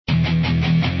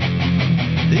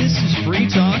Free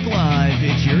Talk Live.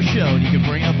 It's your show, and you can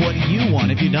bring up what you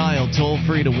want if you dial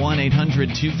toll-free to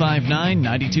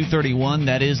 1-800-259-9231.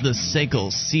 That is the SACL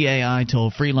CAI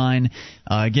toll-free line.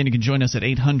 Again, you can join us at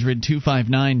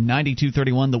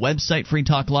 800-259-9231. The website,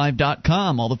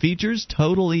 freetalklive.com. All the features,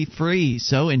 totally free,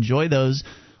 so enjoy those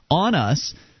on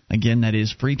us. Again, that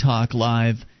is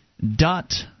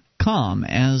freetalklive.com.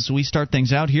 As we start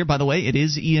things out here, by the way, it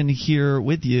is Ian here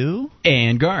with you.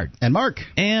 And Gard. And Mark.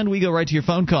 And we go right to your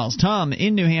phone calls. Tom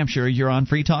in New Hampshire, you're on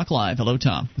Free Talk Live. Hello,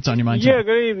 Tom. What's on your mind? Yeah,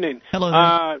 good evening. Hello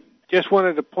there. Just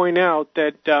wanted to point out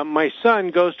that my son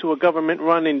goes to a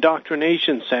government-run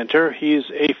indoctrination center. He's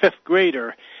a fifth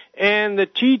grader. And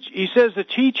he says the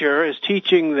teacher is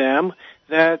teaching them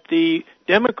that the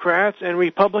Democrats and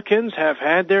Republicans have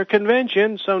had their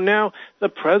convention, so now the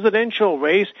presidential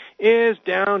race is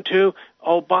down to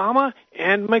Obama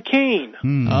and McCain.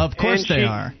 Of course they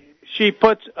are. She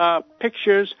puts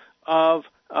pictures of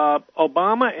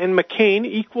Obama and McCain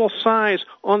equal size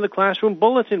on the classroom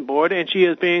bulletin board, and she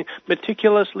is being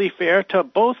meticulously fair to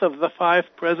both of the 5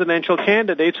 presidential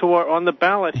candidates who are on the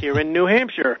ballot here in New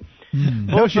Hampshire.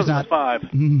 No, she's not. Both of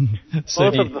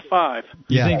the 5.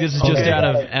 You think this is just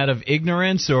out of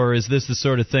ignorance, or is this the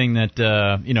sort of thing that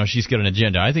she's got an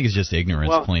agenda? I think it's just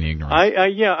ignorance, plain ignorance.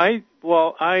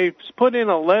 I put in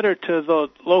a letter to the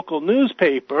local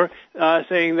newspaper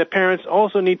saying that parents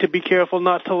also need to be careful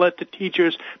not to let the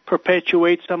teachers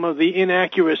perpetuate some of the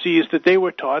inaccuracies that they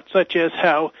were taught, such as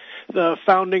how the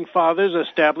Founding Fathers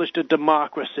established a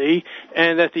democracy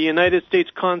and that the United States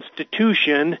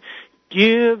Constitution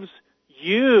gives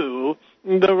you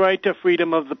the right to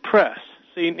freedom of the press.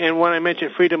 See, and when I mention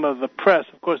freedom of the press,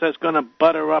 of course, that's going to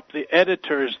butter up the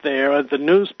editors there of the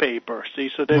newspaper.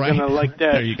 See, so they're going to like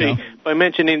that. There you go. By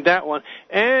mentioning that one.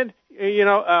 And,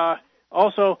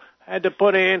 also had to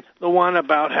put in the one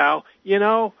about how,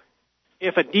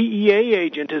 if a DEA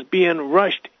agent is being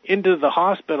rushed into the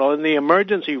hospital in the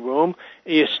emergency room,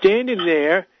 and you're standing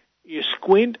there, you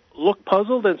squint, look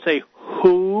puzzled, and say,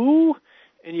 who?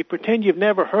 And you pretend you've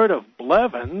never heard of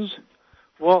Blevins,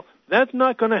 well, that's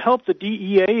not going to help the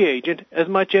DEA agent as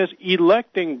much as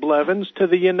electing Blevins to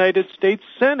the United States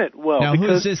Senate. Well, now,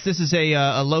 who is this? This is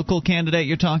a local candidate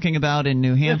you're talking about in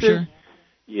New Hampshire?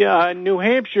 In New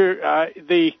Hampshire,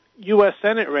 the U.S.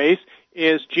 Senate race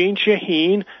is Jean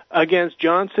Shaheen against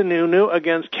John Sununu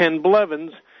against Ken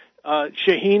Blevins.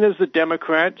 Shaheen is the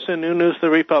Democrat, Sununu is the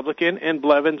Republican, and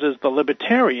Blevins is the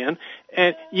Libertarian.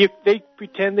 And they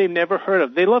pretend they've never heard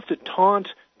of. They love to taunt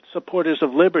supporters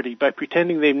of liberty by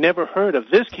pretending they've never heard of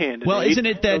this candidate. Well, isn't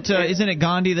it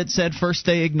Gandhi that said first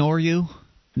they ignore you,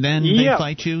 then they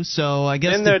fight you? So I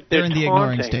guess they're in the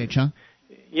ignoring stage, huh?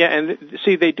 Yeah, and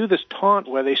see, they do this taunt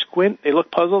where they squint, they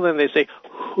look puzzled, and they say,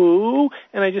 who?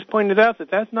 And I just pointed out that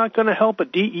that's not going to help a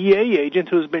DEA agent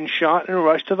who's been shot and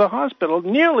rushed to the hospital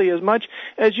nearly as much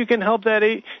as you can help that,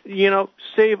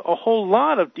 save a whole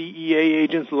lot of DEA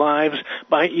agents' lives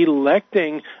by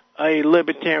electing a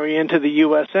libertarian to the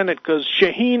U.S. Senate, because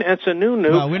Shaheen and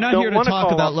Sununu. Well, we're not here to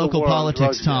talk about local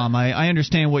politics, Tom. I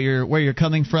understand where you're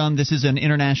coming from. This is an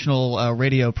international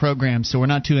radio program, so we're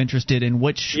not too interested in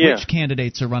which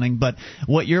candidates are running. But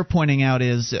what you're pointing out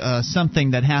is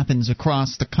something that happens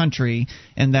across the country,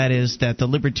 and that is that the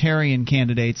libertarian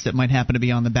candidates that might happen to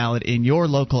be on the ballot in your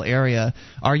local area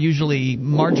are usually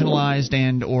marginalized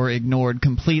and or ignored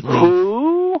completely.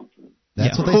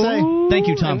 That's what they say. Thank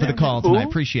you, Tom, for the call tonight.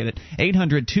 Appreciate it.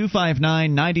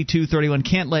 800-259-9231.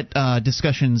 Can't let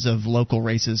discussions of local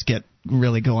races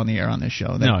really go on the air on this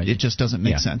show. It just doesn't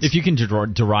make sense. If you can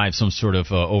derive some sort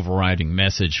of overriding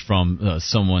message from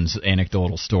someone's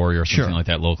anecdotal story or something like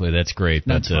that locally, that's great.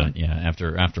 But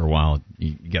after a while,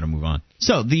 you got to move on.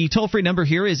 So the toll-free number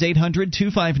here is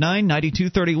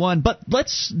 800-259-9231. But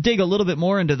let's dig a little bit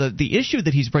more into the issue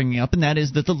that he's bringing up, and that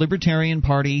is that the Libertarian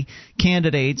Party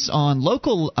candidates on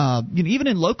local, even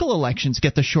in local elections,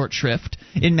 get the short shrift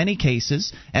in many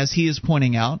cases, as he is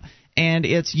pointing out. And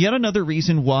it's yet another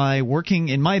reason why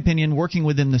in my opinion, working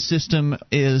within the system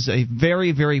is a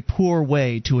very, very poor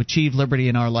way to achieve liberty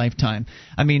in our lifetime.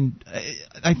 I mean,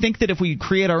 I think that if we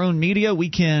create our own media,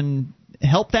 we can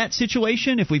help that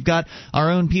situation. If we've got our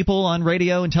own people on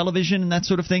radio and television and that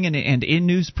sort of thing, and in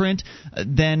newsprint,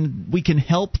 then we can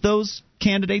help those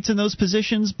candidates in those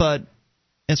positions. But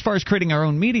as far as creating our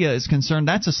own media is concerned,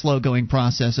 that's a slow-going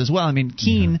process as well. I mean,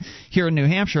 Keene here in New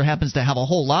Hampshire happens to have a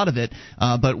whole lot of it,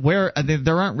 but where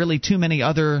there aren't really too many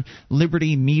other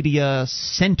liberty media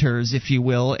centers, if you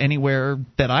will, anywhere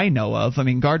that I know of. I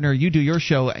mean, Gardner, you do your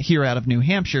show here out of New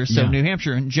Hampshire, so New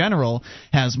Hampshire in general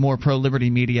has more pro-liberty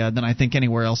media than I think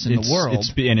anywhere else in the world.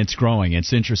 And it's growing.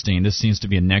 It's interesting. This seems to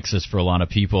be a nexus for a lot of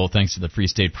people, thanks to the Free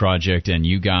State Project and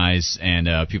you guys and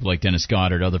people like Dennis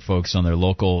Goddard, other folks on their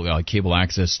local cable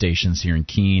access stations here in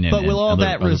Keene. But will all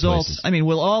that result? I mean,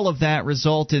 will all of that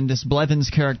result in this Blevins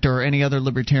character or any other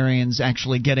libertarians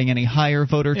actually getting any higher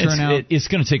voter turnout? It's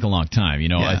going to take a long time. You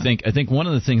know, I think one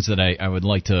of the things that I would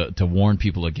like to warn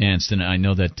people against, and I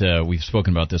know that we've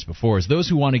spoken about this before, is those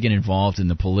who want to get involved in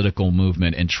the political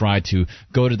movement and try to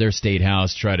go to their state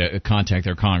house, try to contact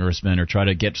their congressman, or try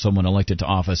to get someone elected to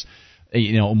office.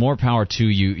 You know, more power to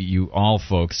you all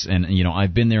folks. And, you know,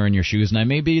 I've been there in your shoes, and I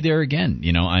may be there again.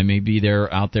 You know, I may be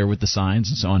there out there with the signs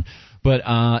and so on. But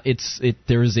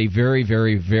there is a very,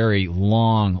 very, very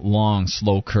long,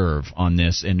 slow curve on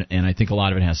this, and I think a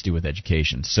lot of it has to do with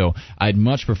education. So I'd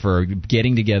much prefer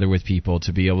getting together with people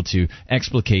to be able to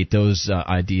explicate those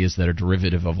ideas that are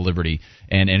derivative of liberty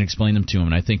and explain them to them.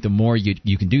 And I think the more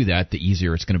you can do that, the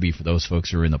easier it's going to be for those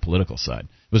folks who are in the political side.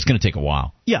 But it's going to take a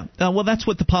while. Yeah, well, that's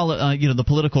what the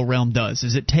political realm does.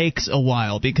 Is it takes a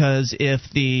while, because if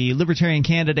the Libertarian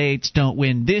candidates don't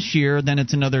win this year, then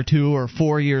it's another 2 or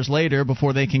 4 years later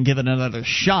before they can give it another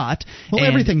shot. Well,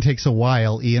 everything takes a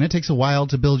while, Ian. It takes a while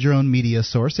to build your own media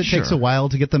source. It takes a while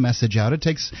to get the message out.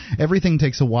 Everything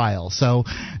takes a while. So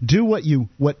do what you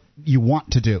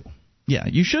want to do. Yeah,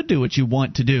 you should do what you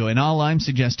want to do, and all I'm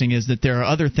suggesting is that there are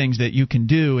other things that you can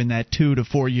do in that 2 to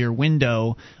 4 year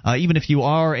window. Even if you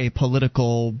are a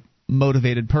political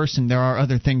motivated person, there are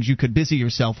other things you could busy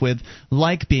yourself with,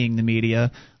 like being the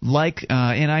media,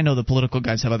 and I know the political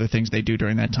guys have other things they do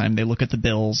during that time. They look at the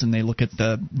bills and they look at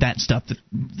that stuff,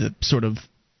 the sort of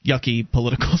yucky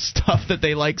political stuff that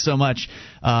they like so much.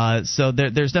 So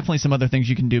there's definitely some other things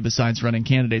you can do besides running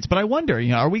candidates. But I wonder,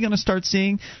 are we going to start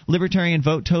seeing libertarian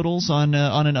vote totals on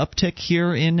an uptick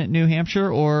here in New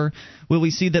Hampshire, or will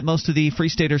we see that most of the Free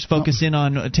Staters focus in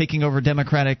on taking over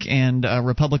Democratic and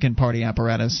Republican Party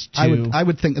apparatus? I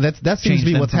would think that seems to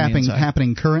be what's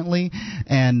happening currently,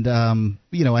 and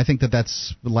I think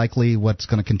that's likely what's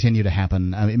going to continue to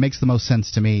happen. It makes the most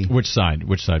sense to me. Which side,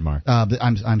 Mark?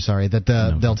 I'm sorry that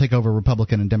they'll take over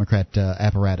Republican and Democrat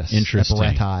apparatus. Interesting.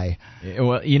 Apparati.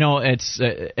 Well,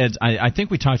 I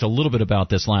think we talked a little bit about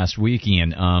this last week,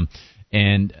 Ian.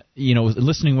 And,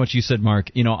 listening to what you said,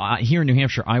 Mark, here in New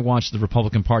Hampshire, I watched the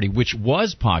Republican Party, which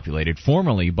was populated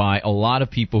formerly by a lot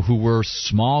of people who were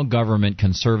small government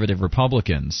conservative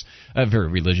Republicans, very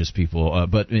religious people,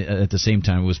 but at the same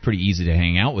time, it was pretty easy to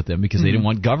hang out with them because they didn't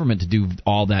want government to do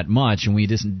all that much, and we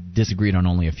disagreed on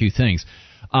only a few things.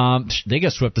 They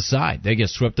get swept aside. They get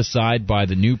swept aside by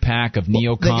the new pack of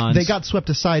neocons. They got swept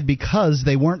aside because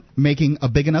they weren't making a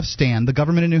big enough stand. The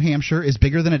government in New Hampshire is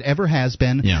bigger than it ever has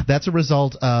been. Yeah. That's a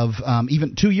result of,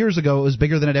 even 2 years ago, it was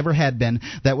bigger than it ever had been.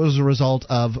 That was a result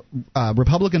of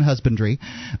Republican husbandry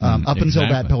up until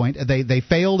that point. They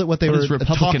failed at what they were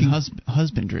Republican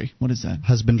husbandry? What is that?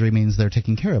 Husbandry means they're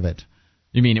taking care of it.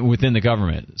 You mean within the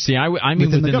government? See, I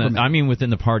mean within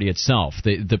the party itself.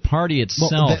 The party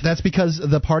itself. Well, that's because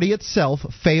the party itself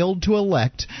failed to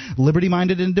elect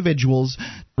liberty-minded individuals.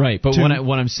 Right, but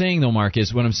what I'm saying though, Mark,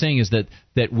 is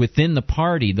that within the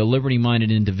party, the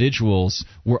liberty-minded individuals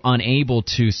were unable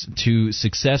to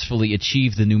successfully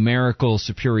achieve the numerical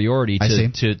superiority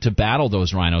to battle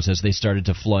those rhinos as they started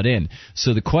to flood in.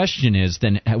 So the question is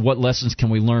then, what lessons can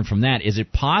we learn from that? Is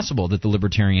it possible that the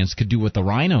libertarians could do what the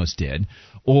rhinos did?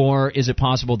 Or is it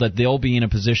possible that they'll be in a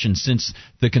position, since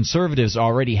the conservatives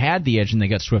already had the edge and they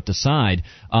got swept aside,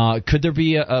 could there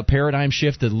be a paradigm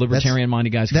shift that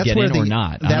libertarian-minded guys could get in or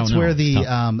not? That's where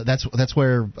that's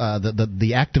where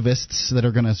the activists that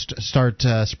are going to start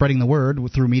spreading the word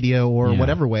through media or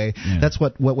whatever way. Yeah. That's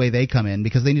what way they come in,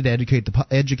 because they need to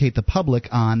educate the public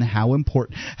on how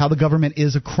the government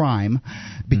is a crime,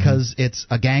 because it's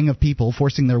a gang of people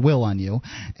forcing their will on you,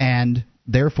 and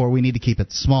therefore, we need to keep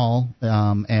it small,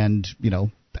 and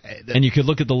you could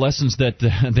look at the lessons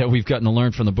that we've gotten to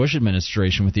learn from the Bush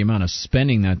administration with the amount of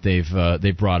spending that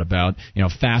they've brought about.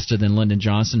 Faster than Lyndon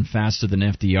Johnson, faster than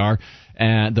FDR.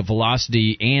 the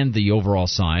velocity and the overall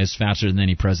size, faster than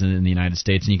any president in the United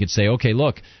States, and you could say, okay,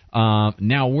 look,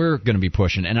 now we're going to be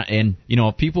pushing, and you know,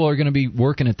 if people are going to be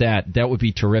working at that would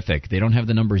be terrific. They don't have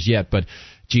the numbers yet, but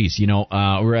geez, you know,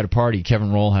 we were at a party.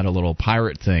 Kevin Roll had a little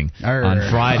pirate thing on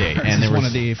Friday, and there was one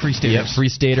of the Free Staters. Yeah, Free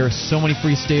Staters. So many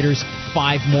Free Staters.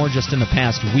 5 more just in the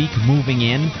past week moving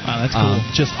in. Wow, that's cool.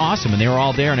 Just awesome, and they were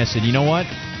all there. And I said, you know what?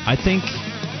 I think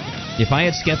if I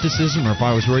had skepticism or if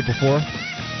I was worried before,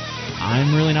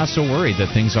 I'm really not so worried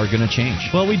that things are going to change.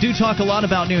 Well, we do talk a lot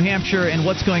about New Hampshire and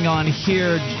what's going on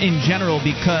here in general,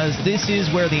 because this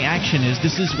is where the action is.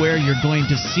 This is where you're going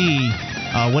to see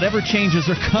whatever changes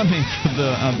are coming for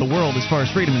the world as far as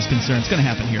freedom is concerned. It's going to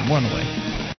happen here. More on the way.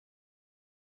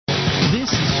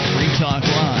 This is Free Talk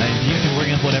Live. You can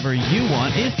bring up whatever you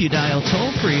want if you dial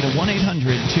toll-free to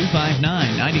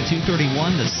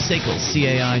 1-800-259-9231, the SACL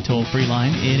CAI toll-free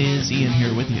line. It is Ian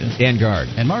here with you. Dan Guard.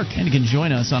 And Mark. And you can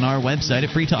join us on our website at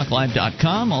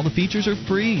freetalklive.com. All the features are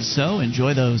free, so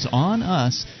enjoy those on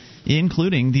us,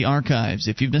 including the archives.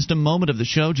 If you've missed a moment of the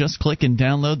show, just click and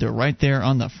download. They're right there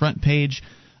on the front page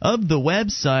of the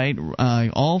website,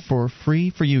 all for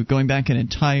free for you, going back an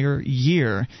entire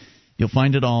year. You'll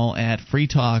find it all at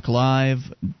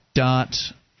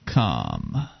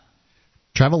freetalklive.com.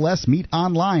 Travel less, meet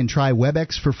online. Try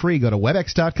WebEx for free. Go to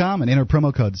webex.com and enter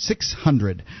promo code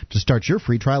 600 to start your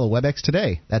free trial of WebEx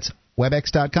today. That's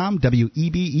webex.com,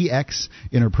 WEBEX.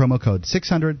 Enter promo code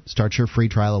 600. Start your free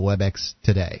trial of WebEx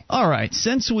today. All right.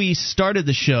 Since we started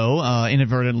the show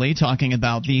inadvertently talking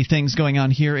about the things going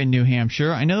on here in New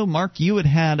Hampshire, I know, Mark, you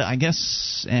had, I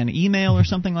guess, an email or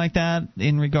something like that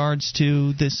in regards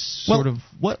to this sort of...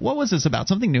 What was this about?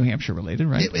 Something New Hampshire related,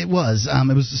 right? It was.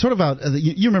 It was sort of about...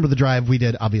 you remember the drive we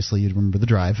did. Obviously, you remember the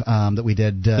drive that we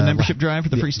did. The membership drive for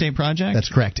the Free State Project? That's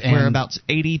correct. And where about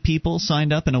 80 people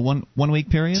signed up in a one-week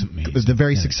period? It was a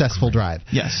very successful drive.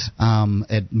 Yes.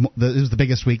 It was the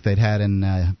biggest week they'd had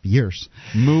in years.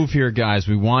 Move here, guys.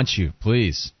 We want you,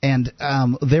 please. And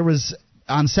there was...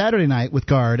 On Saturday night with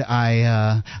Guard,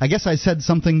 I guess I said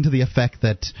something to the effect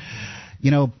that, you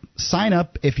know, sign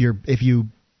up if you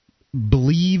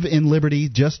believe in liberty.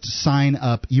 Just sign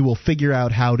up. You will figure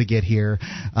out how to get here.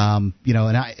 You know,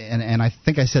 and I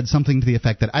think I said something to the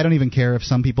effect that I don't even care if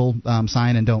some people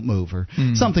sign and don't move, or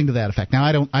something to that effect. Now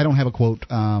I don't have a quote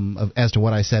as to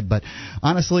what I said, but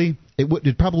honestly,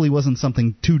 it probably wasn't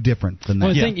something too different than that.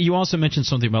 Well, I think you also mentioned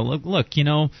something about, look, you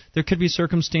know, there could be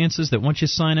circumstances that once you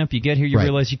sign up, you get here, you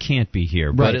realize you can't be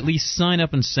here. But at least sign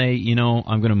up and say, you know,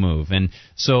 I'm going to move. And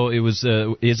so it was,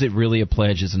 is it really a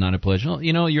pledge? Is it not a pledge? Well,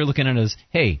 you know, you're looking at it as,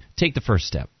 hey, take the first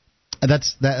step.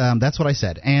 That's what I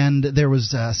said, and there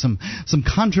was some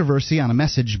controversy on a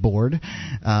message board,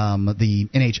 the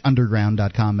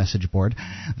NHunderground.com message board,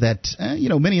 that you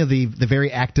know, many of the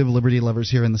very active liberty lovers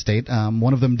here in the state.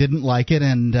 One of them didn't like it,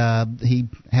 and he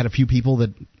had a few people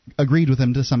that agreed with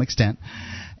him to some extent,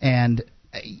 and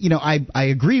you know, I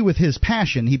agree with his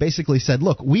passion. He basically said,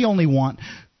 look, we only want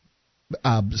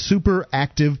super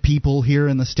active people here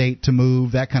in the state to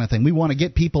move, that kind of thing. We want to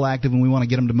get people active, and we want to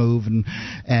get them to move, and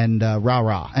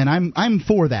rah. And I'm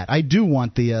for that. I do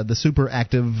want the super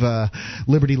active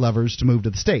liberty lovers to move to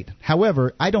the state.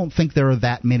 However, I don't think there are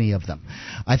that many of them.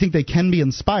 I think they can be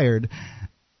inspired,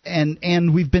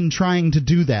 and we've been trying to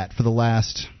do that for the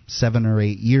last 7 or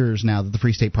 8 years now that the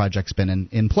Free State Project's been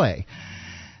in play.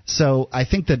 So I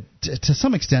think that to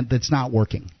some extent that's not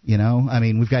working. You know, I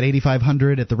mean, we've got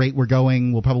 8,500 at the rate we're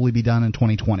going. We'll probably be done in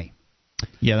 2020.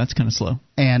 Yeah, that's kind of slow.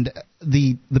 And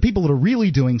the people that are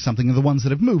really doing something are the ones that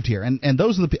have moved here, and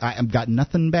those are I've got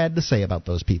nothing bad to say about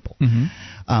those people.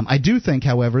 I do think,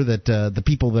 however, that the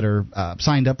people that are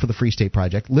signed up for the Free State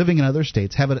Project, living in other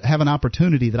states, have an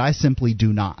opportunity that I simply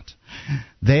do not.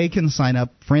 They can sign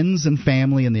up friends and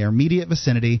family in their immediate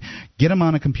vicinity, get them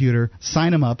on a computer,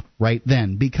 sign them up right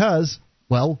then, because,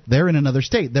 well, they're in another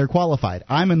state. They're qualified.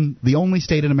 I'm in the only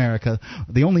state in America,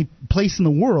 the only place in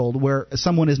the world where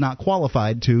someone is not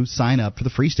qualified to sign up for the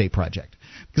Free State Project,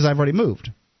 because I've already moved.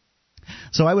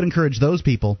 So I would encourage those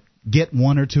people, get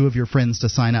 1 or 2 of your friends to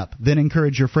sign up. Then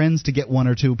encourage your friends to get 1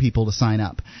 or 2 people to sign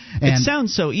up. And it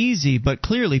sounds so easy, but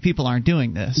clearly people aren't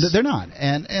doing this. They're not,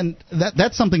 and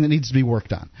that's something that needs to be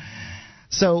worked on.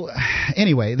 So,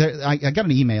 anyway, I got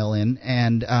an email in,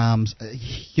 and,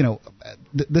 you know,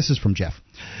 this is from Jeff.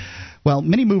 Well,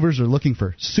 many movers are looking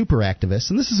for super activists,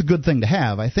 and this is a good thing to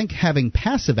have. I think having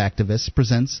passive activists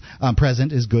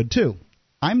present is good, too.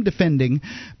 I'm defining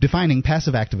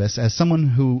passive activists as someone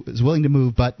who is willing to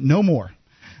move, but no more.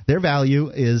 Their value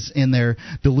is in their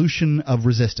dilution of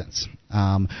resistance.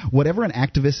 Whatever an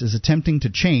activist is attempting to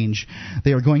change,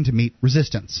 they are going to meet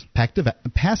resistance.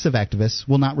 Passive activists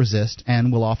will not resist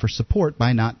and will offer support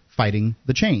by not fighting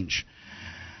the change.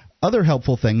 Other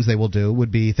helpful things they will do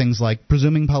would be things like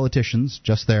presuming politicians,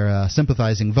 just their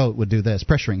sympathizing vote would do this,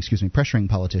 pressuring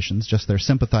politicians, just their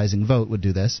sympathizing vote would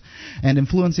do this, and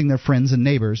influencing their friends and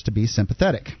neighbors to be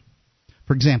sympathetic.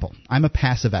 For example, I'm a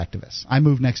passive activist. I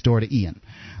move next door to Ian.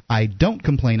 I don't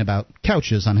complain about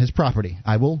couches on his property.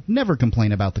 I will never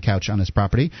complain about the couch on his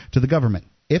property to the government.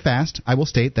 If asked, I will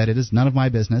state that it is none of my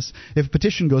business. If a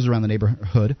petition goes around the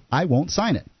neighborhood, I won't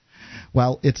sign it.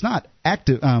 While it's not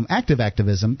active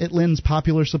activism, it lends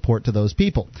popular support to those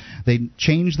people. They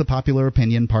change the popular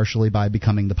opinion partially by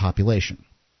becoming the population.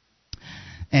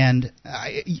 And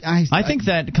I think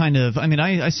that kind of,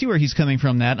 I see where he's coming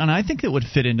from that, and I think it would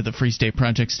fit into the Free State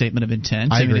Project statement of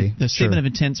intent. I agree. The statement of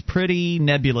intent's pretty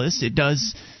nebulous. It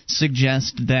does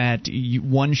suggest that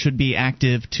one should be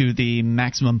active to the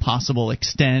maximum possible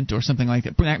extent, or something like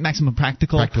that, maximum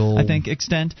practical I think,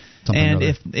 extent. And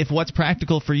if what's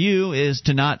practical for you is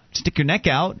to not stick your neck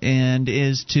out and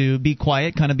is to be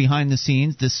quiet, kind of behind the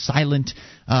scenes, this silent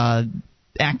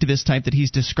activist type that he's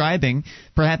describing,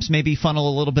 perhaps maybe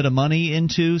funnel a little bit of money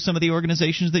into some of the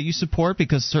organizations that you support,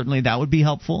 because certainly that would be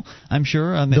helpful, I'm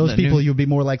sure. Those people you'd be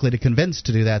more likely to convince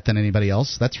to do that than anybody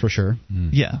else, that's for sure.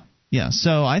 Yeah,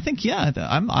 so I think,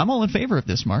 I'm all in favor of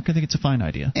this, Mark. I think it's a fine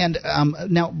idea. And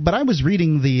but I was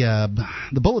reading the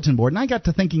bulletin board, and I got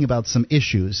to thinking about some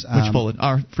issues. Which bulletin?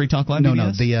 Our Free Talk Live? No,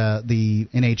 the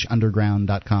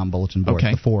NHunderground.com bulletin board,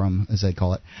 the forum, as they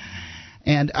call it.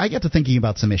 And I got to thinking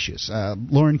about some issues.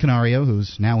 Lauren Canario,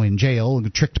 who's now in jail,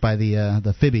 tricked by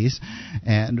the Fibbies,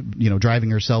 and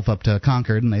driving herself up to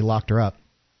Concord, and they locked her up.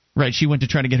 Right, she went to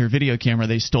try to get her video camera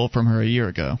they stole from her a year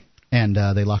ago. And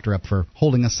they locked her up for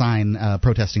holding a sign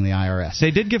protesting the IRS. They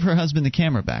did give her husband the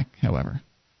camera back, however.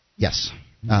 Yes.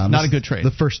 Not a good trade. The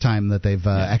first time that they've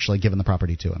actually given the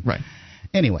property to him. Right.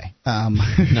 Anyway,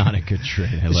 not a good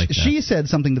trade. I like that. She said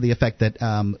something to the effect that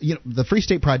the Free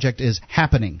State Project is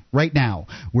happening right now.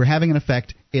 We're having an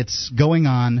effect. It's going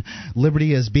on.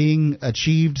 Liberty is being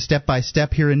achieved step by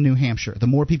step here in New Hampshire. The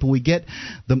more people we get,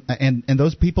 and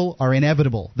those people are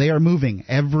inevitable. They are moving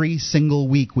every single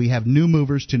week. We have new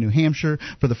movers to New Hampshire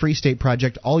for the Free State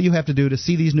Project. All you have to do to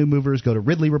see these new movers, go to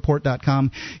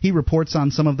RidleyReport.com. He reports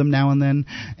on some of them now and then.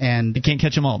 And you can't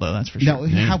catch them all, though. That's for sure.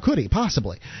 No, how could he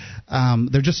possibly?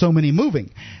 There are just so many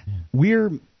moving.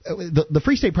 The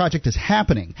Free State Project is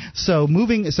happening. So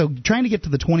trying to get to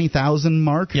the 20,000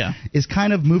 mark is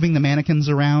kind of moving the mannequins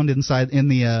around inside in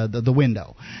the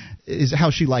window, is how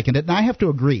she likened it. And I have to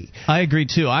agree. I agree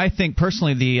too. I think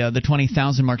personally the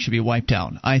 20,000 mark should be wiped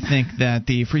out. I think that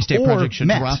the Free State Project should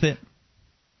drop it.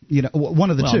 One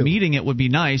of the two. Meeting it would be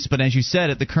nice, but as you said,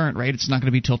 at the current rate, it's not going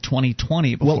to be till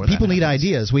 2020 before Well, people need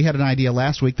ideas. We had an idea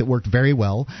last week that worked very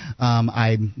well.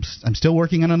 I'm still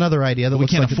working on another idea that we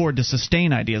can't afford to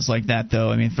sustain ideas like that,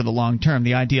 though. For the long term,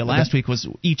 the idea last week was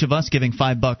each of us giving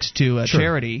 $5 to a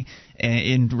charity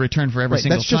in return for every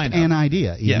single sign-up. That's just an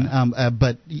idea, Ian.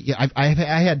 But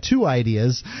I had two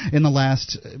ideas in the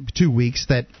last 2 weeks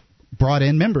that brought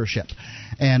in membership,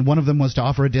 and one of them was to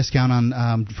offer a discount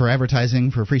on for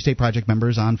advertising for Free State Project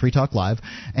members on Free Talk Live,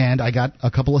 and I got a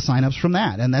couple of sign-ups from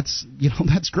that, and that's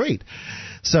great.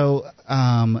 So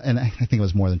and I think it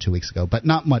was more than 2 weeks ago, but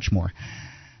not much more.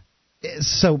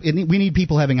 So we need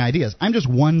people having ideas. I'm just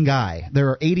one guy. There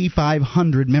are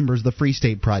 8,500 members of the Free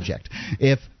State Project.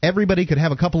 If everybody could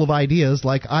have a couple of ideas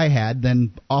like I had,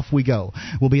 then off we go.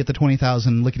 We'll be at the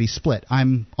 20,000 lickety split.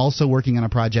 I'm also working on a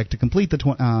project to complete the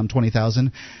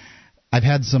 20,000. I've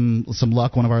had some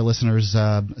luck. One of our listeners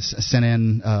sent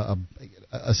in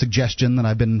a suggestion that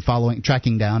I've been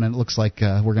tracking down, and it looks like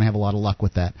we're going to have a lot of luck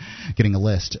with that, getting a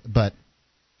list. But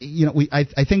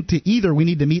I think we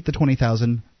need to meet the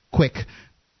 20,000.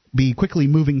 Be quickly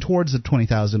moving towards the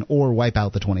 20,000 or wipe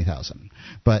out the 20,000.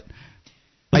 But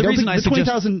I don't think the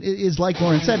 20,000 is, like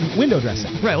Lauren said, window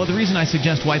dressing. Right. Well, the reason I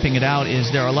suggest wiping it out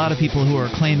is there are a lot of people who are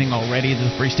claiming already that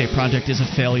the Free State Project is a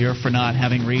failure for not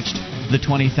having reached the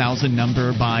 20,000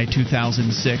 number by 2006,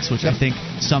 which I think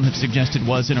some have suggested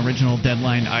was an original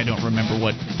deadline. I don't remember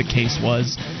what the case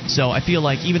was. So I feel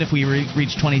like even if we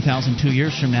reach 20,000 2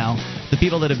 years from now, the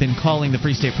people that have been calling the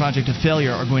Free State Project a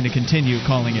failure are going to continue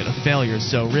calling it a failure.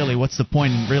 So really, what's the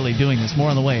point in really doing this?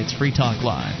 More on the way. It's Free Talk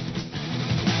Live.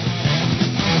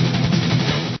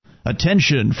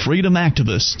 Attention, freedom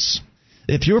activists.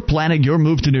 If you're planning your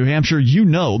move to New Hampshire, you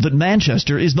know that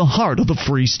Manchester is the heart of the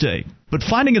Free State. But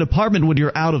finding an apartment when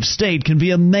you're out of state can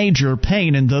be a major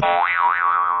pain in the...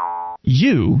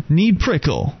 You need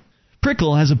Prickle.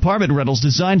 Prickle has apartment rentals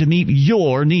designed to meet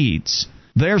your needs.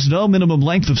 There's no minimum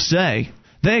length of stay.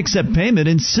 They accept payment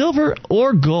in silver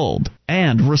or gold.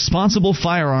 And responsible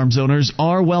firearms owners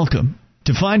are welcome.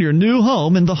 To find your new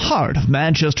home in the heart of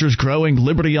Manchester's growing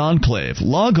Liberty Enclave,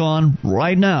 log on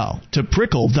right now to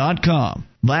prickle.com.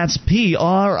 That's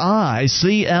PRICL.com.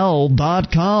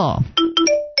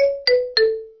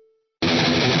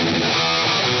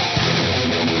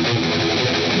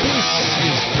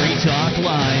 Talk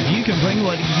Live. You can bring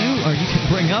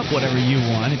up whatever you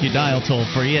want if you dial toll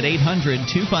free at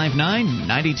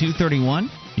 800-259-9231.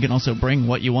 You can also bring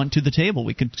what you want to the table.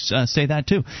 We could say that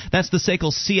too. That's the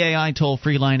SACL CAI toll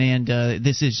free line, and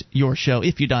this is your show.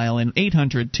 If you dial in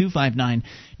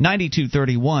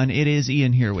 800-259-9231, it is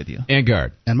Ian here with you. And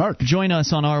Gard. And Mark. Join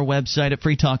us on our website at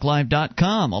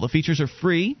freetalklive.com. All the features are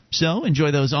free, so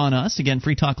enjoy those on us. Again,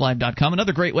 freetalklive.com.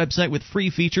 Another great website with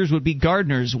free features would be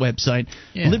Gardner's website,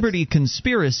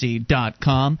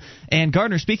 libertyconspiracy.com. And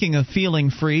Gardner, speaking of feeling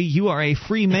free, you are a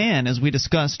free man, as we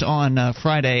discussed on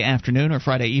Friday afternoon or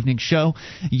Friday evening show.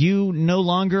 You no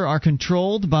longer are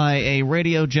controlled by a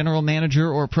radio general manager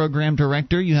or program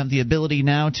director. You have the ability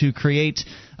now to create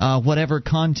whatever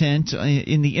content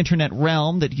in the internet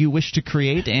realm that you wish to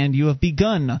create, and you have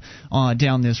begun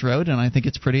down this road, and I think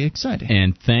it's pretty exciting.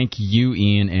 And thank you,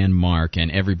 Ian and Mark,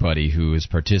 and everybody who has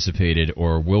participated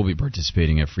or will be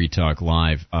participating at Free Talk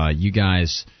Live. You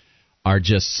guys are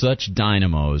just such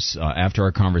dynamos. After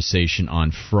our conversation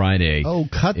on Friday, it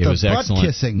was butt excellent.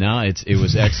 Kissing. No, it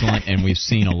was excellent, and we've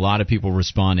seen a lot of people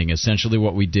responding. Essentially,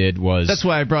 what we did was that's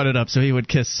why I brought it up, so he would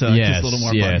kiss a little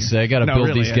more. Yes, I got to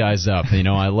build these guys up. You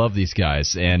know, I love these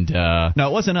guys, and no,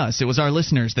 it wasn't us. It was our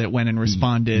listeners that went and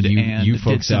responded. You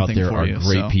folks out there are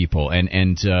great people,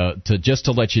 and to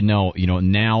let you know,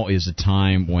 now is a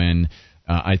time when.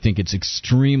 I think it's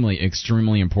extremely,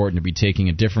 extremely important to be taking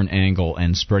a different angle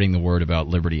and spreading the word about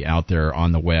liberty out there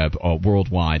on the web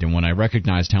worldwide. And when I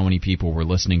recognized how many people were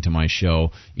listening to my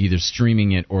show, either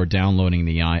streaming it or downloading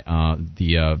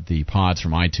the pods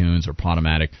from iTunes or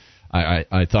Podomatic,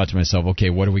 I thought to myself, okay,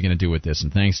 what are we going to do with this?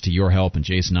 And thanks to your help and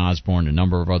Jason Osborne and a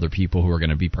number of other people who are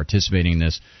going to be participating in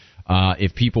this,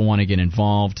 if people want to get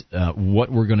involved, what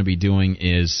we're going to be doing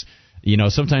is...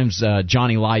 sometimes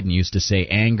Johnny Lydon used to say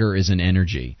anger is an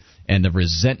energy, and the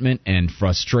resentment and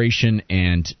frustration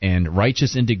and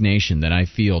righteous indignation that I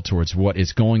feel towards what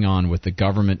is going on with the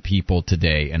government people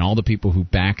today and all the people who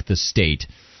back the state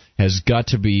has got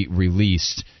to be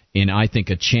released in, I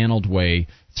think, a channeled way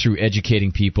through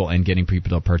educating people and getting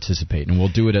people to participate. And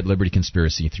we'll do it at Liberty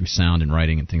Conspiracy through sound and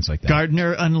writing and things like that.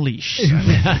 Gardner Unleashed.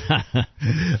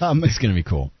 It's going to be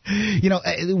cool.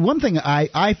 One thing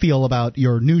I feel about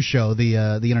your new show,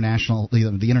 the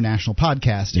international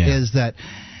podcast, is that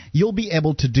you'll be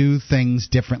able to do things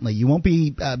differently. You won't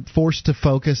be forced to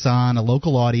focus on a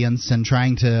local audience and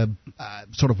trying to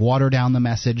sort of water down the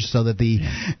message so that the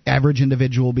average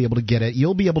individual will be able to get it.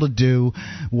 You'll be able to do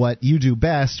what you do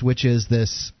best, which is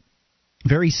this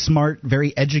very smart,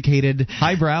 very educated...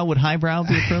 Highbrow? Would highbrow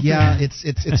be appropriate? Yeah,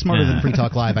 it's smarter than Free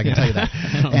Talk Live, I can tell you that.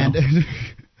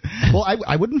 Well,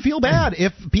 I wouldn't feel bad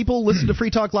if people listened to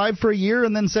Free Talk Live for a year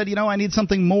and then said, I need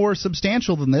something more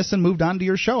substantial than this and moved on to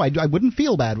your show. I wouldn't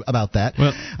feel bad about that.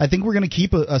 Well, I think we're going to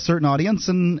keep a certain audience,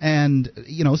 and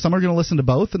some are going to listen to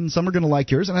both and some are going to like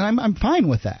yours, and I'm fine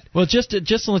with that. Well, just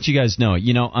to let you guys know,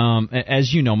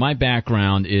 as you know, my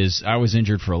background is I was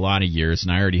injured for a lot of years,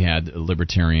 and I already had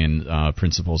libertarian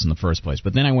principles in the first place.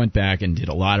 But then I went back and did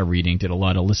a lot of reading, did a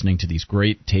lot of listening to these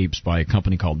great tapes by a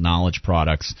company called Knowledge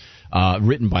Products.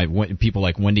 Written by people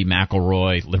like Wendy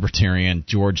McElroy, libertarian,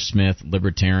 George Smith,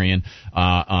 libertarian,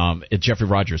 Jeffrey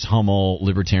Rogers Hummel,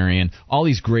 libertarian, all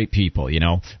these great people,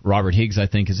 Robert Higgs, I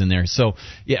think, is in there. So,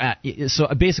 so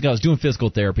basically I was doing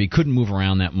physical therapy, couldn't move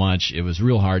around that much, it was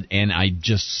real hard, and I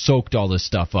just soaked all this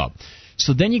stuff up.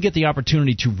 So then you get the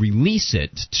opportunity to release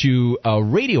it to a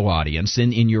radio audience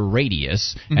in your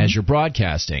radius as you're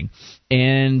broadcasting,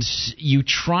 and you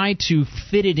try to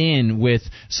fit it in with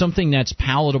something that's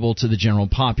palatable to the general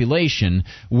population,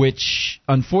 which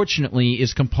unfortunately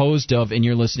is composed of, in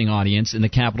your listening audience in the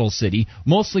capital city,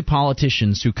 mostly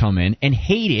politicians who come in and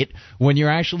hate it when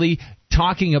you're actually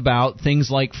talking about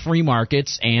things like free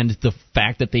markets and the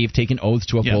fact that they've taken oaths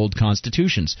to uphold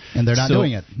constitutions. And they're not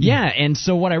doing it. Yeah, and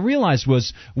so what I realized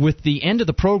was with the end of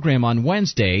the program on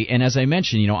Wednesday, and as I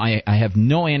mentioned, I have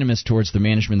no animus towards the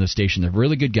management of the station. They're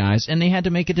really good guys, and they had to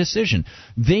make a decision.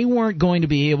 They weren't going to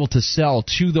be able to sell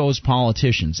to those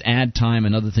politicians, ad time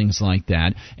and other things like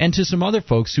that, and to some other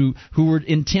folks who were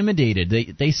intimidated.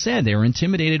 They said they were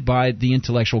intimidated by the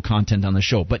intellectual content on the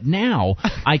show. But now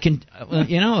I can,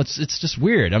 it's just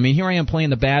weird. I mean, here I am playing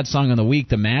the bad song of the week,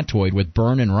 the Mattoid with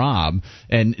Byrne and Rob,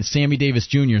 and Sammy Davis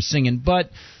Jr. singing,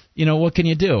 but... what can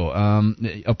you do?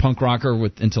 A punk rocker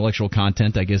with intellectual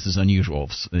content, I guess, is unusual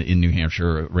in New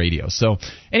Hampshire radio. So,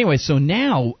 anyway, so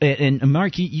now, and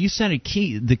Mark, you said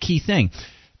the key thing.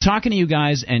 Talking to you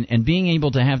guys and being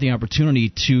able to have the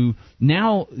opportunity to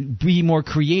now be more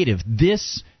creative,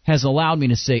 this has allowed me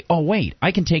to say, oh, wait,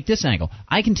 I can take this angle.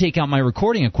 I can take out my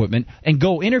recording equipment and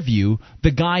go interview the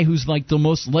guy who's like the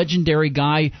most legendary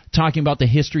guy talking about the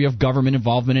history of government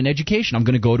involvement in education. I'm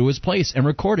going to go to his place and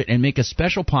record it and make a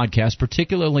special podcast.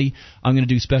 Particularly, I'm going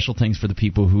to do special things for the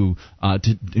people who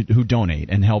donate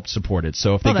and help support it.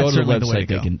 So if they go to the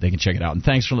website, they can check it out. And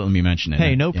thanks for letting me mention it.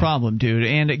 Hey, no problem, dude.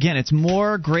 And again, it's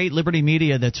more great Liberty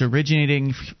media that's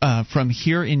originating from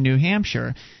here in New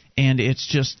Hampshire. And it's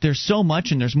just, there's so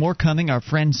much, and there's more coming. Our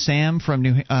friend Sam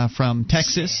from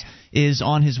Texas is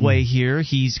on his way here.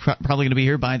 He's probably going to be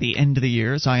here by the end of the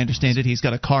year, as I understand it. He's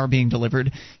got a car being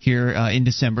delivered here in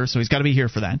December, so he's got to be here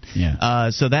for that. Yeah.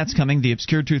 So that's coming. The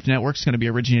Obscure Truth Network is going to be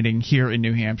originating here in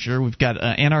New Hampshire. We've got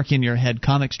Anarchy in Your Head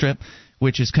comic strip,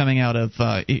 which is coming out of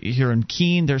here in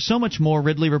Keene. There's so much more.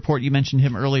 Ridley Report, you mentioned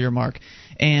him earlier, Mark.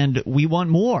 And we want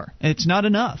more. It's not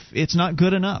enough. It's not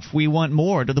good enough. We want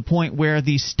more, to the point where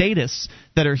the statists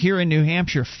that are here in New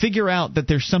Hampshire figure out that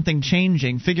there's something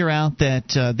changing, figure out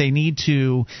that they need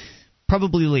to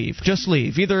probably leave. Just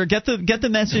leave. Either get the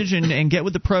message and get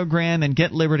with the program and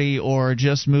get liberty, or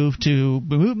just move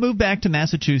back to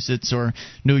Massachusetts or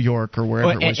New York or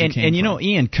wherever it was you came from.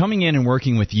 Ian, coming in and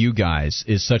working with you guys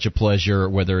is such a pleasure,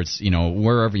 whether it's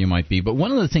wherever you might be. But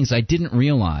one of the things I didn't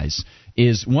realize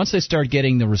is once I start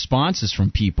getting the responses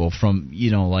from people from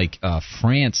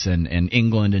France and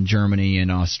England and Germany and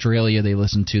Australia, they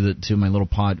listen to my little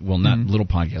little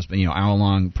podcast, but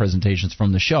hour-long presentations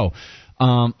from the show.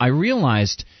 I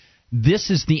realized this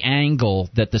is the angle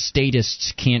that the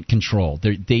statists can't control.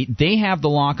 They have the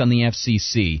lock on the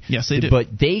FCC. Yes, they do.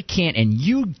 But they can't, and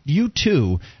you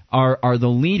two are the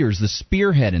leaders, the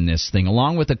spearhead in this thing,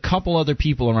 along with a couple other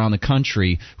people around the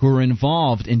country who are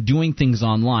involved in doing things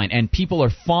online. And people are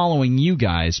following you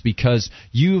guys because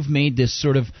you've made this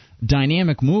sort of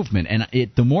dynamic movement. And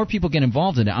the more people get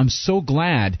involved in it, I'm so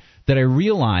glad that I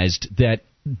realized that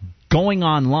going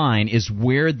online is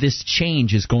where this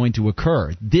change is going to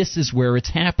occur. This is where it's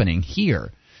happening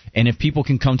here. And if people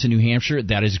can come to New Hampshire,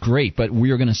 that is great. But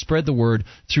we are going to spread the word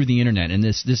through the Internet, and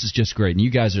this is just great. And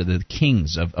you guys are the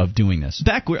kings of doing this.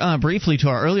 Back briefly to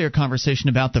our earlier conversation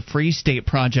about the Free State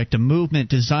Project, a movement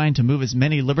designed to move as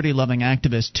many liberty-loving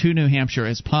activists to New Hampshire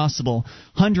as possible.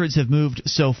 Hundreds have moved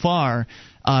so far.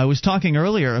 I was talking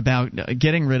earlier about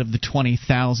getting rid of the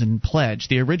 20,000 pledge.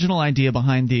 The original idea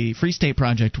behind the Free State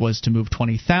Project was to move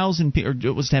 20,000, or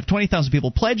it was to have 20,000 people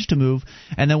pledge to move,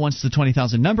 and then once the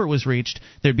 20,000 number was reached,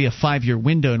 there'd be a 5-year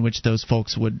window in which those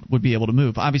folks would be able to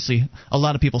move. Obviously, a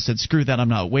lot of people said, screw that, I'm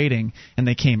not waiting, and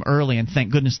they came early, and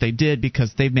thank goodness they did,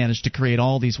 because they've managed to create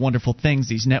all these wonderful things,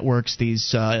 these networks,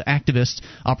 these activist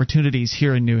opportunities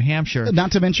here in New Hampshire.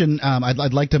 Not to mention,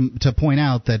 I'd like to point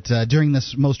out that during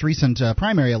this most recent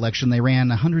primary election, they ran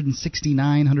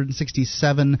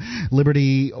 167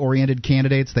 liberty-oriented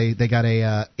candidates. They got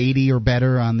a 80 or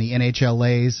better on the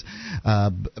NHLA's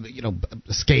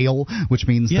scale, which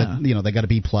means that they got a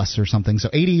B plus or something. So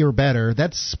 80 or better,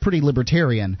 that's pretty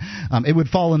libertarian. It would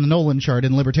fall in the Nolan chart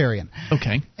in libertarian.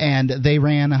 Okay. And they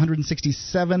ran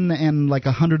 167 and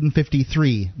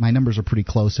 153. My numbers are pretty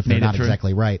close if they're not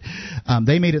exactly right.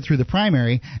 They made it through the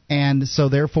primary, and so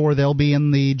therefore they'll be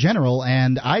in the general.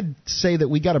 And I'd say that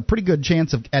we got a pretty good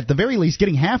chance of, at the very least,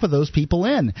 getting half of those people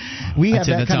in.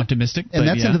 That's optimistic, and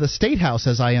that's into the State House,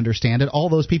 as I understand it. All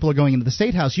those people are going into the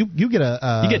State House. You get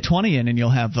you get 20 in, and you'll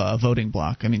have a voting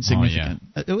block. I mean, significant.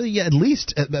 At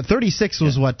least 36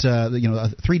 was what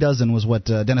 3 dozen was what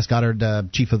Dennis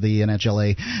Goddard, chief of the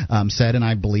NHLA, said, and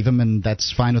I believe him, and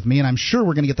that's fine with me. And I'm sure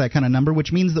we're going to get that kind of number,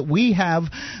 which means that we have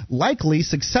likely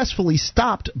successfully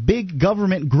stopped big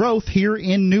government growth here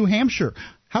in New Hampshire.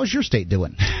 How's your state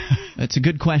doing? That's a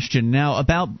good question. Now,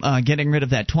 about getting rid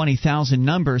of that 20,000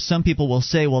 number, some people will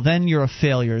say, well, then you're a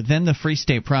failure. Then the Free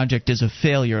State Project is a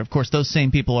failure. Of course, those same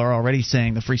people are already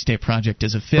saying the Free State Project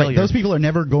is a failure. Right. Those people are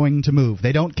never going to move.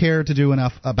 They don't care to do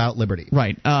enough about liberty.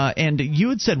 Right. And you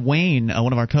had said, Wayne,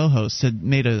 one of our co-hosts, had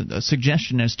made a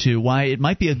suggestion as to why it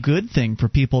might be a good thing for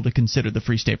people to consider the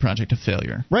Free State Project a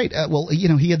failure. Right. Well,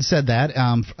 he had said that.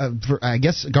 I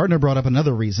guess Gardner brought up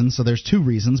another reason, so there's two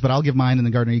reasons, but I'll give mine and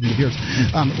then Gardner, you can give yours.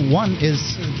 One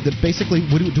is that basically,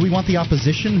 do we want the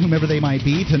opposition, whomever they might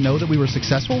be, to know that we were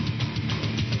successful?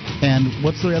 And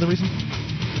what's the other reason?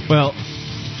 Well,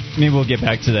 Maybe we'll get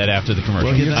back to that after the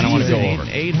commercial. I don't want to go over.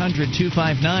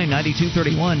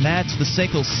 800-259-9231. That's the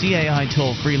SACL CAI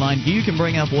toll-free line. You can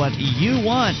bring up what you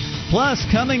want. Plus,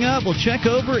 coming up, we'll check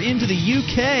over into the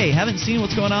UK. Haven't seen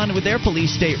what's going on with their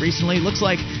police state recently. Looks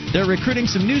like they're recruiting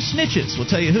some new snitches. We'll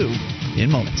tell you who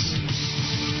in moments.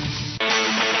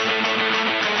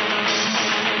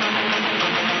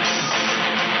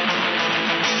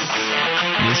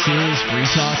 This is Free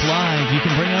Talk Live. You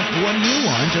can bring up what you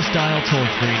want. Just dial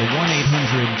toll-free to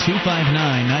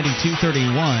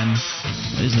 1-800-259-9231.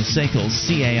 That is the SACL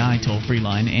CAI toll-free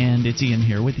line, and it's Ian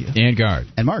here with you. And Guard.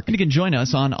 And Mark. And you can join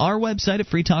us on our website at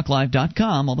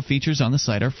freetalklive.com. All the features on the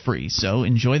site are free, so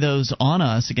enjoy those on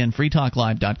us. Again,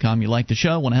 freetalklive.com. You like the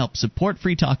show, want to help support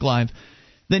Free Talk Live,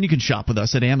 then you can shop with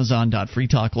us at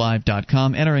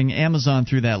amazon.freetalklive.com. Entering Amazon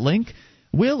through that link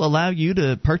will allow you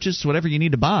to purchase whatever you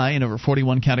need to buy in over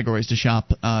 41 categories to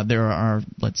shop. There are,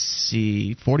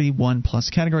 41 plus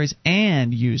categories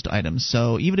and used items.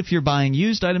 So even if you're buying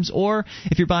used items or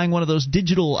if you're buying one of those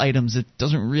digital items that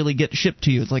doesn't really get shipped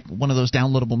to you, it's like one of those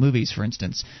downloadable movies, for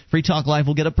instance, Free Talk Live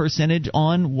will get a percentage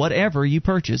on whatever you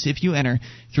purchase if you enter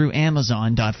through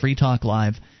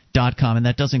Amazon.freetalklive.com. And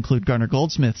that does include Garner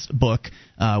Goldsmith's book,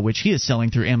 which he is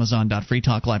selling through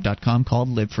Amazon.freetalklive.com, called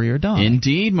Live Free or Die.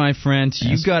 Indeed, my friend.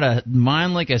 Yes. You've got a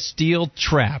mind like a steel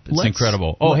trap. It's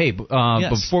incredible. Oh, hey,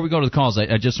 yes. Before we go to the calls,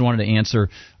 I just wanted to answer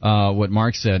what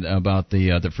Mark said about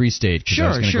the Free State.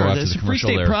 Sure. The Free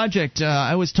State Project,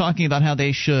 I was talking about how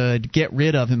they should get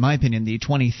rid of, in my opinion, the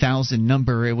 20,000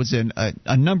 number. It was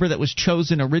a number that was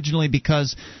chosen originally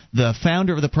because the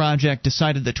founder of the project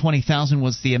decided that 20,000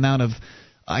 was the amount of,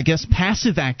 I guess,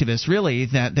 passive activists, really,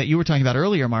 that you were talking about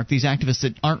earlier, Mark, these activists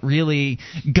that aren't really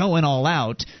going all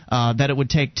out, that it would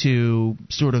take to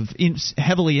sort of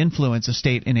heavily influence a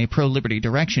state in a pro-liberty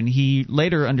direction. He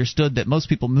later understood that most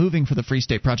people moving for the Free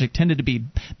State Project tended to be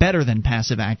better than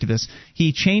passive activists.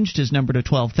 He changed his number to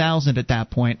 12,000 at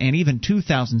that point, and even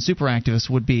 2,000 super activists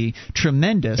would be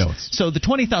tremendous. So the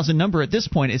 20,000 number at this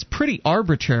point is pretty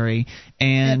arbitrary,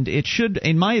 and it should,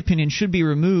 in my opinion, should be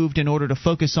removed in order to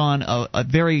focus on a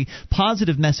very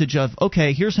positive message of,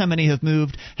 okay, here's how many have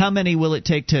moved, how many will it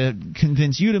take to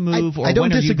convince you to move, or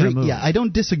when are you going to move? Yeah, I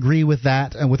don't disagree with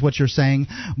that and with what you're saying,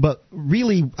 but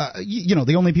really,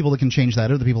 the only people that can change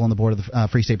that are the people on the board of the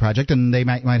Free State Project, and they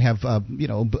might have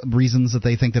reasons that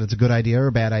they think that it's a good idea or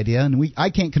a bad idea, and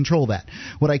I can't control that.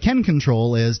 What I can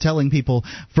control is telling people,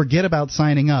 forget about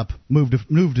signing up, move to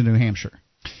New Hampshire.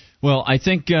 Well, I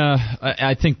think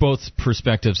both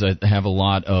perspectives have a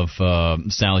lot of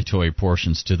salutary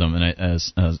portions to them, and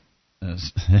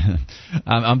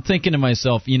I'm thinking to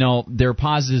myself, there are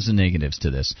positives and negatives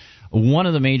to this. One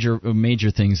of the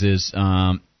major things is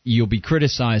you'll be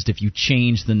criticized if you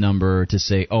change the number to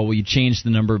say, oh, well, you changed the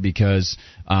number because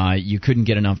you couldn't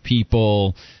get enough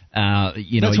people. That's why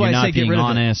you're I not say being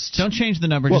honest. Don't change the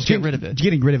number, just get rid of it.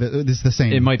 Getting rid of it is the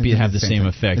same. It might have the same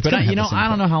effect. But I don't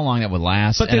know how long that would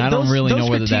last, and I don't really know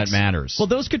whether that matters. Well,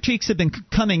 those critiques have been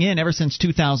coming in ever since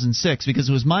 2006, because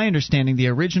it was my understanding the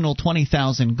original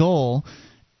 20,000 goal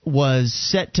was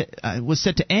set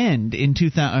to end in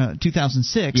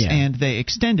 2006, and they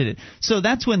extended it. So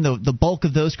that's when the bulk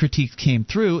of those critiques came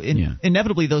through.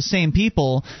 Inevitably, those same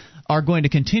people are going to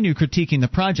continue critiquing the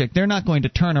project. They're not going to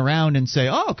turn around and say,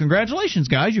 oh, congratulations,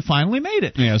 guys, you finally made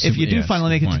it. If you do finally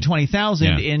make it to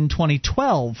 20,000 in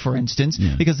 2012, for instance,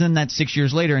 because then that's 6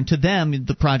 years later, and to them,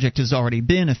 the project has already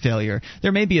been a failure.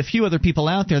 There may be a few other people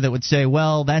out there that would say,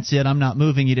 well, that's it, I'm not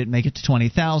moving, you didn't make it to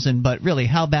 20,000, but really,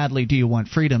 how badly do you want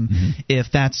freedom if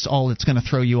that's all that's going to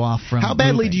throw you off from How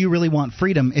badly moving? Do you really want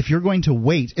freedom if you're going to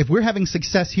wait? If we're having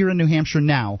success here in New Hampshire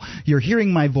now, you're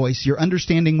hearing my voice, you're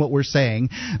understanding what we're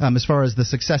saying, as far as the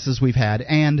successes we've had,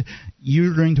 and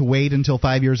you're going to wait until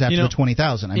 5 years after the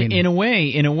 20,000. I mean, in a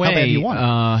way, how bad do you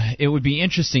want it would be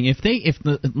interesting if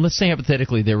let's say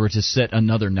hypothetically they were to set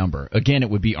another number. Again,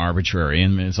 it would be arbitrary,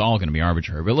 and it's all going to be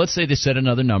arbitrary. But let's say they set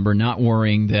another number, not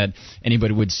worrying that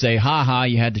anybody would say, "Ha ha,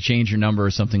 you had to change your number" or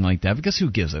something like that. Because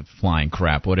who gives a flying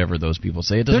crap? Whatever those people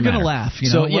say, it doesn't matter. They're going to laugh.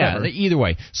 So whatever. Either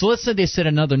way. So let's say they set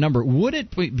another number. Would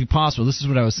it be possible? This is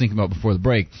what I was thinking about before the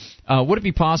break. Would it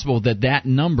be possible that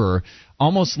number,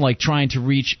 almost like trying to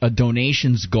reach a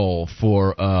donations goal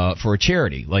for a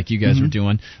charity, like you guys were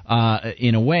doing,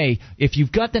 in a way, if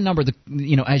you've got the number,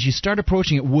 as you start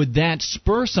approaching it, would that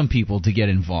spur some people to get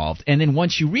involved? And then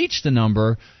once you reach the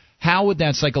number, how would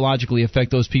that psychologically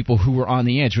affect those people who were on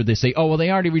the edge? Would they say, oh, well, they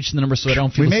already reached the number, so I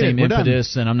don't feel the same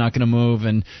impetus, and I'm not going to move,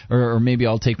 or maybe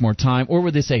I'll take more time? Or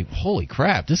would they say, holy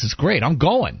crap, this is great, I'm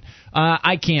going?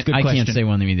 I can't say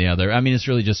one thing or the other. I mean, it's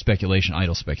really just speculation,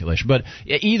 idle speculation. But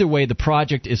either way, the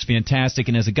project is fantastic.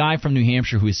 And as a guy from New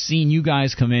Hampshire who has seen you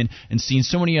guys come in and seen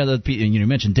so many other people, you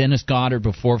mentioned Dennis Goddard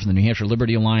before from the New Hampshire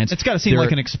Liberty Alliance. It's got to seem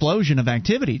like an explosion of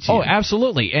activity to you. Oh,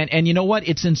 absolutely. And you know what?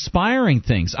 It's inspiring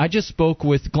things. I just spoke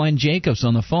with Glenn Jacobs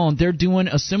on the phone. They're doing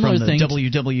a similar thing. From the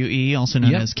WWE, also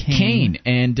known as Kane.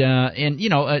 And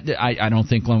I don't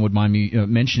think Glenn would mind me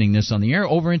mentioning this on the air.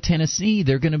 Over in Tennessee,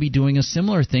 they're going to be doing a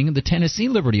similar thing, the Tennessee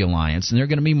Liberty Alliance, and they're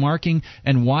going to be marking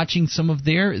and watching some of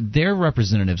their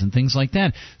representatives and things like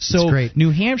that. So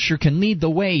New Hampshire can lead the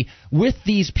way with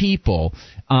these people.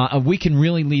 We can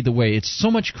really lead the way. It's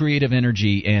so much creative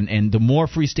energy, and the more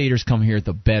Free Staters come here,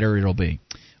 the better it'll be.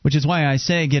 Which is why I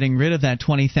say getting rid of that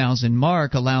 20,000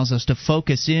 mark allows us to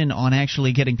focus in on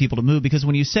actually getting people to move. Because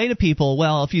when you say to people,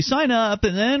 well, if you sign up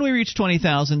and then we reach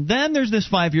 20,000, then there's this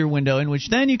 5-year window in which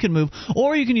then you can move,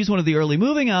 or you can use one of the early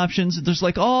moving options. There's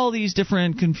like all these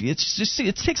different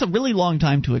it takes a really long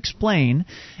time to explain,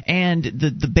 and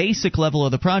the basic level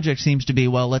of the project seems to be,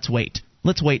 well, let's wait.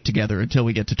 Let's wait together until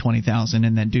we get to 20,000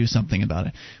 and then do something about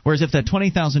it. Whereas if that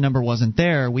 20,000 number wasn't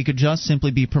there, we could just simply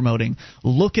be promoting,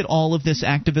 look at all of this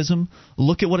activism,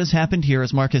 look at what has happened here.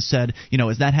 As Mark has said,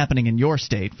 is that happening in your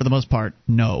state? For the most part,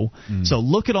 no. So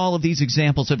look at all of these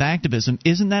examples of activism.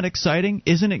 Isn't that exciting?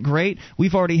 Isn't it great?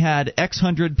 We've already had X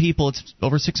hundred people. It's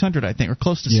over 600, I think, or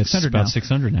close to 600 it's about now.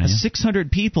 600 now. Yeah.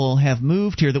 600 people have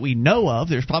moved here that we know of.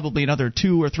 There's probably another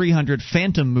 200 or 300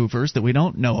 phantom movers that we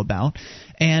don't know about.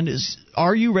 And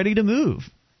are you ready to move?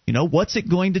 What's it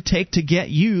going to take to get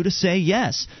you to say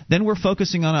yes? Then we're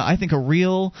focusing on, I think, a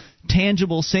real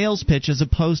tangible sales pitch as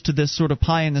opposed to this sort of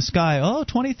pie in the sky. Oh,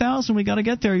 20,000, we got to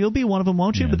get there. You'll be one of them,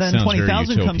 won't you? Yeah, but then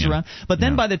 20,000 comes around. But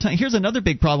then by the time, here's another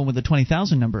big problem with the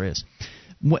 20,000 number is,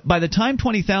 by the time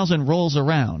 20,000 rolls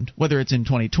around, whether it's in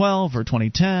 2012 or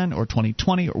 2010 or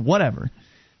 2020 or whatever,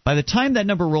 by the time that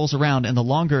number rolls around, and the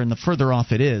longer and the further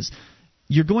off it is,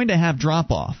 you're going to have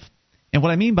drop-off. And what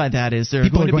I mean by that is there are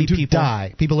going to be people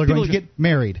die. People are going to get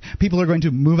married. People are going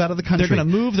to move out of the country. They're going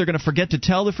to move. They're going to forget to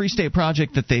tell the Free State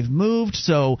Project that they've moved.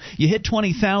 So you hit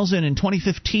 20,000 in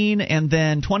 2015, and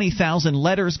then 20,000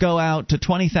 letters go out to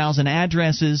 20,000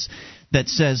 addresses that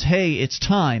says, hey, it's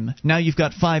time. Now you've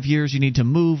got 5 years. You need to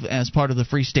move as part of the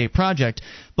Free State Project.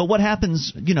 But what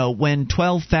happens, when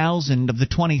 12,000 of the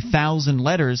 20,000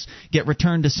 letters get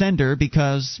returned to sender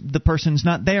because the person's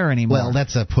not there anymore? Well,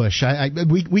 that's a push.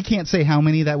 We can't say how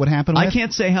many that would happen with. I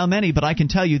can't say how many, but I can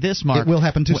tell you this, Mark. It will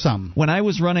happen to some. When I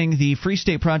was running the Free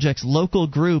State Project's local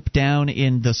group down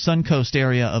in the Suncoast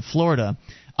area of Florida,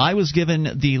 I was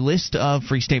given the list of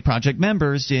Free State Project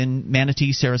members in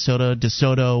Manatee, Sarasota,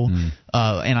 DeSoto,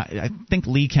 and I think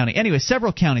Lee County. Anyway,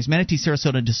 several counties, Manatee,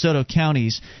 Sarasota, DeSoto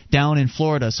counties down in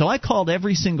Florida. So I called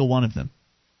every single one of them.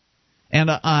 And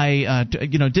I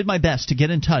did my best to get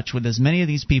in touch with as many of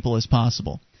these people as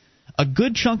possible. A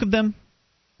good chunk of them,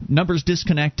 numbers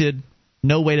disconnected,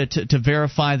 no way to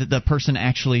verify that the person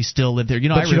actually still lived there.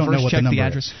 I reverse checked the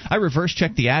address. I reverse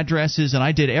checked the addresses, and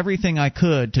I did everything I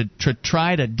could to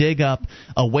try to dig up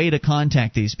a way to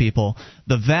contact these people.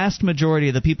 The vast majority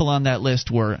of the people on that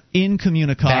list were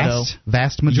incommunicado.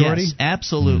 Vast majority? Yes,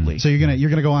 absolutely. So you're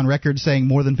gonna go on record saying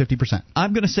more than 50%.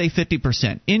 I'm going to say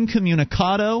 50%.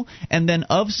 Incommunicado, and then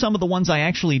of some of the ones I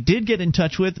actually did get in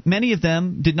touch with, many of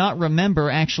them did not remember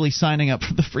actually signing up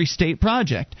for the Free State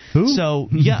Project. Who? So,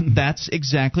 yeah, that's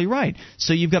exactly right.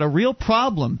 So you've got a real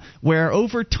problem where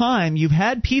over time you've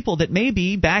had people that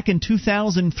maybe back in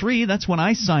 2003, that's when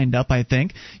I signed up, I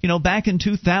think, back in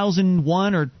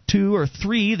 2001 or 2 or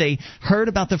 3, they heard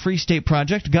about the Free State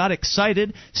Project, got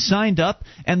excited, signed up,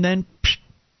 and then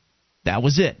that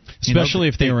was it. Especially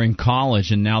if they were in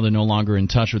college and now they're no longer in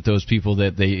touch with those people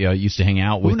that they used to hang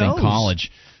out with in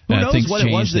college. Who knows things what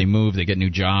change, it was they move, they get new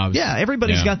jobs. Yeah,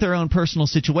 everybody's got their own personal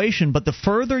situation, but the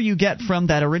further you get from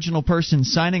that original person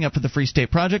signing up for the Free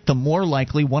State Project, the more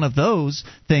likely one of those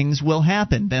things will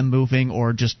happen, them moving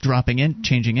or just dropping in,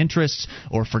 changing interests,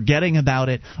 or forgetting about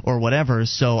it, or whatever.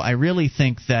 So I really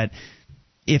think that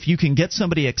if you can get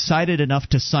somebody excited enough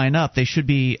to sign up, they should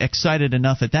be excited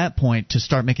enough at that point to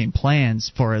start making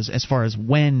plans for as far as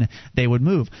when they would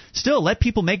move. Still, let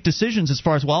people make decisions as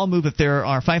far as, well, I'll move if there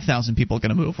are 5,000 people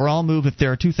going to move, or I'll move if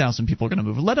there are 2,000 people going to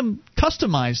move. Let them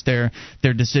customize their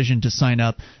decision to sign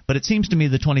up. But it seems to me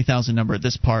the 20,000 number at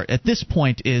this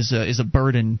point is a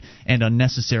burden and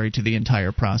unnecessary to the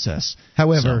entire process.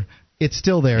 However, it's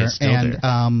still there, and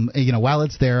while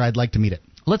it's there, I'd like to meet it.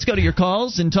 Let's go to your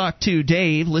calls and talk to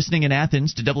Dave, listening in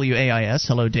Athens to WAIS.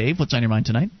 Hello, Dave. What's on your mind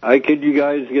tonight? Could you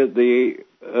guys get the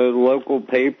a local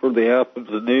paper, the Athens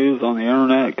News, on the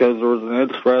internet because there was an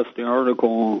interesting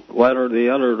article, letter to the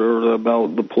editor,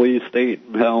 about the police state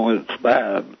and how it's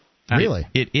bad. Really?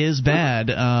 It is bad.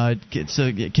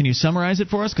 Can you summarize it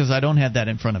for us? Because I don't have that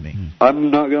in front of me.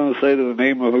 I'm not going to say the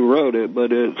name of who wrote it,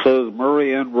 but it says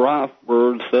Murray and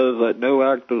Rothberg says that no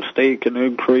act of state can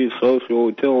increase social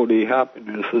utility,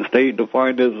 happiness. The state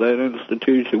defined as that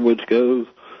institution which goes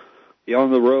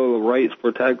beyond the role of rights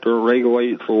protector and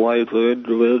regulates the lives of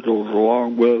individuals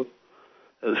along with,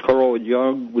 as Carl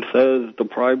Jung says,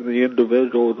 depriving the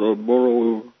individuals of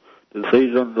moral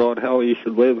decisions on how he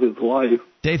should live his life.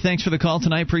 Dave, thanks for the call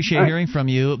tonight. Appreciate hearing from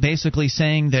you. Basically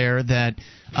saying there that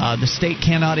the state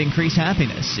cannot increase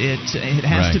happiness. It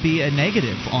has to be a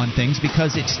negative on things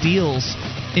because it steals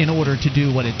in order to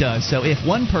do what it does. So if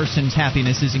one person's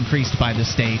happiness is increased by the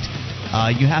state,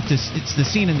 you have to. It's the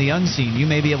seen and the unseen. You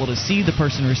may be able to see the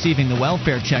person receiving the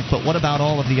welfare check, but what about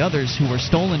all of the others who were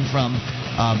stolen from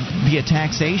via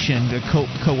taxation,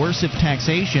 coercive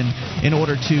taxation, in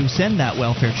order to send that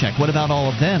welfare check? What about all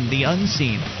of them, the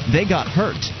unseen? They got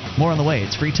hurt. More on the way.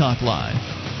 It's Free Talk Live.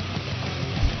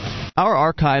 Our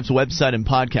archives, website, and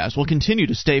podcast will continue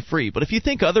to stay free, but if you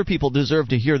think other people deserve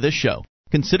to hear this show,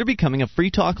 consider becoming a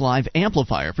Free Talk Live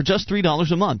amplifier for just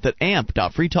 $3 a month at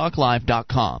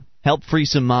amp.freetalklive.com. Help free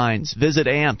some minds. Visit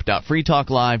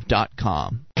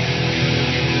amp.freetalklive.com.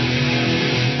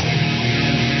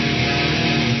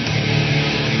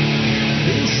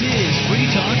 This is Free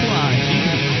Talk Live. You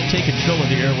can take control of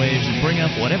the airwaves and bring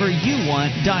up whatever you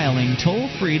want, dialing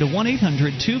toll-free to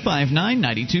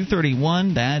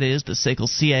 1-800-259-9231. That is the SACL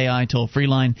CAI toll-free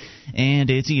line. And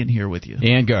it's Ian here with you.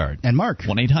 And Guard. And Mark.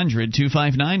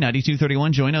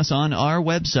 1-800-259-9231. Join us on our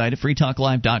website at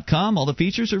freetalklive.com. All the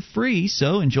features are free,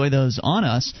 so enjoy those on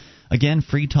us. Again,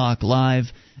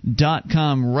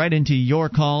 freetalklive.com. Right into your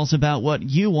calls about what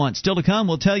you want. Still to come,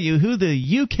 we'll tell you who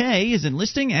the UK is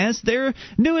enlisting as their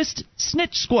newest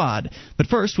snitch squad. But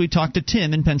first, we talk to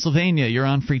Tim in Pennsylvania. You're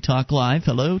on Free Talk Live.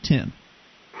 Hello, Tim.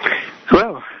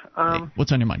 Hello. Hey,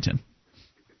 what's on your mind, Tim?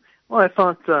 Well, I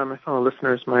thought my fellow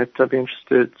listeners might be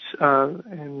interested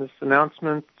in this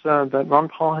announcement that Ron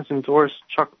Paul has endorsed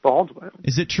Chuck Baldwin.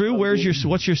 Is it true?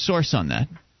 What's your source on that?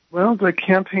 Well, the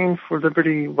Campaign for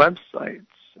Liberty website.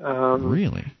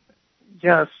 Really?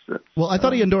 Yes. Well, I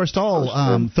thought he endorsed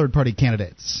all third-party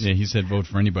candidates. Yeah, he said vote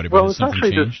for anybody, but has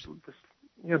something changed?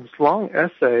 This long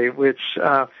essay which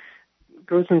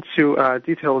goes into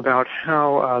detail about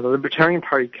how the Libertarian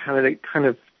Party candidate kind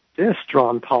of dissed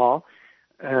Ron Paul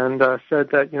and said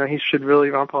that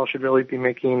Ron Paul should really be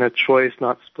making a choice,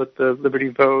 not split the Liberty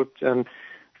vote. And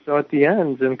so at the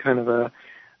end, in kind of a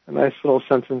nice little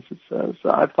sentence, it says,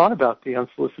 I've thought about the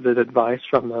unsolicited advice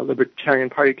from the Libertarian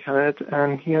Party candidate,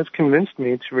 and he has convinced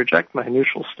me to reject my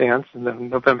neutral stance in the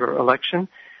November election.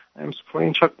 I am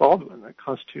supporting Chuck Baldwin, the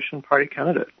Constitution Party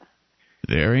candidate.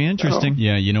 Very interesting.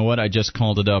 Yeah, you know what? I just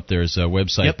called it up. There's a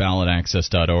website,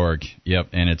 ballotaccess.org. Yep,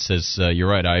 and it says, you're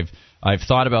right, I've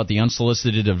thought about the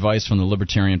unsolicited advice from the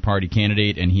Libertarian Party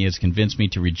candidate, and he has convinced me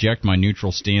to reject my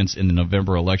neutral stance in the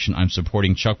November election. I'm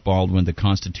supporting Chuck Baldwin, the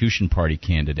Constitution Party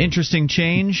candidate. Interesting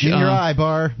change. In your eye,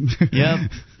 Bar.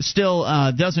 Yep. Still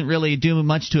doesn't really do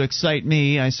much to excite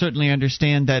me. I certainly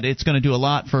understand that it's going to do a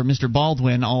lot for Mr.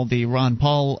 Baldwin. All the Ron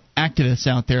Paul activists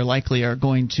out there likely are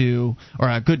going to, or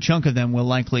a good chunk of them will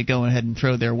likely go ahead and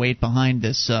throw their weight behind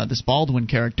this Baldwin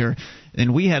character.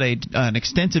 And we had an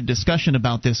extensive discussion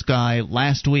about this guy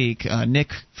last week. Nick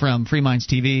from Free Minds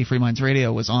TV, Free Minds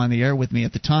Radio, was on the air with me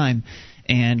at the time,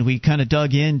 and we kind of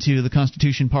dug into the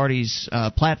Constitution Party's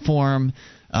platform,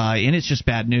 and it's just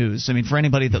bad news. I mean, for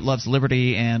anybody that loves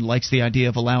liberty and likes the idea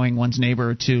of allowing one's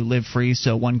neighbor to live free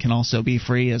so one can also be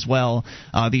free as well,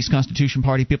 these Constitution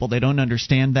Party people, they don't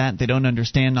understand that. They don't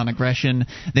understand non-aggression.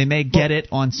 They may get it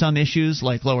on some issues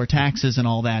like lower taxes and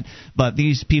all that, but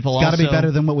these people also... It's got to be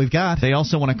better than what we've got. They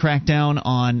also want to crack down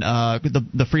on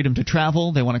the freedom to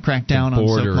travel. They want to crack down on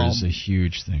so-called... border is a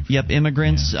huge thing.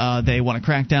 Immigrants. Yeah. They want to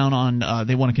crack down on...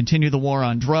 they want to continue the war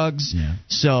on drugs. Yeah.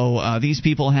 So these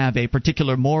people have a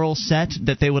particular moral set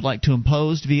that they would like to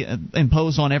impose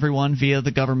on everyone via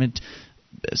the government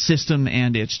system,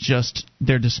 and it's just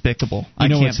they're despicable. I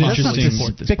can't possibly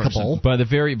support this person. By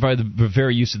the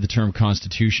very use of the term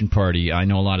Constitution Party, I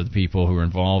know a lot of the people who are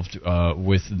involved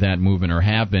with that movement or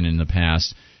have been in the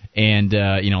past. And,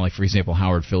 like, for example,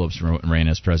 Howard Phillips ran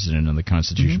as president of the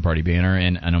Constitution Party banner,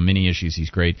 and on many issues he's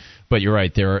great. But you're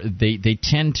right, they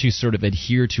tend to sort of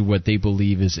adhere to what they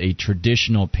believe is a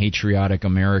traditional patriotic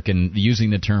American,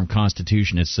 using the term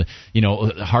Constitution. It's,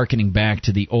 hearkening back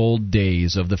to the old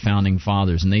days of the Founding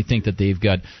Fathers. And they think that they've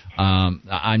got,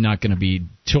 I'm not going to be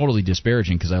totally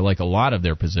disparaging because I like a lot of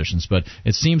their positions, but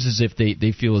it seems as if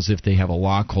they feel as if they have a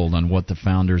lockhold on what the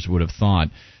founders would have thought.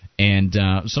 And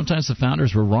sometimes the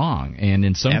founders were wrong, and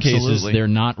in some cases they're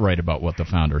not right about what the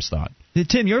founders thought.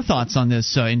 Tim, your thoughts on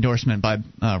this endorsement by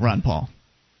Ron Paul?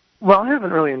 Well, I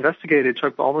haven't really investigated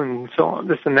Chuck Baldwin until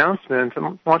this announcement.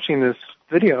 I'm watching this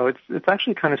video. It's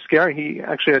actually kind of scary. He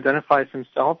actually identifies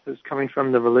himself as coming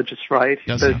from the religious right.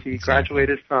 He says he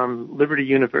graduated from Liberty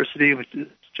University, which is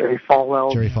Jerry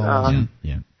Falwell.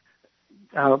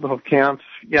 Little camp.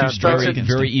 Yeah,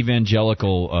 very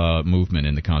evangelical movement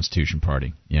in the Constitution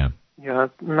Party. Yeah,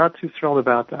 I'm not too thrilled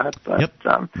about that. But,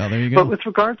 well, there you go. But with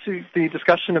regard to the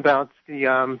discussion about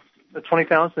the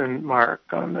 20,000 mark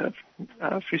on the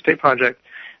Free State Project,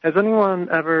 has anyone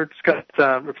ever discussed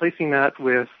replacing that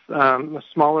with a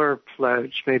smaller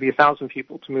pledge, maybe 1,000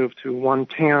 people to move to one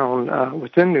town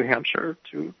within New Hampshire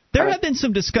to? There have been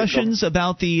some discussions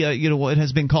about the, what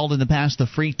has been called in the past the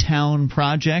Free Town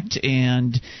Project,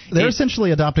 and they're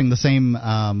essentially adopting the same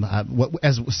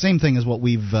same thing as what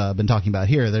we've been talking about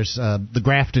here. There's the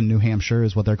Grafton, New Hampshire,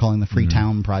 is what they're calling the Free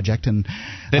Town Project, and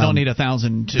they don't need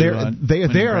 1,000 to.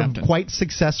 They are quite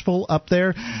successful up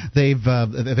there. They've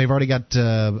already got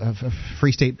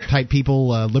Free State type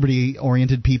people,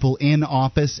 liberty-oriented people in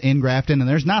office in Grafton, and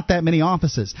there's not that many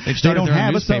offices. They don't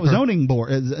have a zoning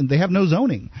board. They have no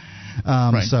zoning.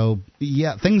 Right. So,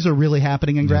 things are really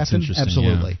happening in Grafton.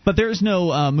 Absolutely. Yeah. But there's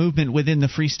no movement within the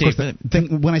Free State.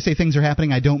 When I say things are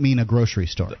happening, I don't mean a grocery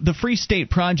store. The Free State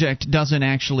Project doesn't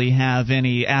actually have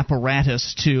any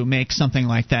apparatus to make something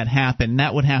like that happen.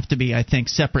 That would have to be, I think,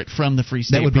 separate from the Free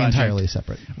State Project. That would be entirely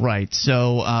separate. Right.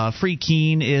 So, Free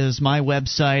Keene is my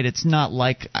website. It's not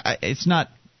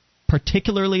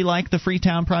particularly like the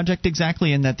Freetown Project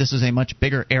exactly, in that this is a much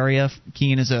bigger area.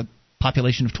 Keene is a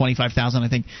population of 25,000. I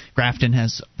think Grafton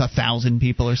has 1,000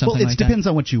 people or something like that. Well, it depends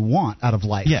on what you want out of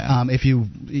life. Yeah. If you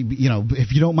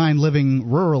don't mind living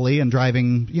rurally and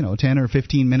driving 10 or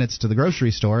 15 minutes to the grocery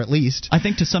store at least, I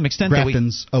think to some extent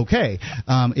Grafton's okay.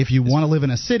 If you want to live in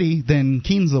a city, then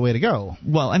Keene's the way to go.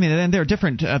 Well, I mean, and there are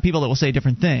different people that will say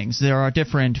different things. There are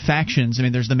different factions. I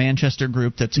mean, there's the Manchester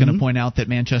group that's going to point out that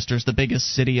Manchester's the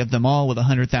biggest city of them all with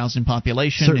 100,000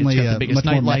 population. Certainly, it's got the biggest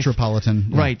much nightlife. more metropolitan.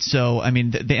 Yeah. Right. So, I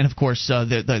mean, and of course,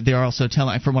 they are also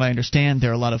telling, from what I understand, there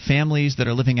are a lot of families that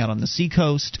are living out on the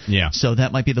seacoast. Yeah. So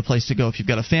that might be the place to go if you've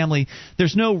got a family.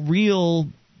 There's no real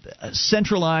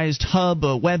centralized hub,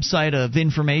 a website of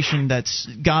information that's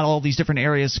got all these different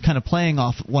areas kind of playing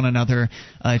off one another.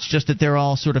 It's just that they're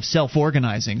all sort of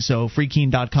self-organizing. So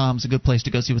freekeene.com is a good place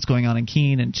to go see what's going on in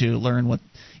Keene and to learn what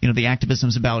the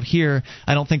activism's about here.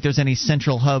 I don't think there's any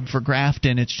central hub for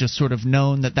Grafton. It's just sort of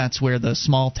known that that's where the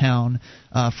small town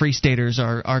Free Staters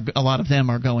are a lot of them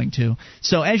are going to.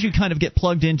 So as you kind of get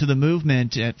plugged into the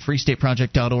movement at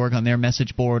freestateproject.org on their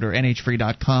message board or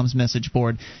nhfree.com's message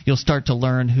board, you'll start to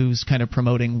learn who's kind of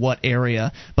promoting what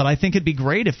area. But I think it'd be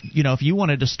great if you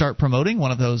wanted to start promoting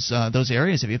one of those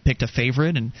areas, if you picked a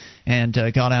favorite and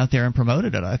got out there and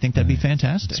promoted it. I think that'd be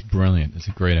fantastic. It's brilliant. It's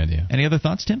a great idea. Any other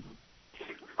thoughts, Tim?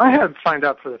 I have signed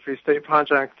up for the Free State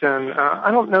Project, and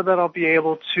I don't know that I'll be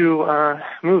able to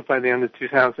move by the end of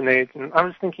 2008. And I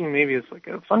was thinking maybe it's like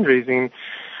a fundraising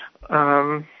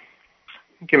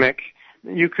gimmick.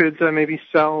 You could maybe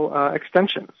sell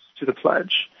extensions to the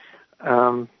pledge.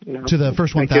 To the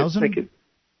first 1,000?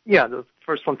 Yeah, the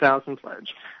first 1,000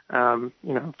 pledge.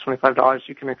 $25,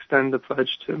 you can extend the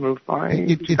pledge to move by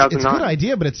 2009. It's a good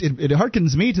idea, but it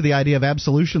harkens me to the idea of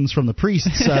absolutions from the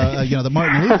priests, the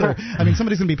Martin Luther. I mean,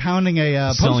 somebody's going to be pounding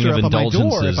a poster up on my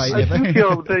door. I do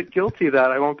feel a bit guilty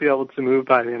that I won't be able to move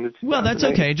by the end of 2008. Well, that's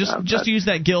okay. Just use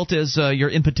that guilt as your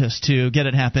impetus to get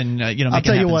it happen. I'll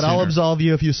tell you what, sooner. I'll absolve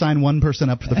you if you sign one person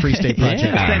up for the Free State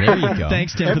Project. There you go.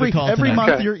 Thanks, Tim, for the call every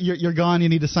tonight. month you're gone, you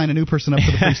need to sign a new person up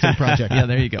for the Free State Project. Yeah,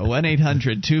 there you go.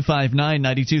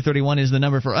 1-800-259-9231 is the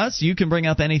number for us. You can bring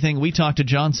up anything. We talked to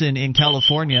Johnson in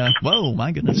California. Whoa,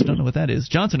 my goodness, don't know what that is.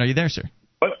 Johnson, are you there, sir?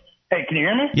 What? Hey, can you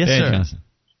hear me? Yes, sir. Johnson.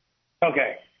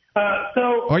 Okay.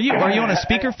 So Are you on a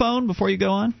speakerphone before you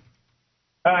go on?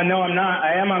 No, I'm not.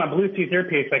 I am on a Bluetooth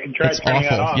earpiece. I can try turning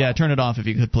it off. Yeah, turn it off if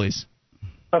you could, please.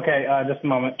 Okay, just a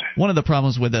moment. One of the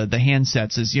problems with the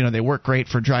handsets is, they work great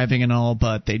for driving and all,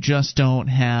 but they just don't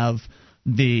have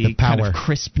the power, kind of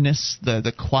crispness,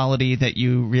 the quality that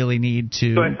you really need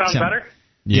to. Do it sound better?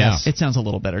 Yes. It sounds a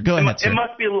little better. Go ahead, sir. It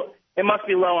must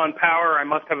be low on power. I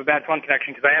must have a bad phone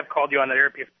connection because I have called you on the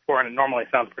earpiece before, and it normally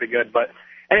sounds pretty good. But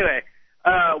anyway,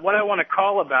 what I want to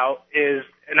call about is,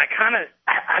 and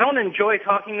I don't enjoy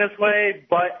talking this way,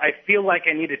 but I feel like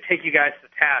I need to take you guys to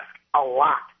task a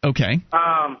lot. Okay.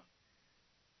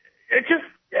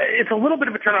 It's a little bit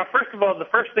of a turnoff. First of all, the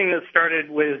first thing that started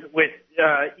with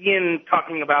Ian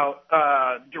talking about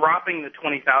dropping the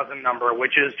 20,000 number,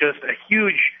 which is just a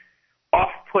huge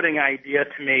off-putting idea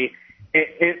to me.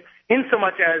 It's in so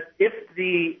much as if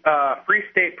the Free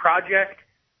State Project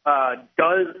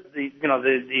does the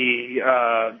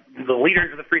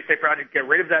leaders of the Free State Project get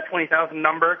rid of that 20,000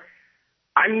 number,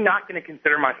 I'm not going to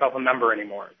consider myself a member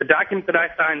anymore. The document that I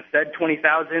signed said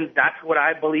 20,000. That's what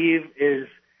I believe is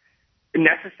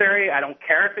necessary. I don't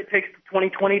care if it takes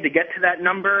 2020 to get to that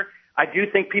number. I do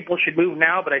think people should move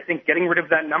now, but I think getting rid of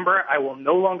that number, I will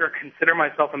no longer consider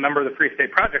myself a member of the Free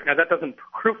State Project. Now, that doesn't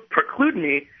preclude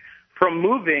me from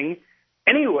moving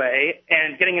anyway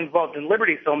and getting involved in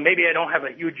Liberty, so maybe I don't have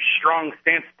a huge, strong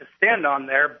stance to stand on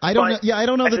there. I don't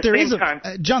know that there is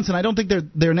Johnson, I don't think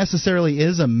there necessarily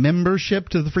is a membership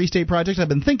to the Free State Project. I've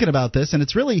been thinking about this, and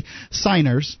it's really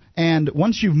signers, and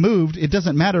once you've moved, it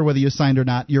doesn't matter whether you signed or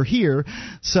not. You're here,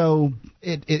 so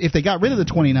if they got rid of the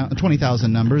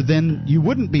 20,000 number, then you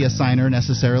wouldn't be a signer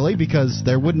necessarily because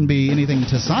there wouldn't be anything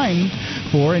to sign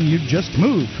for, and you'd just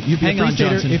move. You'd be a Free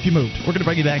Stater if you moved. We're going to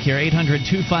bring you back here.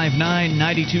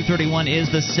 800-259-9231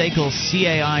 is the SACL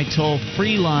CAI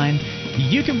toll-free line.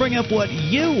 You can bring up what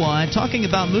you want. Talking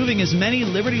about moving as many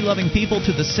liberty-loving people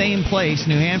to the same place.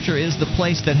 New Hampshire is the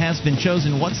place that has been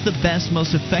chosen. What's the best,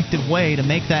 most effective way to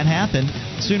make that happen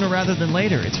sooner rather than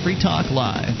later? It's Free Talk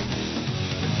Live.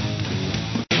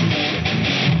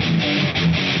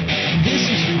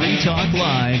 This is Free Talk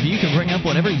Live. You can bring up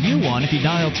whatever you want if you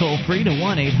dial toll-free to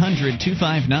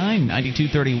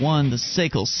 1-800-259-9231, the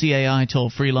SACL CAI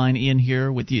toll-free line. In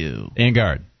here with you.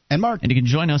 Angard. And Mark. And you can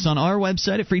join us on our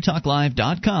website at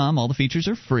freetalklive.com. All the features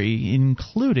are free,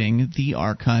 including the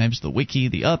archives, the wiki,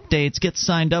 the updates. Get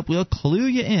signed up. We'll clue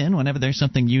you in whenever there's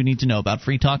something you need to know about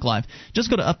Free Talk Live. Just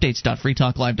go to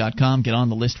updates.freetalklive.com. Get on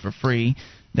the list for free.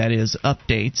 That is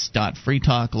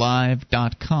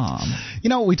updates.freetalklive.com. You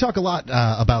know, we talk a lot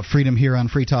about freedom here on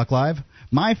Free Talk Live.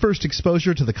 My first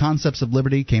exposure to the concepts of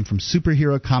liberty came from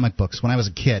superhero comic books when I was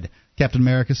a kid. Captain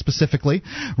America specifically.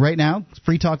 Right now,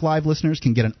 Free Talk Live listeners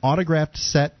can get an autographed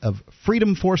set of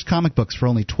Freedom Force comic books for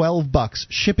only $12,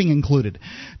 shipping included.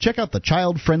 Check out the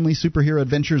child-friendly superhero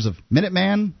adventures of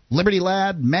Minuteman, Liberty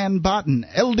Lad, Man-Bot, and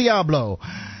El Diablo.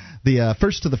 The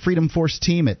first to the Freedom Force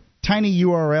team at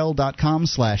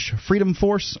tinyurl.com/Freedom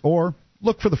Force, or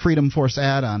look for the Freedom Force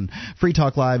ad on Free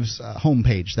Talk Live's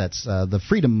homepage. That's the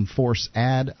Freedom Force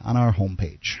ad on our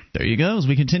homepage. There you go. As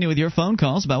we continue with your phone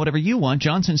calls about whatever you want,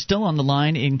 Johnson's still on the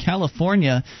line in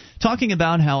California, talking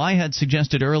about how I had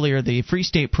suggested earlier the Free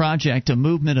State Project, a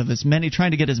movement of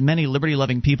trying to get as many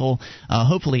liberty-loving people,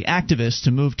 hopefully activists,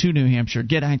 to move to New Hampshire,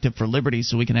 get active for liberty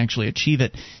so we can actually achieve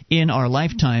it in our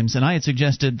lifetimes. And I had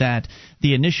suggested that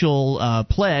the initial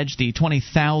pledge, the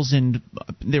 20,000,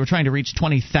 they were trying to reach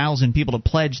 20,000 people to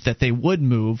pledge that they would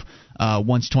move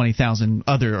once 20,000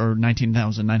 or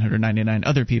 19,999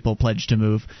 other people pledged to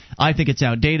move. I think it's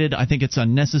outdated. I think it's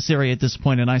unnecessary at this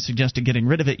point, and I suggested getting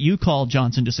rid of it. You called,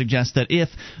 Johnson, to suggest that if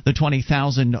the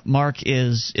 20,000 mark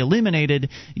is eliminated,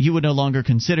 you would no longer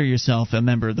consider yourself a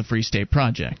member of the Free State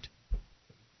Project.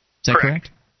 Is that correct?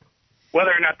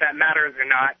 Whether or not that matters or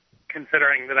not,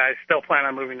 considering that I still plan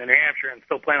on moving to New Hampshire and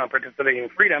still plan on participating in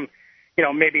freedom,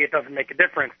 maybe it doesn't make a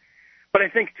difference. But I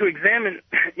think to examine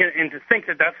and to think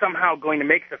that that's somehow going to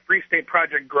make the Free State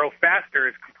Project grow faster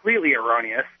is completely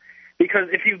erroneous, because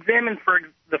if you examine for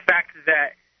the fact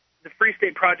that the Free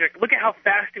State Project, look at how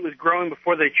fast it was growing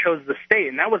before they chose the state,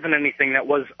 and that wasn't anything that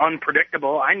was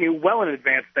unpredictable. I knew well in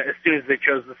advance that as soon as they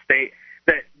chose the state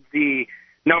that the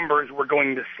numbers were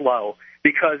going to slow,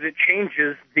 because it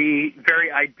changes the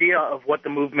very idea of what the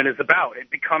movement is about. It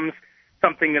becomes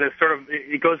something that is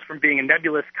it goes from being a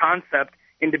nebulous concept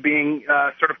into being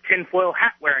sort of tinfoil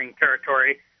hat-wearing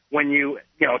territory when you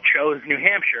chose New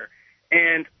Hampshire.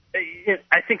 And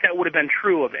I think that would have been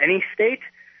true of any state,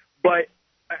 but,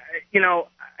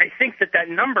 I think that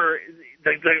number,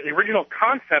 the original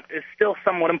concept is still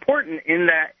somewhat important in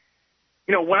that,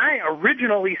 when I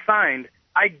originally signed,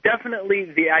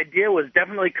 the idea was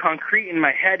definitely concrete in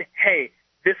my head. Hey,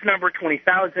 this number,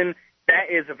 20,000, that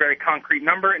is a very concrete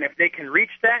number, and if they can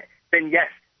reach that, then yes,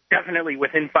 definitely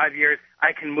within 5 years,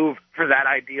 I can move for that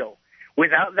ideal.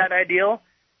 Without that ideal,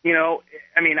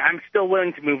 I'm still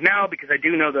willing to move now because I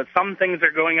do know that some things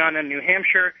are going on in New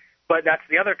Hampshire, but that's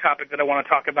the other topic that I want to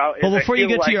talk about. Well, before you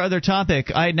get to your other topic,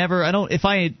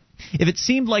 if it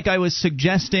seemed like I was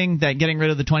suggesting that getting rid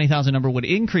of the 20,000 number would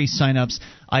increase signups,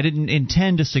 I didn't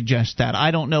intend to suggest that.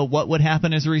 I don't know what would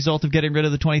happen as a result of getting rid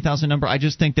of the 20,000 number. I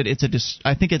just think that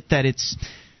it's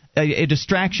a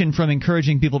distraction from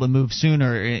encouraging people to move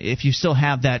sooner. If you still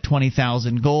have that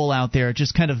 20,000 goal out there, it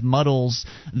just kind of muddles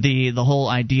the whole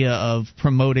idea of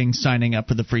promoting signing up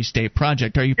for the Free State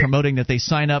Project. Are you promoting that they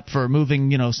sign up for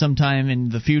moving, sometime in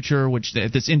the future, which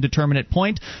at this indeterminate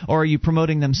point, or are you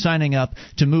promoting them signing up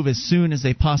to move as soon as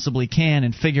they possibly can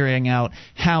and figuring out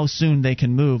how soon they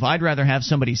can move? I'd rather have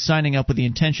somebody signing up with the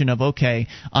intention of, okay,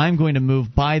 I'm going to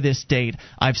move by this date.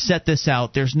 I've set this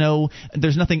out. There's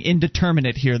nothing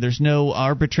indeterminate here. There's no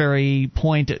arbitrary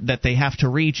point that they have to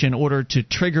reach in order to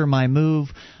trigger my move.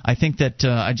 I think that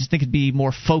I just think it'd be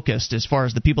more focused as far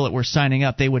as the people that were signing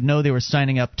up. They would know they were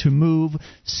signing up to move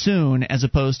soon, as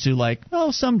opposed to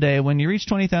someday when you reach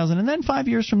 20,000 and then 5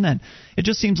 years from then. It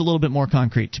just seems a little bit more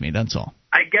concrete to me. That's all.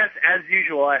 I guess, as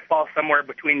usual, I fall somewhere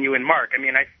between you and Mark. I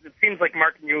mean, it seems like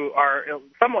Mark and you are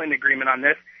somewhat in agreement on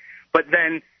this, but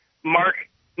then Mark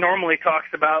normally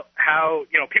talks about how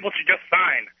people should just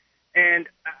sign. And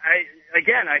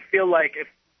I feel like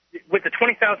with the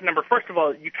 20,000 number, first of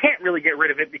all, you can't really get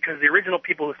rid of it because the original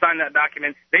people who signed that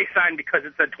document, they signed because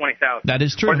it said 20,000. That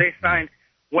is true. Or they signed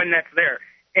when that's there.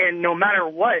 And no matter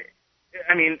what,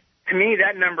 I mean, to me,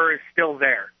 that number is still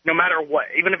there, no matter what.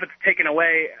 Even if it's taken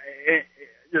away,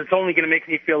 it's only going to make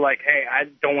me feel like, hey, I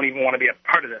don't even want to be a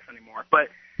part of this anymore.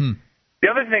 But the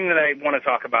other thing that I want to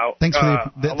talk about... Thanks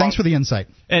for the insight.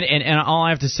 And all I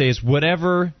have to say is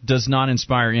whatever does not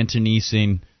inspire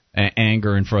internecine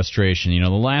anger and frustration. The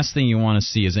last thing you want to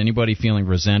see is anybody feeling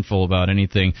resentful about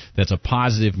anything that's a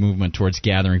positive movement towards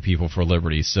gathering people for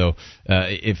liberty. So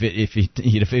if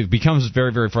it becomes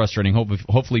very, very frustrating,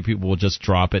 hopefully people will just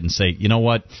drop it and say, you know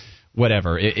what,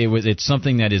 whatever. It's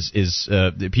something that is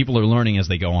that people are learning as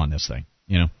they go on this thing.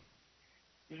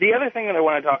 The other thing that I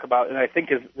want to talk about, and I think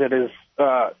is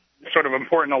sort of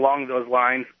important along those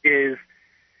lines, is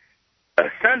a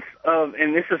sense of,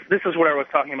 and this is what I was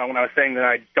talking about when I was saying that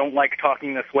I don't like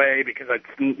talking this way because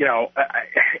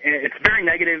it's very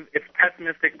negative, it's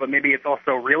pessimistic, but maybe it's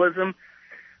also realism.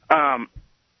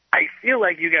 I feel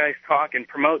like you guys talk and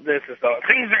promote this as though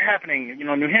things are happening.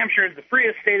 New Hampshire is the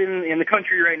freest state in the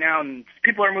country right now, and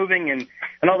people are moving, and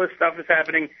all this stuff is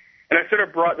happening. And I sort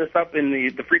of brought this up in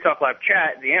the Free Talk Live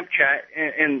chat, the AMP chat,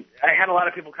 and I had a lot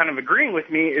of people kind of agreeing with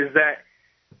me, is that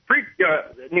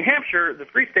New Hampshire, the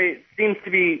free state, seems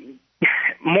to be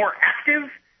more active,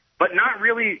 but not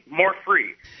really more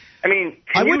free. I mean,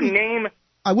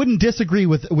 I wouldn't disagree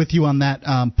with you on that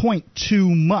point too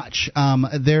much.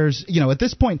 There's, at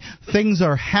this point, things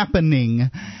are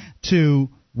happening to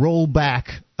roll back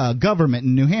government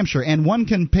in New Hampshire, and one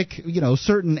can pick,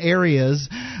 certain areas.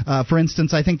 For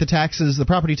instance, I think the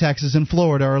property taxes in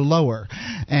Florida are lower,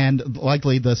 and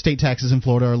likely the state taxes in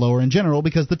Florida are lower in general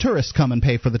because the tourists come and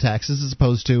pay for the taxes as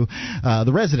opposed to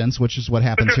the residents, which is what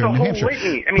happens here in New Hampshire.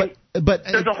 But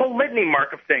there's a whole litany,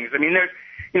 Mark, of things. I mean, there's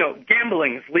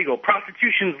gambling is legal,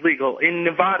 prostitution is legal in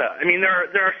Nevada. I mean,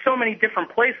 there are so many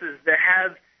different places that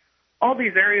have all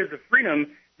these areas of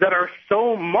freedom that are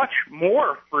so much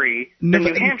more free than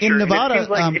New Hampshire.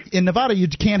 In Nevada, you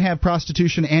can't have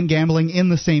prostitution and gambling in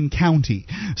the same county.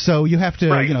 So you have to,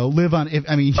 live on.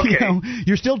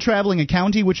 You're still traveling a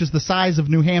county which is the size of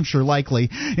New Hampshire, likely,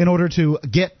 in order to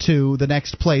get to the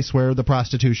next place where the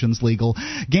prostitution's legal.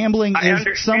 Gambling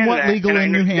is somewhat legal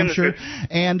in New Hampshire,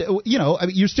 and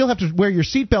you still have to wear your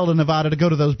seatbelt in Nevada to go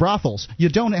to those brothels. You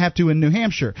don't have to in New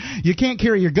Hampshire. You can't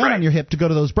carry your gun on your hip to go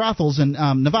to those brothels in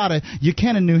Nevada. You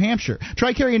can in New Hampshire.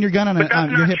 Try carrying your gun on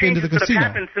your hip into the casino. That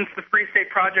happened since the Free State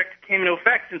Project came into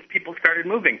effect, since people started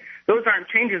moving. Those aren't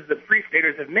changes that Free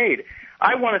Staters have made.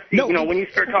 I want to see, when you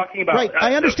start talking about... Right,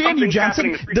 I understand you,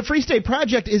 Johnson. The Free State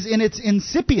Project is in its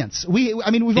incipience. We've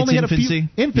only had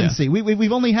infancy. Yeah.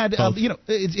 We've only had,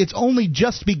 it's only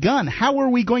just begun. How are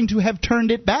we going to have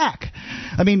turned it back?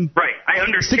 I mean, right, I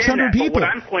understand 600 people. But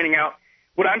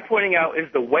what I'm pointing out is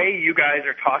the way you guys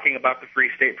are talking about the Free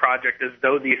State Project as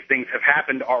though these things have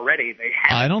happened already. They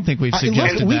haven't. I don't think we've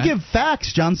suggested that. We give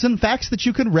facts, Johnson, facts that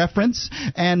you can reference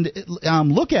and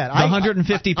look at. The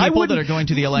 150 people that are going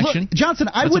to the election. Look, Johnson,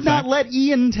 I would not let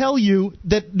Ian tell you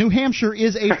that New Hampshire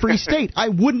is a free state. I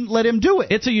wouldn't let him do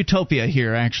it. It's a utopia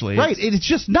here, actually. Right, it's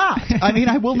just not. I mean,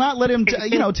 I will not let him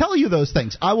tell you those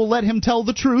things. I will let him tell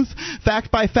the truth,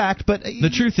 fact by fact. But the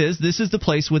truth is, this is the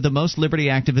place with the most liberty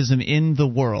activism in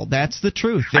the world. That's the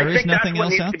truth. There is nothing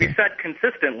else out there. I think that's what needs to be said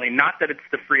consistently, not that it's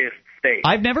the freest state.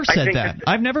 I've never said that.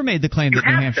 I've never made the claim that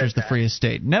New Hampshire is the freest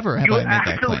state. Never have I made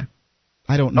that claim.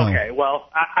 I don't know. Okay, well,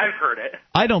 I've heard it.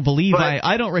 I don't believe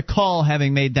I don't recall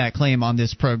having made that claim on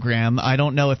this program. I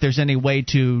don't know if there's any way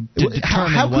to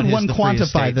determine how what could one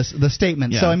quantify the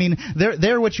statement. So I mean,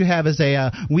 there what you have is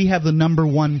a we have the number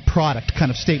one product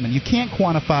kind of statement. You can't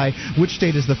quantify which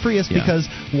state is the freest because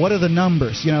what are the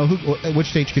numbers? You know, which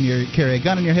states can you carry a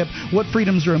gun in your hip? What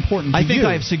freedoms are important to you? I think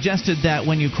I've suggested that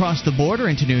when you cross the border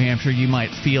into New Hampshire, you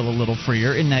might feel a little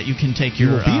freer in that you can take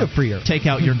take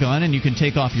out your gun and you can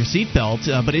take off your seatbelt.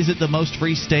 But is it the most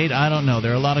free state? I don't know.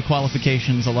 There are a lot of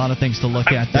qualifications, a lot of things to look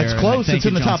at there. That's close. It's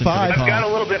in the top 5. I've got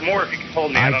a little bit more if you can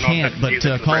hold me. I can't, but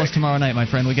call us tomorrow night, my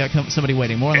friend. We got somebody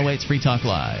waiting. More on the way. It's Free Talk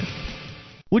Live.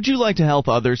 Would you like to help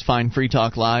others find Free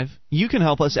Talk Live? You can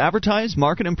help us advertise,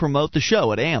 market, and promote the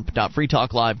show at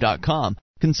amp.freetalklive.com.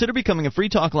 Consider becoming a Free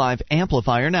Talk Live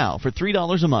amplifier now for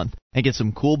 $3 a month and get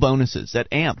some cool bonuses at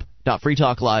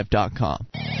amp.freetalklive.com.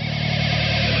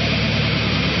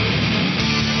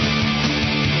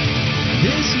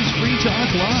 This is Free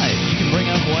Talk Live. You can bring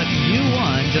up what you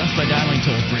want just by dialing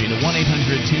toll-free to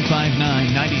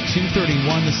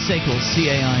 1-800-259-9231, the SACL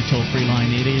CAI toll-free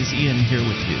line. It is Ian here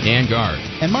with you. And Garth.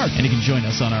 And Mark. And you can join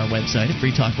us on our website at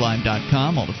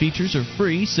freetalklive.com. All the features are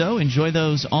free, so enjoy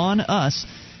those on us.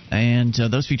 And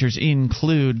those features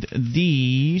include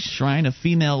the Shrine of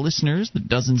Female Listeners, the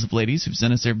dozens of ladies who've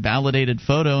sent us their validated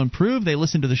photo and prove they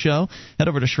listen to the show. Head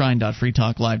over to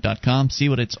shrine.freetalklive.com, see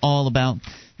what it's all about.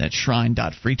 That's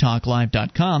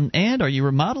shrine.freetalklive.com. And are you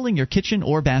remodeling your kitchen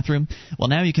or bathroom? Well,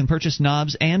 now you can purchase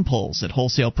knobs and poles at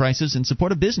wholesale prices and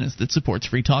support a business that supports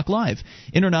Free Talk Live.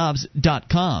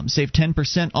 Interknobs.com. Save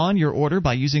 10% on your order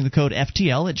by using the code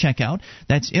FTL at checkout.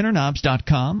 That's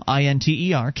interknobs.com,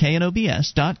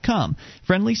 INTERKNOBS.com.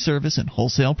 Friendly service and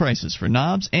wholesale prices for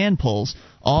knobs and poles,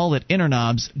 all at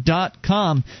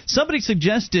interknobs.com. Somebody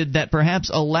suggested that perhaps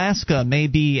Alaska may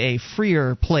be a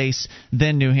freer place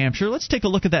than New Hampshire. Let's take a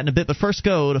look at that in a bit, but first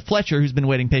go to Fletcher, who's been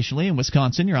waiting patiently in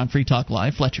Wisconsin. You're on Free Talk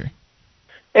Live. Fletcher.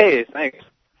 Hey, thanks.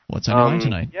 What's on your mind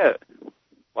tonight? Yeah.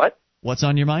 What? What's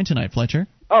on your mind tonight, Fletcher?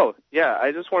 Oh, yeah,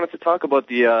 I just wanted to talk about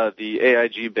the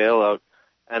AIG bailout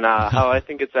and how I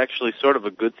think it's actually sort of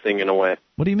a good thing in a way.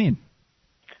 What do you mean?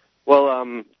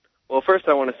 Well, first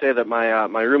I want to say that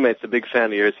my roommate's a big fan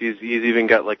of yours. He's even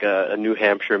got like a New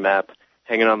Hampshire map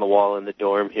hanging on the wall in the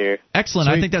dorm here. Excellent.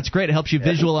 I think that's great. It helps you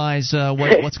visualize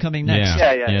what's coming next.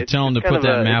 Yeah. Tell him to put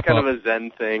that map up. It's kind of a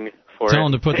Zen thing for Tell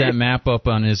him to put that map up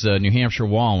on his New Hampshire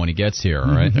wall when he gets here,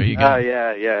 all right? There you go.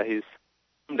 Yeah. He's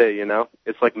someday,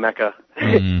 it's like Mecca.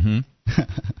 Mm-hmm.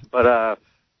 But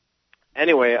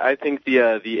anyway, I think the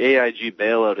AIG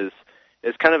bailout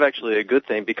is kind of actually a good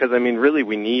thing because, I mean, really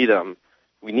we need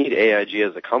AIG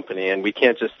as a company, and we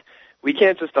can't just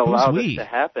allow this to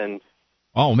happen.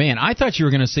 Oh, man, I thought you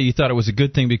were going to say you thought it was a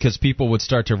good thing because people would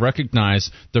start to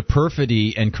recognize the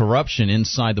perfidy and corruption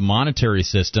inside the monetary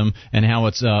system and how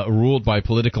it's ruled by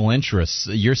political interests.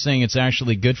 You're saying it's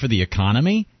actually good for the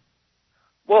economy?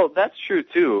 Well, that's true,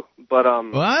 too, but...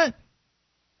 What?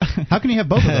 How can you have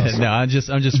both of those? No, I'm just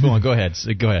fooling. Go ahead.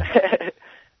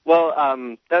 Well,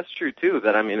 that's true, too,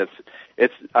 that, I mean,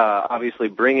 it's obviously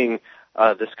bringing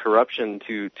this corruption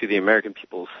to the American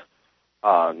people's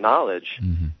knowledge,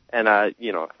 and I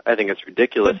think it's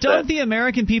ridiculous. But don't the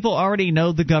American people already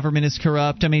know the government is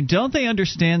corrupt? I mean, don't they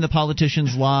understand the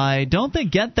politicians lie? Don't they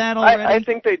get that already? I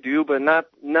think they do, but not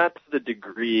to the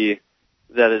degree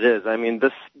that it is. I mean,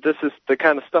 this is the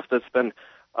kind of stuff that's been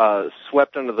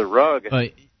swept under the rug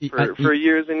for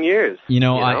years and years.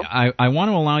 I want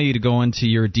to allow you to go into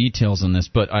your details on this,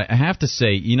 but I have to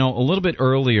say, a little bit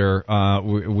earlier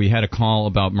we had a call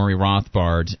about Murray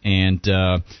Rothbard and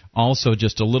also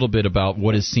just a little bit about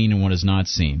what is seen and what is not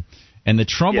seen. And the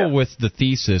trouble with the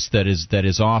thesis that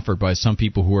is offered by some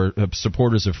people who are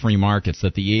supporters of free markets,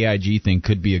 that the AIG thing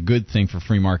could be a good thing for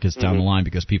free markets down the line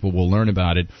because people will learn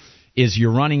about it, is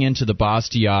you're running into the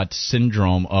Bastiat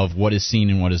syndrome of what is seen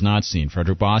and what is not seen.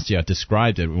 Frederick Bastiat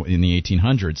described it in the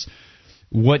 1800s.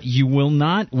 What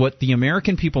the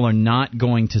American people are not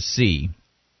going to see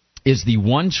is the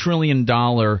 $1 trillion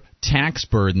tax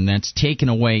burden that's taken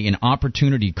away in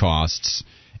opportunity costs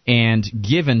and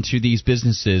given to these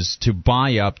businesses to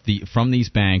buy up from these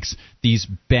banks these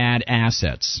bad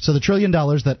assets. So the $1 trillion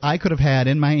that I could have had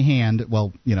in my hand,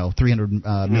 300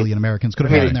 million Americans could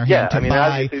have had in their hand to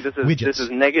buy widgets. This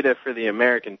is negative for the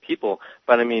American people,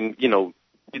 but I mean,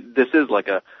 this is like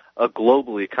a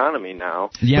global economy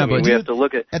now. Yeah, but we have to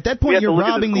look at that point. You're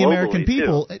robbing the American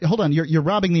people. Hold on, you're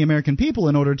robbing the American people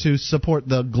in order to support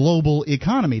the global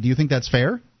economy. Do you think that's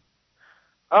fair?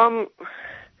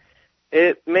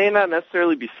 it may not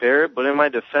necessarily be fair, but in my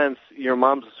defense, your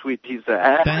mom's a sweet piece of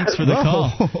ass. Thanks for the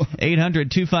call.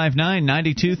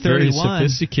 800-259-9231. Very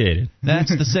sophisticated. That's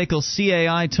the SACL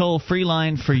CAI toll-free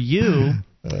line for you.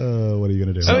 What are you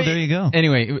going to do? So there you go.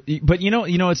 Anyway, but you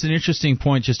know, it's an interesting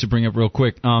point just to bring up real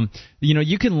quick.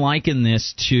 You can liken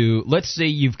this to, let's say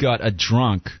you've got a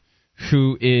drunk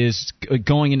who is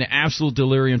going into absolute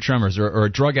delirium tremors, or a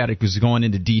drug addict who's going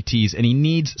into DTs, and he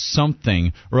needs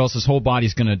something, or else his whole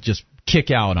body's going to just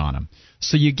kick out on him.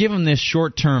 So you give him this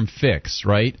short-term fix,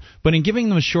 right? But in giving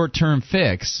them a short-term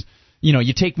fix,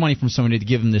 you take money from somebody to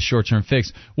give him this short-term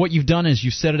fix. What you've done is you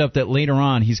set it up that later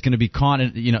on he's going to be caught,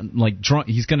 like drunk.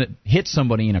 He's going to hit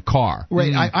somebody in a car.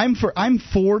 Right. I'm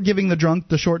for giving the drunk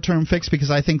the short-term fix because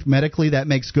I think medically that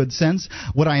makes good sense.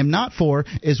 What I am not for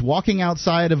is walking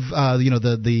outside of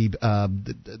the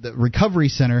recovery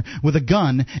center with a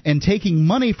gun and taking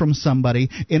money from somebody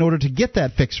in order to get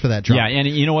that fix for that drunk. Yeah, and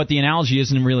you know what? The analogy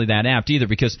isn't really that apt either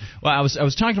because I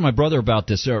was talking to my brother about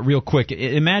this real quick.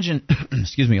 Imagine,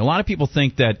 excuse me, a lot of people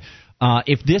think that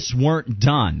if this weren't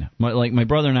done, like my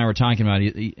brother and I were talking about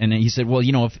it, and he said, well,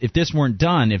 if this weren't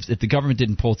done, if the government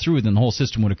didn't pull through, then the whole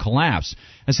system would have collapsed.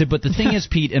 I said, but the thing is,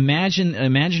 Pete,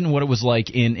 imagine what it was like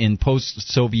in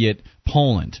post-Soviet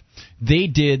Poland. They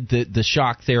did the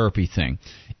shock therapy thing.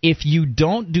 If you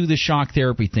don't do the shock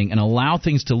therapy thing and allow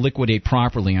things to liquidate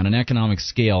properly on an economic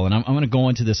scale, and I'm going to go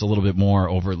into this a little bit more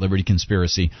over at Liberty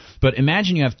Conspiracy, but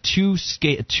imagine you have two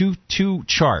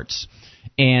charts.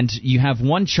 And you have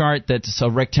one chart that's a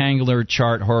rectangular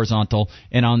chart, horizontal,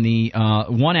 and on the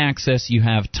one axis you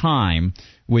have time,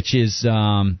 which is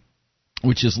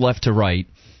left to right,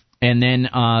 and then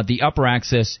the upper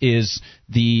axis is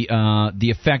the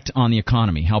effect on the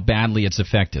economy, how badly it's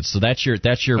affected. So that's your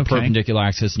perpendicular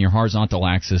axis, and your horizontal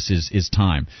axis is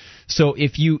time. So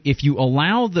if you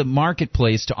allow the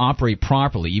marketplace to operate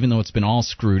properly, even though it's been all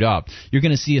screwed up, you're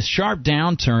going to see a sharp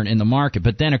downturn in the market,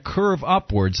 but then a curve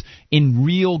upwards in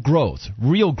real growth,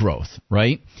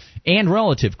 right? And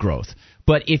relative growth.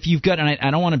 But if you've got, and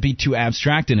I don't want to be too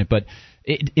abstract in it, but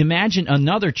imagine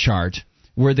another chart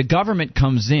where the government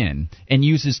comes in and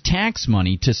uses tax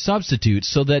money to substitute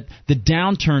so that the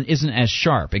downturn isn't as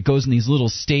sharp. It goes in these little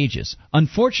stages.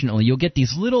 Unfortunately, you'll get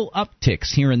these little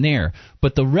upticks here and there,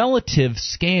 but the relative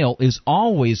scale is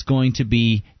always going to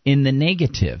be in the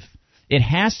negative. It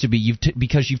has to be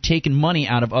because you've taken money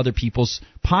out of other people's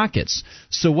pockets.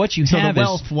 So what you have the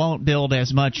wealth won't build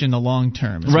as much in the long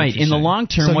term. Right. In the long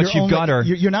term, so what you've got are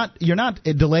you're not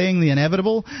delaying the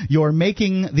inevitable. You're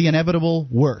making the inevitable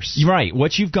worse. Right.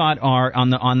 What you've got are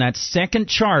on that second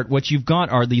chart. What you've got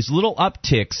are these little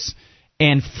upticks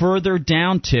and further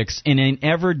downticks in an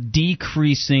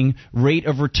ever-decreasing rate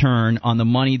of return on the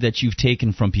money that you've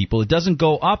taken from people. It doesn't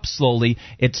go up slowly.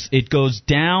 It goes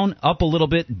down, up a little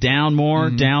bit, down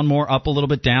more, down more, up a little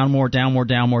bit, down more, down more,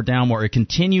 down more, down more. It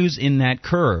continues in that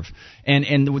curve.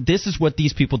 And this is what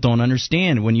these people don't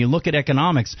understand. When you look at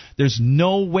economics, there's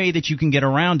no way that you can get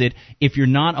around it if you're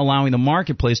not allowing the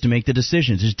marketplace to make the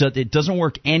decisions. It doesn't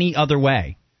work any other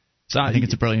way. So I think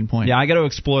it's a brilliant point. Yeah, I got to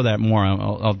explore that more.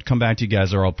 I'll come back to you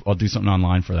guys, or I'll do something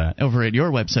online for that. Over at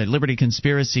your website,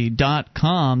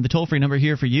 libertyconspiracy.com. The toll-free number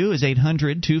here for you is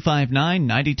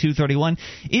 800-259-9231.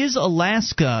 Is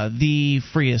Alaska the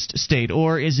freest state,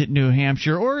 or is it New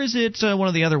Hampshire, or is it one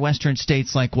of the other western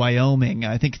states like Wyoming?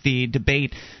 I think the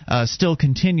debate still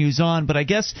continues on, but I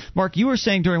guess, Mark, you were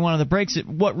saying during one of the breaks that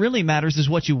what really matters is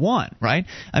what you want, right?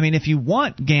 I mean, if you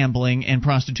want gambling and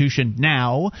prostitution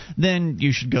now, then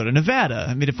you should go to Nevada.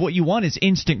 I mean, if what you want is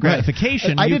instant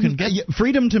gratification,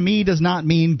 freedom to me does not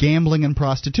mean gambling and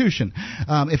prostitution.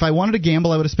 If I wanted to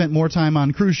gamble, I would have spent more time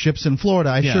on cruise ships in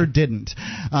Florida. I sure didn't.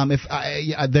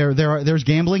 There's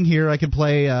gambling here. I could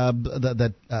play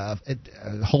Hold'em,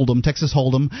 Texas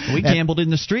Hold'em. We gambled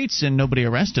in the streets and nobody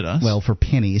arrested us. Well, for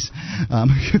pennies.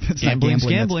 That's Gambling's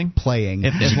not gambling. That's playing.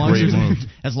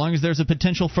 As long as there's a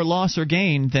potential for loss or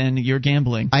gain, then you're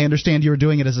gambling. I understand you're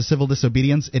doing it as a civil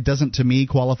disobedience. It doesn't, to me,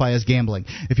 qualify as gambling.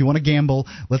 If you want to gamble,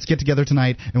 let's get together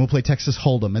tonight and we'll play Texas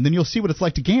Hold'em, and then you'll see what it's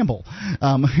like to gamble.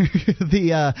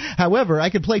 However, I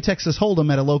could play Texas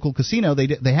Hold'em at a local casino.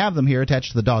 They have them here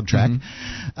attached to the dog track.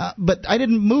 But I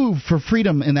didn't move for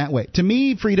freedom in that way. To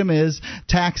me, freedom is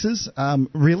taxes,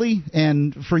 really,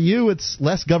 and for you, it's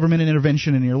less government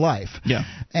intervention in your life. Yeah.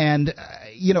 And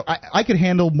I could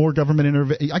handle more government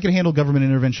intervention. I could handle government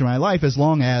intervention in my life as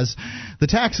long as the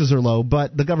taxes are low,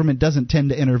 but the government doesn't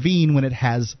tend to intervene when it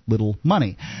has little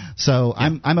money. So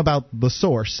I'm about the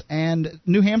source. And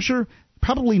New Hampshire,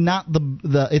 probably not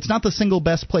it's not the single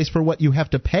best place for what you have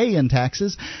to pay in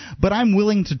taxes, but I'm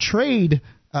willing to trade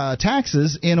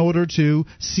taxes in order to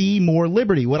see more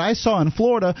liberty. What I saw in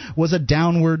Florida was a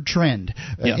downward trend.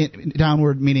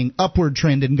 Downward meaning upward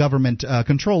trend in government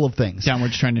control of things.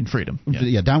 Downward trend in freedom.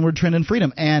 Downward trend in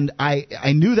freedom. And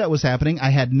I knew that was happening.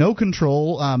 I had no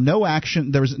control, no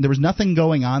action. There was nothing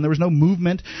going on. There was no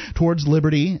movement towards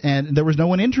liberty, and there was no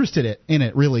one interested in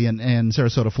it really in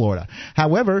Sarasota, Florida.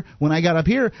 However, when I got up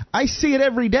here, I see it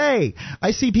every day.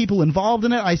 I see people involved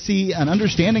in it. I see an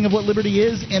understanding of what liberty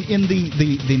is, and in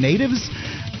the natives.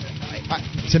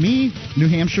 To me, New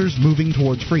Hampshire's moving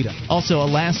towards freedom. Also,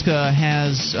 Alaska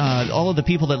has all of the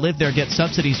people that live there get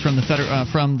subsidies from the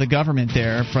from the government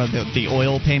there for the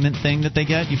oil payment thing that they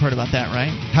get. You've heard about that,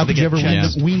 right? How could you ever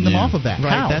wean them off of that?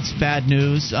 Right, How? That's bad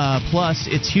news. Plus,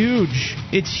 it's huge.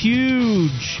 It's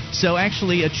huge. So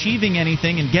actually achieving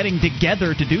anything and getting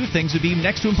together to do things would be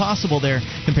next to impossible there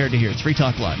compared to here. It's Free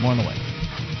Talk Live. More on the way.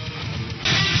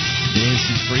 This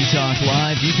is Free Talk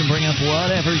Live. You can bring up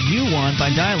whatever you want by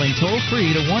dialing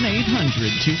toll-free to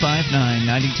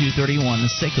 1-800-259-9231, the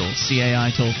SACL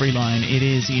CAI toll-free line. It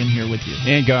is Ian here with you.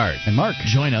 And Guard. And Mark.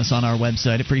 Join us on our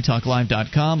website at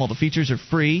freetalklive.com. All the features are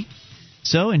free,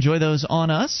 so enjoy those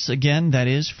on us. Again, that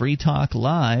is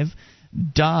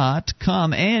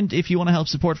freetalklive.com. And if you want to help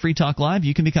support Free Talk Live,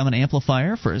 you can become an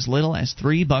amplifier for as little as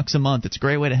 $3 a month. It's a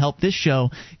great way to help this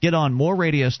show get on more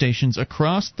radio stations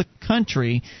across the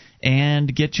country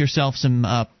and get yourself some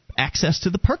access to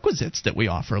the perquisites that we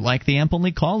offer, like the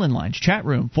AMP-only call-in lines, chat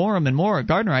room, forum, and more.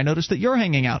 Gardner, I noticed that you're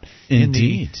hanging out in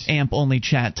the AMP-only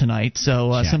chat tonight,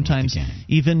 so sometimes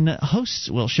even hosts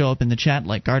will show up in the chat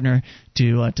like Gardner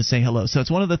to say hello. So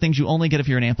it's one of the things you only get if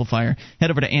you're an amplifier.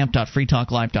 Head over to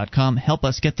amp.freetalklive.com. Help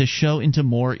us get this show into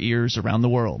more ears around the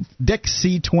world.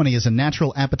 DEX-C20 is a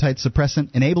natural appetite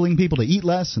suppressant, enabling people to eat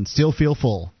less and still feel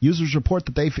full. Users report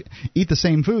that they eat the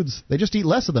same foods. They just eat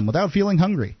less of them without feeling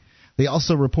hungry. They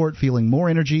also report feeling more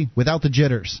energy without the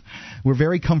jitters. We're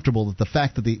very comfortable with the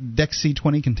fact that the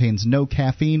DEX-C20 contains no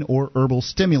caffeine or herbal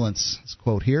stimulants. This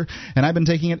quote here. And I've been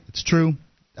taking it. It's true.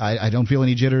 I don't feel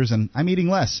any jitters, and I'm eating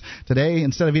less. Today,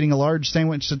 instead of eating a large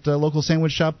sandwich at the local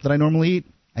sandwich shop that I normally eat,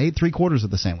 I ate 3/4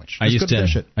 of the sandwich. I used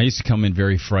to come in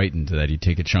very frightened that he'd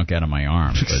take a chunk out of my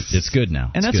arm, but it's good now.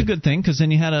 And that's a good thing, because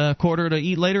then you had a quarter to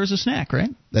eat later as a snack,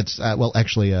 right? That's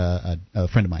actually a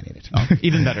friend of mine ate it. Oh,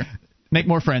 even better. Make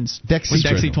more friends.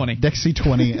 DEX-C20.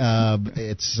 DEX-C20.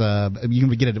 It's you can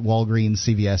get it at Walgreens,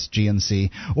 CVS,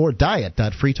 GNC, or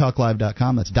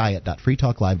diet.freetalklive.com. That's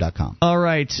diet.freetalklive.com. All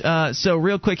right. So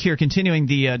real quick here, continuing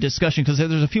the discussion, because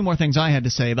there's a few more things I had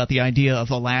to say about the idea of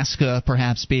Alaska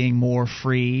perhaps being more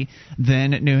free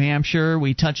than New Hampshire.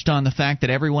 We touched on the fact that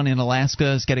everyone in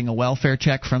Alaska is getting a welfare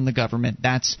check from the government.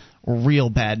 That's real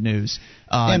bad news.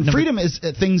 And freedom is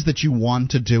things that you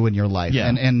want to do in your life. Yeah.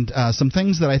 And some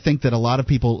things that I think that a lot of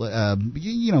people,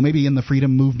 maybe in the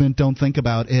freedom movement don't think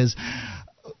about is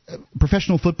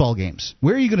professional football games.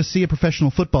 Where are you going to see a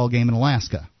professional football game in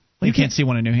Alaska? Well, you can't see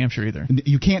one in New Hampshire either.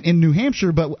 You can't in New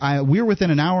Hampshire, but we're within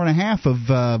an hour and a half of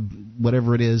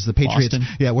whatever it is, the Patriots.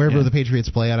 Boston. Yeah, wherever the Patriots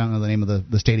play. I don't know the name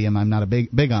of the stadium. I'm not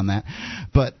big on that.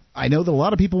 But I know that a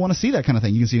lot of people want to see that kind of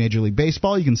thing. You can see Major League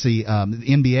Baseball. You can see the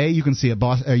NBA. You can see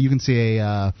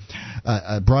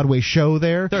a Broadway show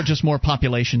there. There are just more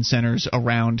population centers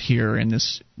around here in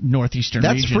this northeastern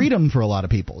region. That's freedom for a lot of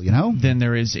people, than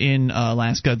there is in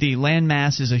Alaska. The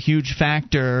landmass is a huge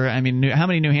factor. I mean, how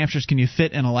many New Hampshires can you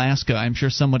fit in Alaska? I'm sure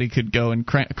somebody could go and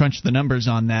crunch the numbers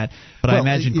on that, but I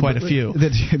imagine quite a few.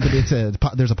 But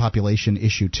there's a population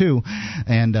issue too,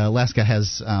 and Alaska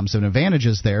has some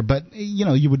advantages there. But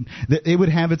it would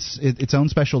have its own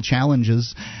special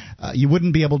challenges. You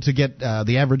wouldn't be able to get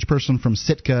the average person from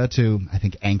Sitka to, I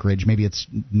think, Anchorage. Maybe it's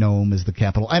Nome is the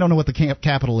capital. I don't know what the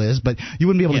capital is, but you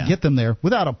wouldn't be able to get them there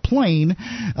without a plane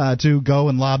to go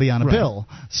and lobby on a bill.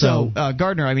 So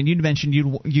Gardner, I mean, you'd mentioned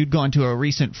you'd gone to a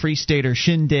recent Free Stater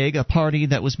shindig, a party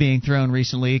that was being thrown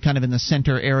recently, kind of in the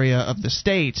center area of the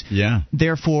state. Yeah.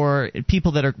 Therefore,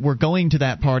 people that were going to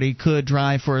that party could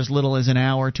drive for as little as an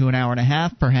hour to an hour and a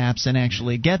half, perhaps, and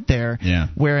actually get there. Yeah.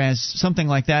 Whereas something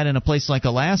like that in a place like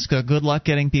Alaska, good luck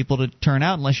getting people to turn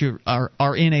out unless you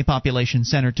are in a population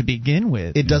center to begin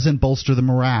with. It doesn't bolster the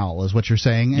morale, is what you're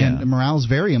saying, and morale is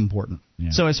very important. Yeah.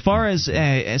 So as far as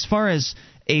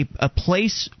a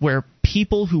place where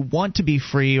people who want to be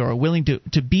free or are willing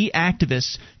to be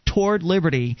activists toward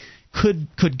liberty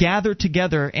could gather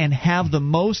together and have the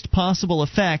most possible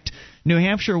effect, New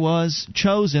Hampshire was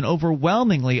chosen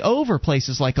overwhelmingly over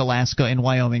places like Alaska and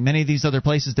Wyoming, many of these other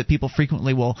places that people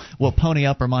frequently will pony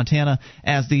up, or Montana,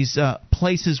 as these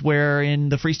places wherein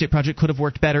the Free State Project could have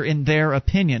worked better in their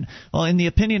opinion. Well, in the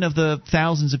opinion of the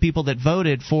thousands of people that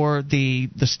voted for the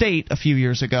state a few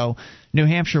years ago, New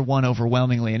Hampshire won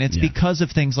overwhelmingly, and it's because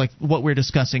of things like what we're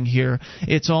discussing here.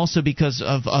 It's also because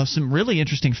of some really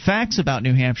interesting facts about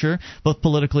New Hampshire, both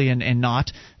politically and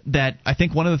not, that I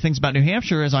think one of the things about New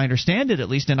Hampshire, as I understand it at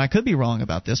least, and I could be wrong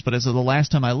about this, but as of the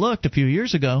last time I looked a few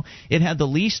years ago, it had the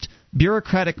least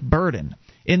bureaucratic burden,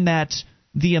 in that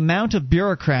the amount of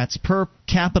bureaucrats per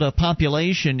capita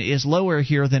population is lower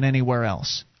here than anywhere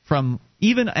else. From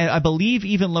even, I believe,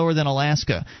 even lower than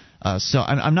Alaska. So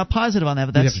I'm not positive on that,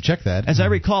 but that's, you'd have to check that. As I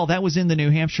recall, that was in the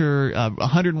New Hampshire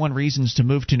 101 Reasons to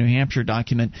Move to New Hampshire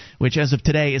document, which as of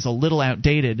today is a little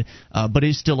outdated, but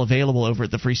is still available over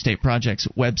at the Free State Project's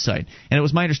website. And it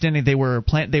was my understanding they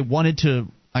wanted to,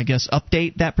 I guess,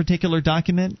 update that particular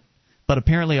document, but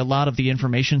apparently a lot of the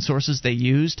information sources they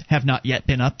used have not yet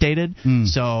been updated.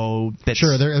 So that's,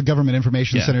 sure, they're government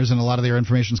information centers, and a lot of their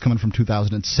information is coming from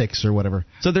 2006 or whatever.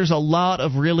 So there's a lot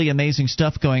of really amazing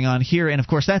stuff going on here, and of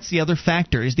course that's the other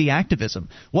factor, is the activism.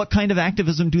 What kind of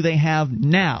activism do they have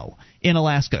now in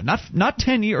Alaska? Not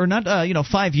 10 years or not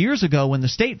 5 years ago when the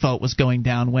state vote was going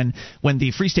down, when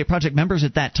the Free State Project members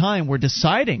at that time were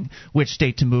deciding which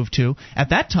state to move to.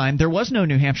 At that time there was no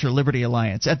New Hampshire Liberty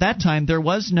Alliance. At that time there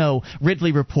was no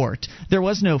Ridley Report. There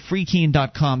was no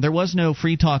freekeen.com. There was no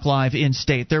Free Talk Live in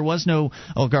state. There was no,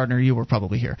 Gardner, you were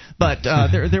probably here. But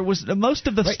there was most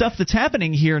of the stuff that's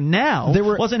happening here now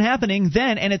wasn't happening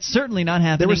then, and it's certainly not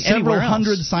happening anywhere else. There were several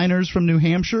hundred signers from New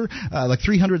Hampshire, like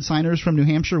 300 signers from New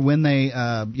Hampshire when they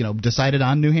decided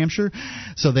on New Hampshire,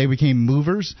 so they became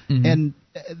movers, and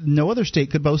no other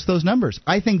state could boast those numbers.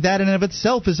 I think that in and of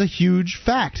itself is a huge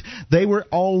fact. They were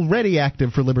already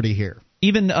active for liberty here.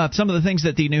 Even some of the things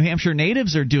that the New Hampshire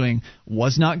natives are doing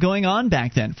was not going on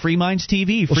back then. Free Minds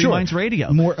TV, Free Minds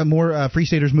Radio. More Free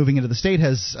Staters moving into the state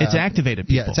has... it's activated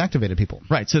people. Yeah, it's activated people.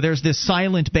 Right, so there's this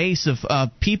silent base of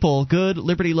people, good,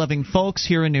 liberty-loving folks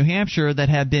here in New Hampshire that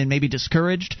have been maybe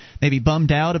discouraged, maybe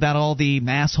bummed out about all the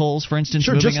massholes, for instance,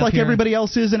 moving just like everybody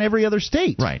else is in every other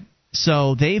state. Right.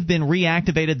 So they've been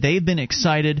reactivated. They've been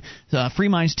excited. Free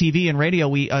Minds TV and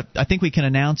radio, I think we can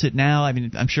announce it now. I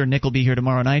mean, I'm sure Nick will be here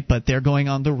tomorrow night, but they're going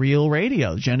on the real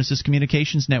radio. Genesis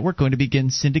Communications Network going to begin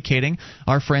syndicating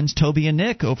our friends Toby and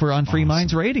Nick over on Free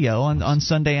Minds Radio on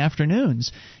Sunday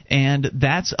afternoons. And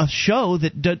that's a show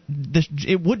that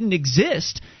it wouldn't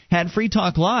exist had Free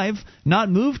Talk Live not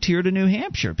moved here to New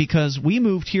Hampshire, because we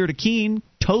moved here to Keene.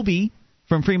 Toby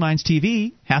from Free Minds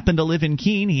TV happened to live in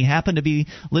Keene. He happened to be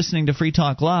listening to Free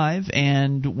Talk Live,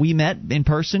 and we met in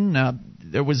person.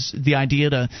 There was the idea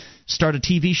to start a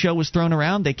TV show was thrown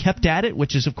around. They kept at it,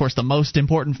 which is, of course, the most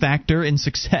important factor in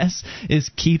success, is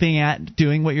keeping at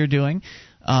doing what you're doing.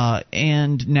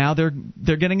 And now they're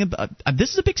getting this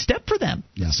is a big step for them.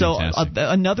 Yeah, so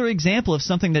another example of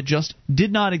something that just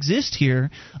did not exist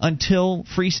here until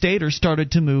Free Staters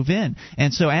started to move in.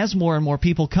 And so as more and more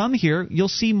people come here, you'll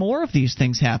see more of these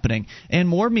things happening, and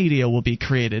more media will be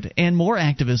created, and more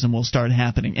activism will start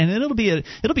happening, and it'll be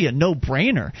a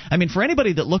no-brainer. I mean, for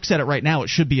anybody that looks at it right now, it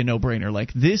should be a no-brainer.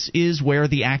 Like, this is where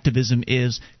the activism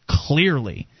is,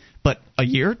 clearly. But a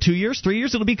year, 2 years, 3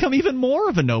 years, it'll become even more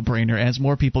of a no-brainer as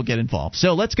more people get involved.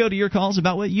 So let's go to your calls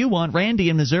about what you want. Randy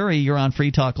in Missouri, you're on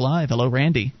Free Talk Live. Hello,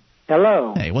 Randy.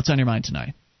 Hello. Hey, what's on your mind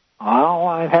tonight? Well,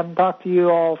 I haven't talked to you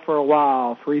all for a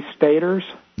while. Free Staters?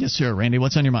 Yes, sir. Randy,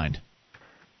 what's on your mind?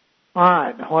 All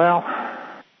right. Well,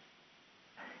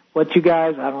 what you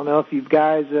guys, I don't know if you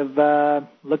guys have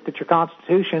looked at your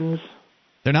constitutions.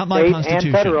 They're not my constitution.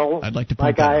 And federal, I'd like to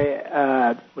point like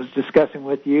I was discussing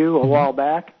with you a while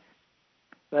back.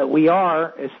 But we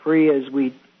are as free as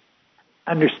we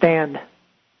understand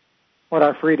what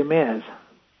our freedom is.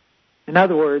 In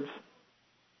other words,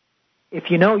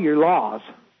 if you know your laws.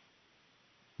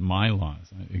 My laws,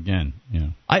 again, yeah.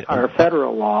 Our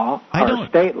federal law, our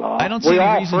state law, we're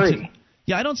all free.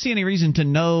 I don't see any reason to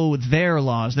know their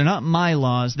laws. They're not my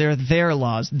laws. They're their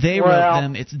laws. They wrote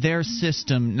them. It's their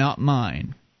system, not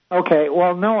mine. Okay,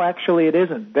 well, no, actually it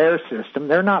isn't their system.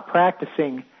 They're not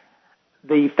practicing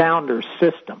the founders'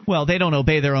 system. Well, they don't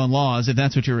obey their own laws, if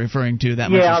that's what you're referring to. That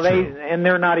much is true. And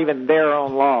they're not even their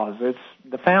own laws. It's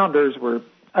the founders were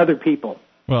other people.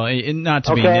 Well, not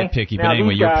to be nitpicky, but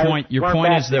anyway, your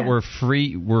point is that we're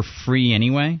free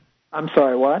anyway? I'm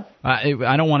sorry, what?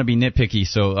 I don't want to be nitpicky,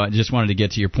 so I just wanted to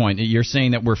get to your point. You're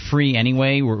saying that we're free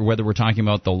anyway, whether we're talking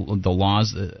about the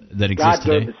laws that exist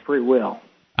today? God gave us free will.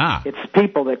 It's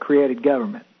people that created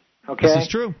government. Okay? This is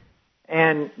true.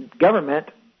 And government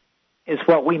is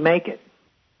what we make it.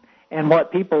 And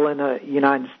what people in the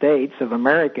United States of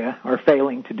America are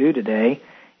failing to do today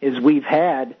is we've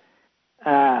had,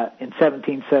 in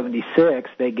 1776,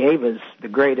 they gave us the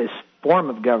greatest form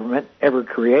of government ever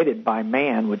created by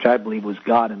man, which I believe was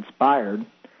God-inspired.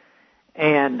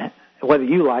 And whether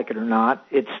you like it or not,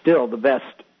 it's still the best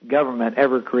government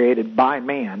ever created by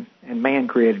man, and man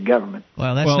created government.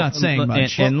 Well, that's not saying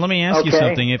much. And let me ask you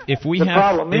something. If we the have,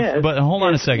 problem is, but hold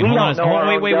on a second.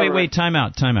 Wait. Time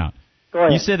out. Go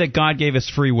ahead. You said that God gave us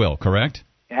free will, correct?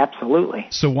 Absolutely.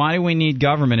 So why do we need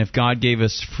government if God gave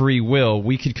us free will?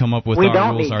 We could come up with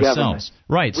our rules ourselves.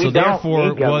 Right. So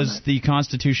therefore, was the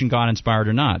Constitution God-inspired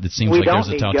or not? It seems like there's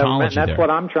a tautology there. That's what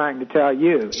I'm trying to tell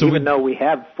you. So even though we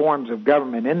have forms of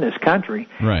government in this country,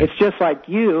 it's just like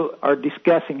you are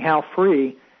discussing how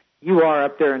free you are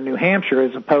up there in New Hampshire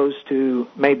as opposed to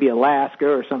maybe Alaska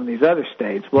or some of these other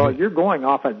states. Well, you're going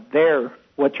off of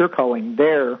what you're calling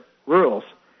their rules.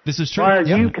 This is true. Why are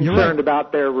you concerned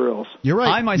about their rules? You're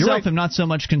right. I myself am not so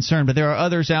much concerned, but there are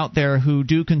others out there who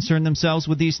do concern themselves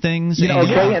with these things.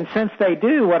 And since they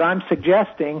do, what I'm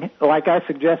suggesting, like I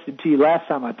suggested to you last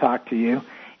time I talked to you,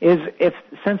 is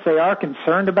since they are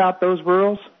concerned about those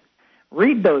rules,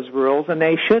 read those rules, and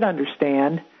they should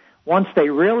understand, once they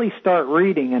really start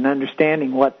reading and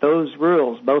understanding what those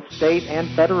rules, both state and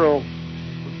federal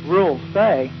rules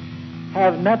say,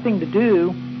 have nothing to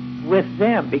do with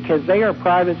them, because they are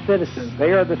private citizens.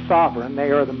 They are the sovereign.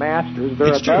 They are the masters.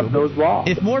 They're above those laws.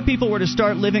 If more people were to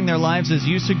start living their lives as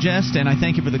you suggest, and I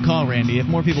thank you for the call, Randy, if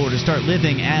more people were to start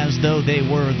living as though they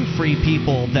were the free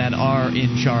people that are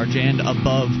in charge and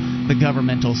above the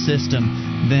governmental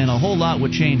system, then a whole lot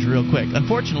would change real quick.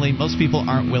 Unfortunately, most people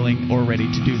aren't willing or ready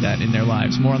to do that in their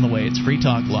lives. More on the way. It's Free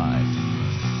Talk Live.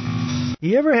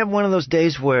 You ever have one of those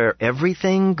days where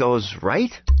everything goes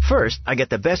right? First, I get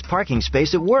the best parking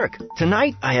space at work.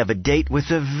 Tonight, I have a date with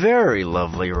the very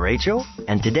lovely Rachel.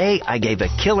 And today, I gave a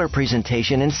killer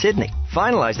presentation in Sydney,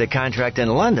 finalized a contract in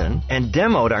London, and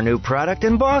demoed our new product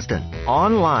in Boston.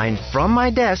 Online, from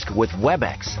my desk with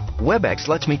WebEx. WebEx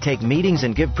lets me take meetings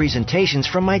and give presentations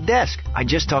from my desk. I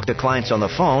just talk to clients on the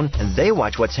phone, and they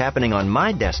watch what's happening on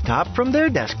my desktop from their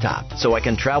desktop. So I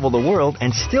can travel the world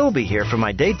and still be here for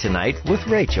my date tonight with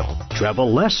Rachel.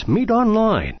 Travel less, meet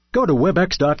online. Go to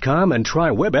Webex.com and try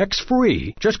Webex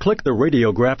free. Just click the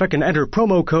radio graphic and enter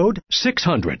promo code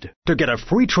 600 to get a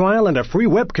free trial and a free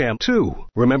webcam, too.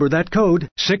 Remember that code,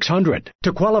 600,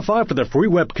 to qualify for the free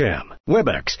webcam.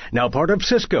 Webex, now part of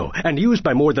Cisco and used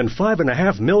by more than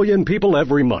 5.5 million people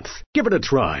every month. Give it a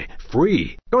try,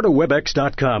 free. Go to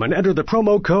Webex.com and enter the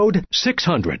promo code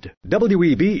 600,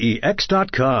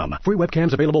 WEBEX.com. Free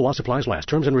webcams available while supplies last.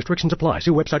 Terms and restrictions apply.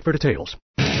 See website for details.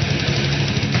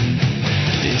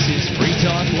 This is Free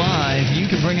Talk Live. You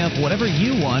can bring up whatever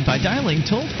you want by dialing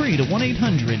toll-free to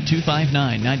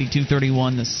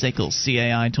 1-800-259-9231, the SACL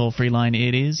CAI toll-free line.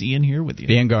 It is Ian here with you.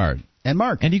 Vanguard. And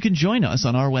Mark. And you can join us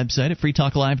on our website at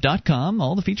freetalklive.com.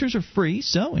 All the features are free,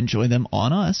 so enjoy them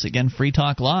on us. Again,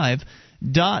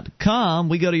 freetalklive.com.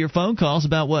 We go to your phone calls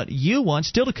about what you want.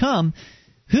 Still to come,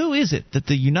 who is it that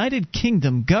the United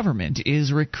Kingdom government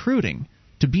is recruiting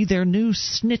to be their new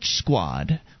snitch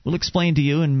squad? We'll explain to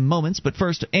you in moments, but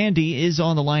first, Andy is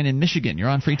on the line in Michigan. You're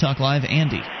on Free Talk Live.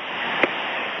 Andy.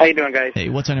 How you doing, guys? Hey,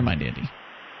 what's on your mind, Andy?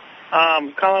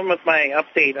 Calling with my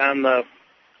update on the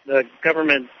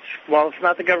government, well, it's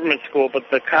not the government school, but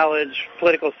the college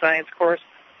political science course.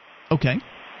 Okay.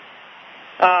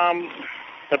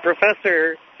 The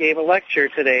professor gave a lecture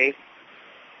today,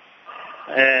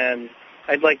 and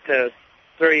I'd like to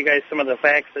throw you guys some of the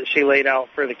facts that she laid out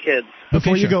for the kids.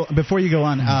 Before you go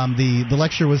on, the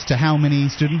lecture was to how many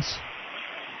students?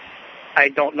 I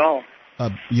don't know. I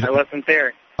wasn't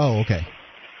there. Oh, okay.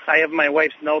 I have my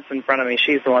wife's notes in front of me.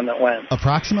 She's the one that went.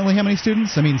 Approximately how many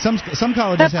students? I mean, some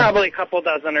colleges have probably a couple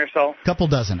dozen or so. Couple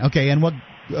dozen. Okay, and what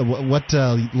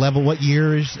level? What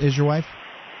year is your wife?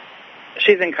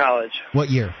 She's in college. What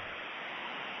year?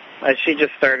 She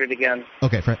just started again.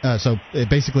 Okay, so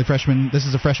basically freshman. This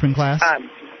is a freshman class.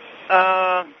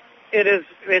 It is.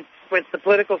 It's the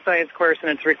political science course, and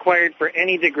it's required for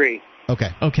any degree.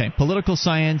 Okay. Political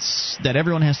science that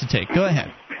everyone has to take. Go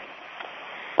ahead.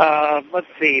 Let's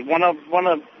see.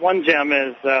 One gem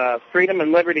is freedom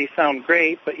and liberty sound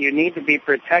great, but you need to be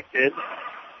protected.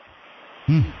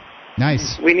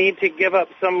 Nice. We need to give up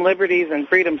some liberties and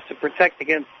freedoms to protect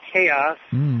against chaos.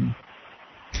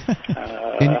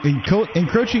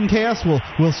 Encroaching chaos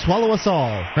will swallow us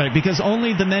all. Right, because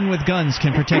only the men with guns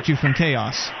can protect you from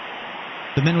chaos.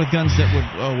 The men with guns that would...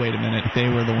 Oh, wait a minute. They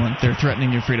were the ones... They're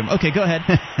threatening your freedom. Okay, go ahead.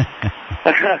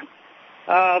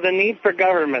 The need for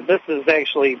government. This is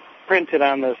actually printed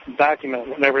on this document,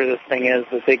 whatever this thing is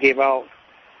that they gave out.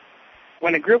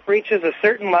 When a group reaches a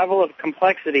certain level of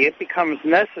complexity, it becomes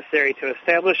necessary to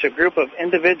establish a group of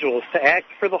individuals to act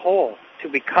for the whole, to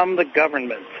become the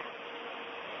government.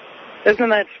 Isn't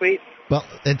that sweet? Well,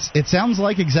 it sounds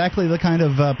like exactly the kind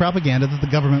of propaganda that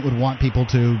the government would want people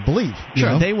to believe.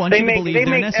 Sure, they want you to believe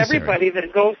they're necessary. They make everybody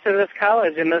that goes to this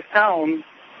college in this town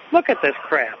look at this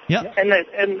crap. Yep. And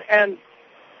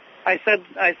I said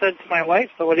to my wife,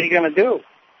 so what are you going to do?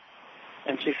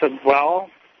 And she said, well,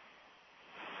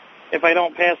 if I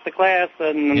don't pass the class,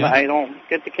 then I don't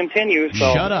get to continue.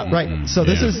 So. Shut up. Right. So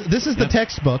this is the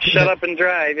textbook. Shut up and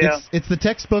drive. Yeah. It's the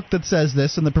textbook that says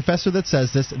this, and the professor that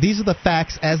says this. These are the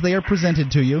facts as they are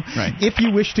presented to you. Right. If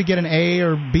you wish to get an A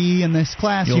or B in this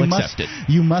class, you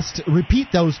must repeat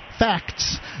those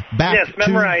facts back. Yes,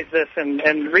 memorize this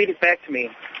and read it back to me.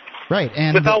 Right.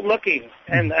 And without looking,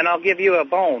 and I'll give you a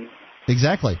bone.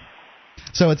 Exactly.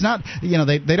 So it's not,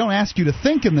 they don't ask you to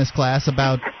think in this class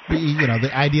about, the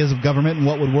ideas of government and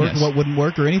what would work and what wouldn't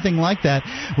work or anything like that.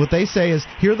 What they say is,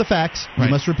 here are the facts. You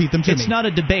must repeat them to me. It's not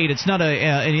a debate. It's not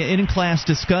an in-class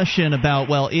discussion about,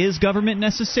 well, is government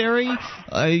necessary?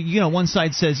 One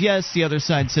side says yes, the other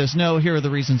side says no. Here are the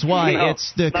reasons why.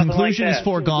 It's the conclusion is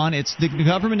foregone. It's the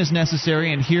government is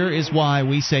necessary, and here is why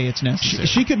we say it's necessary.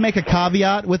 She could make a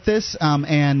caveat with this,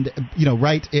 and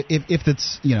write if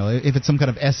it's some kind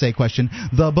of essay question.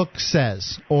 The book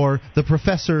says, or the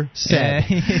professor said,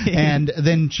 and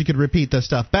then she could repeat the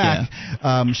stuff back.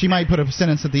 Yeah. She might put a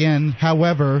sentence at the end.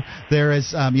 However, there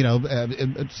is,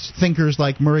 thinkers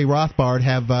like Murray Rothbard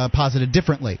have posited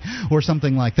differently, or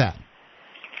something like that.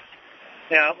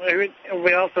 Yeah,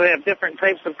 we also have different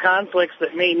types of conflicts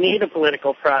that may need a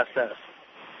political process,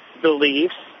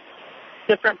 beliefs,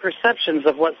 different perceptions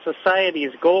of what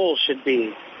society's goals should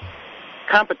be.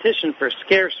 Competition for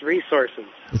scarce resources.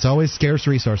 It's always scarce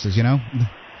resources,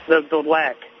 The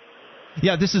lack.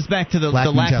 Yeah, this is back to the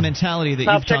lack mentality that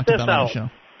you've talked about on the show.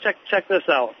 Check this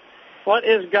out. What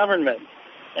is government?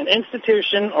 An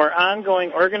institution or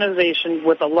ongoing organization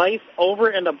with a life over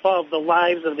and above the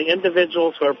lives of the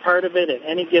individuals who are part of it at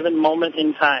any given moment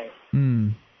in time.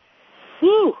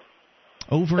 Woo!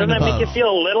 Over and above. Doesn't that make you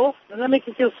feel little? Doesn't that make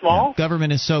you feel small? Yeah,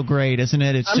 government is so great, isn't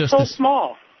it? I'm so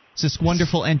small. It's this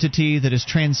wonderful entity that is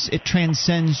it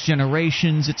transcends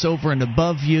generations. It's over and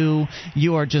above you.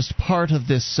 You are just part of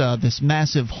this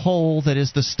massive whole that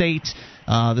is the state.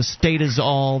 The state is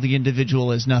all. The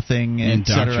individual is nothing.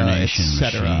 Indoctrination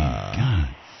etc. God.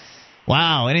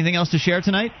 Wow. Anything else to share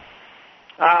tonight?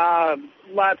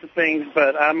 Lots of things,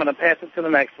 but I'm going to pass it to the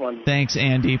next one. Thanks,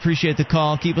 Andy. Appreciate the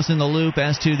call. Keep us in the loop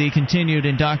as to the continued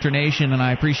indoctrination, and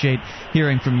I appreciate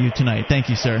hearing from you tonight. Thank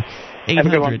you, sir.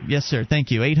 800, yes, sir. Thank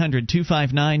you.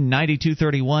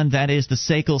 800-259-9231. That is the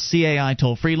SACL CAI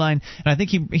toll-free line. And I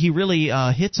think he really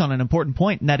hits on an important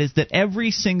point, and that is that every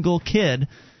single kid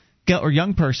or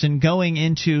young person going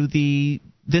into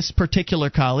this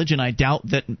particular college, and I doubt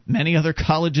that many other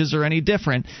colleges are any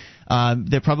different.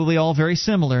 They're probably all very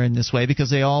similar in this way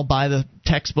because they all buy the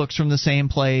textbooks from the same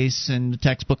place, and the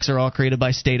textbooks are all created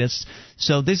by statists.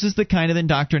 So this is the kind of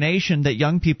indoctrination that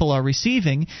young people are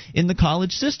receiving in the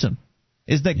college system.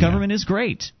 Is that government is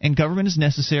great, and government is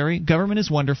necessary, government is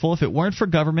wonderful. If it weren't for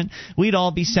government, we'd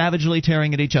all be savagely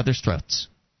tearing at each other's throats.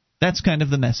 That's kind of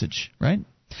the message, right?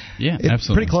 Yeah, it's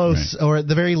absolutely. Pretty close, right. Or at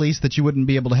the very least that you wouldn't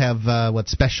be able to have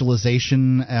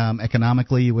specialization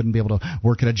economically. You wouldn't be able to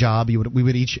work at a job. We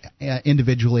would each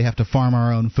individually have to farm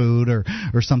our own food or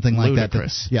something like that.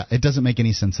 Yeah, it doesn't make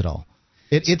any sense at all.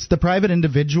 It's the private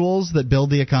individuals that build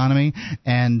the economy,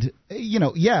 and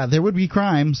there would be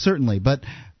crime certainly, but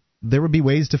there would be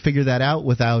ways to figure that out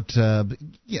without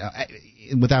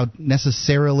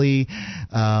necessarily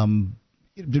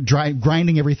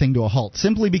grinding everything to a halt.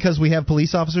 Simply because we have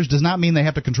police officers does not mean they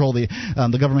have to control the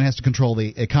government has to control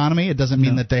the economy. It doesn't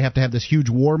mean that they have to have this huge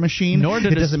war machine.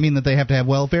 It doesn't mean that they have to have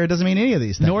welfare. It doesn't mean any of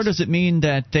these things. Nor does it mean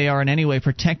that they are in any way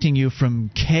protecting you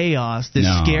from chaos, this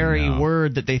scary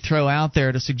word that they throw out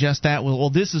there to suggest that, well,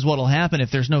 this is what will happen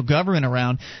if there's no government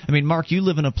around. I mean, Mark, you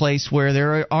live in a place where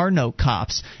there are no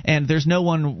cops, and there's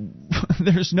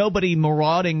nobody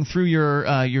marauding through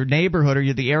your neighborhood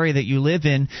or the area that you live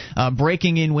in,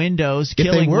 breaking in windows,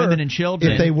 killing women and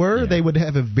children. If they were, they would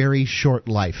have a very short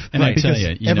life. And I tell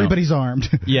you, everybody's armed.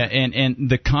 Yeah, and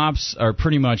the cops are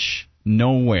pretty much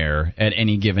nowhere at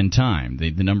any given time.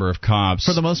 The number of cops,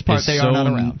 for the most part, they are not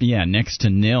around. Yeah, next to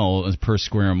nil per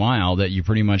square mile, that you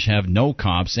pretty much have no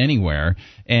cops anywhere.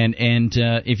 And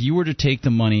if you were to take the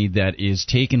money that is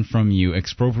taken from you,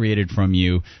 expropriated from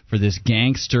you, for this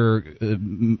gangster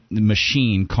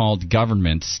machine called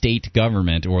government, state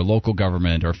government or local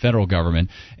government or federal government,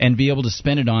 and be able to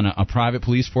spend it on a private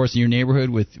police force in your neighborhood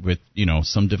with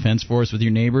some defense force with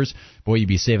your neighbors, boy, you'd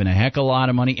be saving a heck of a lot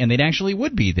of money, and they actually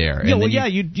would be there. Yeah,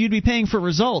 you'd be paying for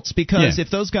results, because if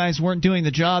those guys weren't doing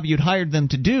the job you'd hired them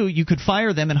to do, you could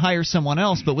fire them and hire someone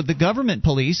else. But with the government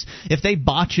police, if they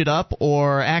botch it up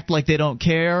or act like they don't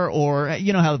care, or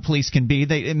you know how the police can be,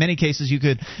 in many cases you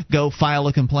could go file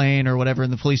a complaint or whatever,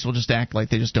 and the police will just act like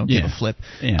they just don't give a flip.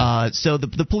 So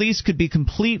the police could be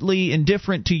completely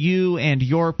indifferent to you and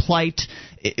your plight,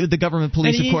 the government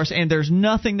police, of course, and there's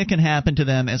nothing that can happen to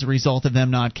them as a result of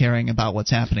them not caring about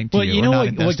what's happening to you. Well, you know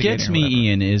what gets me,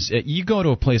 Ian, is you go to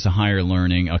a place of higher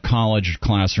learning, a college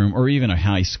classroom, or even a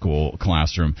high school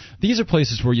classroom. These are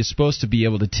places where you're supposed to be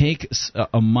able to take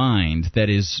a mind that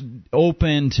is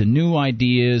open to new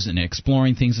ideas and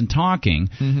exploring things and talking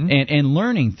and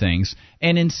learning things.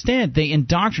 And instead, they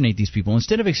indoctrinate these people.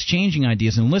 Instead of exchanging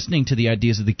ideas and listening to the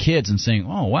ideas of the kids and saying,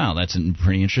 oh, wow, that's a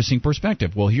pretty interesting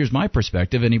perspective. Well, here's my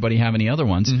perspective. Anybody have any other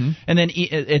ones? And then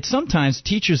sometimes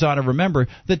teachers ought to remember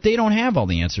that they don't have all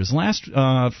the answers. Last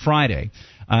Friday,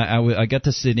 I got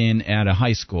to sit in at a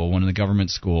high school, one of the government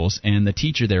schools, and the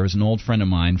teacher there was an old friend of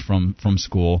mine from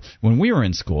school when we were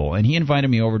in school, and he invited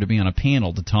me over to be on a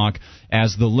panel to talk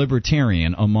as the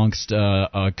libertarian amongst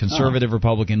a conservative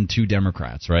Republican, 2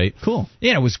 Democrats, right? Cool.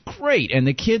 Yeah, it was great, and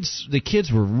the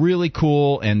kids were really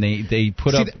cool, and they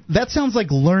put up... That sounds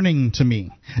like learning to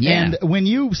me. Yeah. And when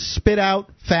you spit out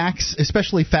facts,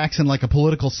 especially facts in like a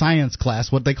political science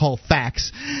class, what they call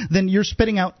facts, then you're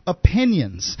spitting out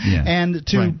opinions. Yeah. And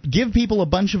to give people a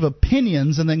bunch of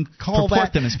opinions and then call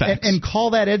Purport them as facts. and call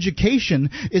that education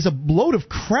is a load of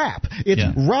crap.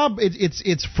 It's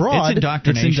it's fraud. It's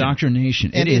indoctrination. It's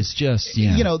indoctrination. It is just,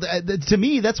 You know, to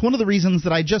me, that's one of the reasons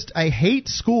that I hate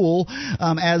school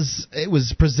as it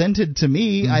was presented to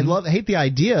me. I hate the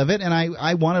idea of it, and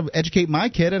I want to educate my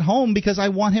kid at home because I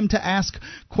want him to ask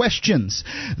questions.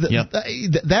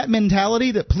 That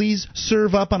mentality that please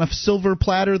serve up on a silver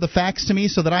platter the facts to me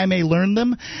so that I may learn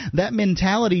them, that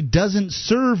mentality doesn't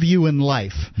serve you in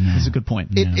life. That's a good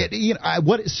point.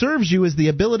 What serves you is the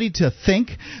ability to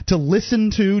think, to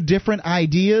listen to different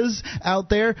ideas out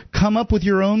there, come up with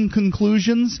your own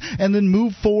conclusions, and then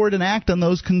move forward and act on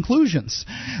those conclusions.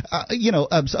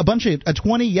 A bunch of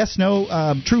 20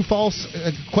 yes/no, true/false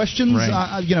questions.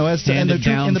 As to handed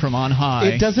down from on high.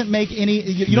 It doesn't make any.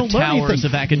 You don't learn anything.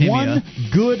 Of academia. One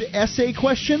good essay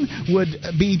question would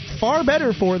be far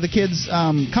better for the kids'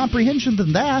 comprehension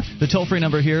than that. The toll-free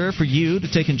number here for you to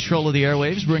take control of the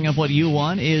airwaves, bring up what you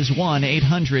want, is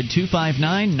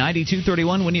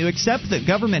 1-800-259-9231. When you accept that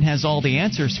government has all the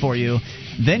answers for you,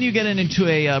 then you get into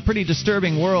a pretty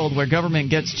disturbing world where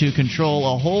government gets to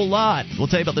control a whole lot. We'll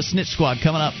tell you about the Snitch Squad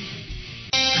coming up.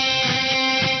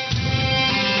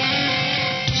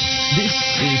 This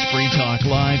is Free Talk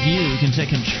Live. You can take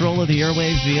control of the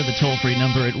airwaves via the toll-free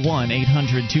number at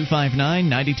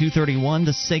 1-800-259-9231,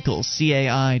 the SACL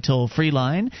CAI toll-free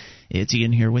line. It's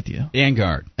Ian here with you.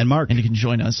 Vanguard. And Mark. And you can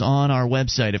join us on our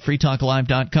website at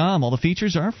freetalklive.com. All the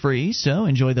features are free, so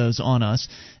enjoy those on us.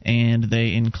 And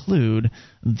they include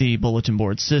the bulletin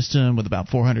board system with about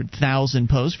 400,000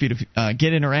 posts for you to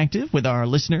get interactive with our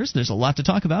listeners. There's a lot to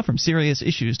talk about, from serious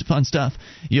issues to fun stuff.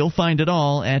 You'll find it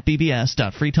all at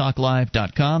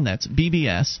bbs.freetalklive.com. That's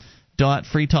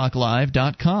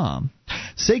bbs.freetalklive.com.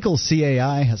 SACL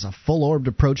CAI has a full-orbed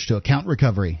approach to account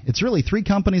recovery. It's really 3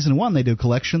 companies in one. They do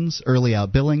collections, early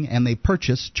out billing, and they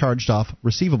purchase charged-off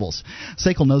receivables.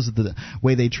 SACL knows that the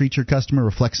way they treat your customer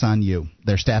reflects on you.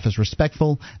 Their staff is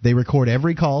respectful. They record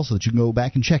every call so that you can go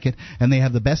back and check it, and they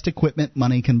have the best equipment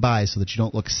money can buy so that you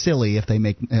don't look silly if they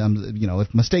make,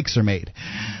 if mistakes are made,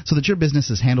 so that your business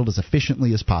is handled as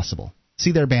efficiently as possible.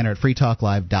 See their banner at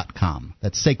freetalklive.com.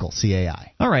 That's SACL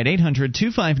CAI. All right,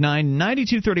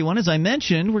 800-259-9231. As I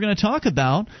mentioned, we're going to talk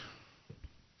about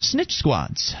snitch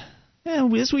squads.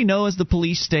 And as we know, as the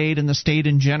police state and the state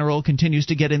in general continues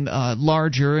to get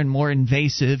larger and more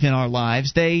invasive in our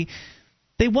lives, they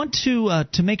want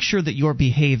to make sure that you're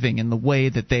behaving in the way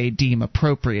that they deem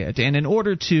appropriate. And in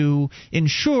order to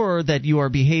ensure that you are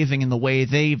behaving in the way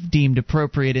they've deemed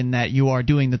appropriate, in that you are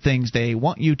doing the things they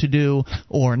want you to do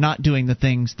or not doing the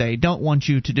things they don't want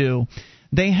you to do,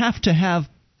 they have to have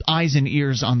eyes and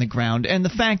ears on the ground. And the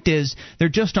fact is, there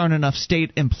just aren't enough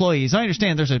state employees. I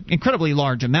understand there's an incredibly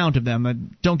large amount of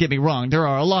them. Don't get me wrong. There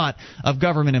are a lot of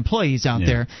government employees out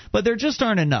there, but there just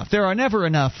aren't enough. There are never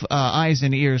enough eyes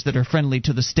and ears that are friendly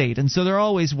to the state. And so they're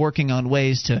always working on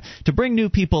ways to bring new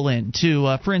people in.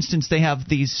 For instance, they have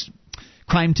these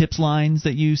crime tips lines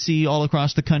that you see all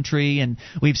across the country, and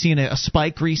we've seen a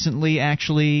spike recently,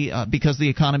 actually, because the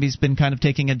economy's been kind of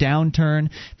taking a downturn.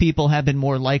 People have been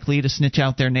more likely to snitch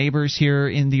out their neighbors here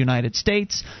in the United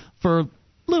States for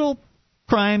little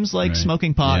crimes like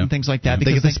smoking pot and things like that.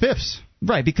 Because they get the spiffs.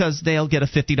 Right, because they'll get a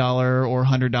 $50 or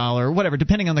 $100 or whatever,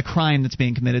 depending on the crime that's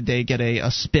being committed. They get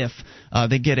a spiff.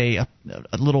 They get a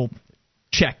little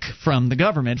check from the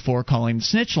government for calling the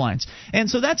snitch lines, and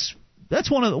so that's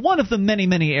one of the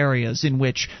many areas in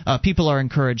which people are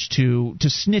encouraged to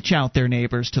snitch out their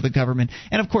neighbors to the government.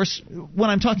 And of course, when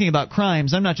I'm talking about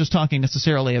crimes, I'm not just talking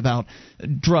necessarily about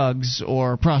drugs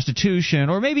or prostitution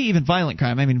or maybe even violent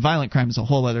crime. I mean, violent crime is a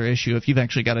whole other issue. If you've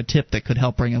actually got a tip that could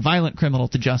help bring a violent criminal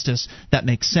to justice, that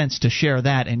makes sense to share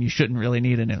that, and you shouldn't really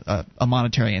need a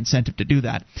monetary incentive to do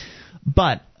that.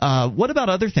 But what about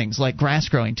other things like grass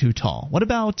growing too tall? What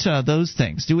about those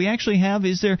things? Do we actually have?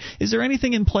 Is there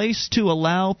anything in place to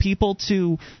allow people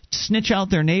to snitch out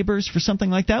their neighbors for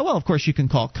something like that? Well, of course, you can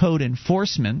call code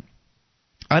enforcement.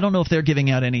 I don't know if they're giving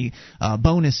out any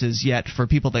bonuses yet for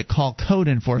people that call code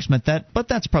enforcement. But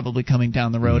that's probably coming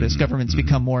down the road as governments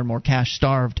become more and more cash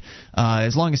starved.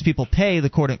 As long as people pay the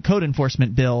code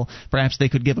enforcement bill, perhaps they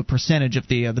could give a percentage of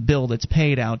the bill that's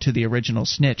paid out to the original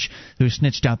snitch who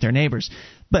snitched out their neighbors.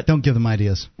 But don't give them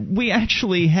ideas. We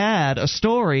actually had a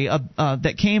story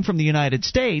that came from the United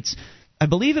States. I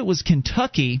believe it was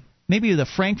Kentucky. Maybe the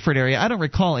Frankfurt area. I don't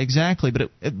recall exactly,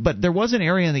 but there was an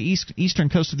area on the eastern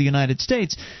coast of the United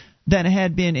States that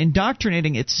had been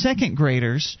indoctrinating its second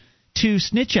graders to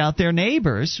snitch out their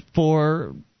neighbors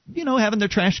for, having their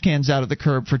trash cans out of the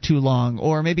curb for too long,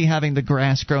 or maybe having the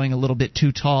grass growing a little bit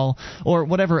too tall, or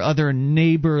whatever other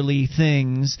neighborly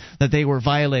things that they were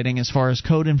violating as far as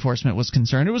code enforcement was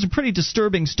concerned. It was a pretty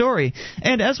disturbing story,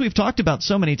 and as we've talked about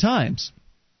so many times,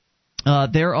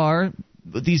 there are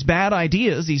these bad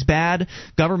ideas, these bad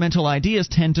governmental ideas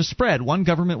tend to spread. One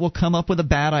government will come up with a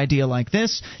bad idea like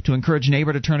this to encourage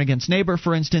neighbor to turn against neighbor,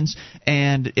 for instance,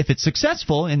 and if it's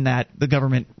successful in that the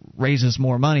government raises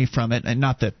more money from it, and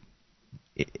not that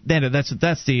then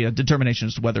that's the determination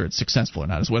as to whether it's successful or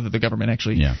not, is whether the government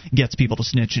actually gets people to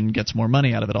snitch and gets more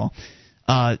money out of it all.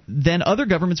 Then other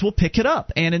governments will pick it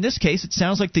up. And in this case, it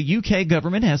sounds like the UK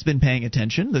government has been paying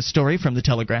attention. The story from the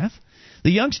Telegraph.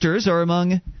 The youngsters are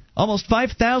among almost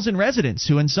 5,000 residents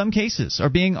who in some cases are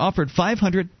being offered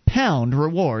 £500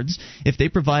 rewards if they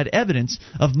provide evidence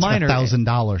of minor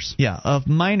 $1,000. Yeah, of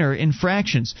minor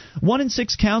infractions. 1 in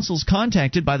 6 councils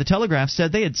contacted by the Telegraph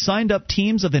said they had signed up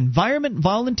teams of environment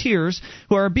volunteers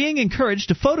who are being encouraged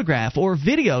to photograph or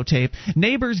videotape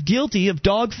neighbors guilty of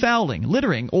dog fouling,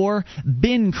 littering, or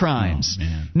bin crimes.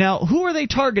 Now, who are they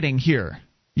targeting here?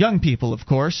 Young people, of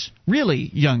course. Really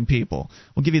young people.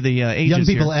 We'll give you the ages young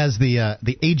people here. As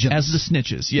the agents. As the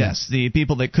snitches, yes. The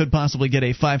people that could possibly get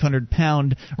a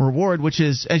 £500 reward, which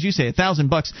is, as you say,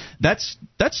 $1,000. That's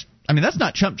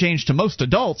not chump change to most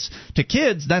adults. To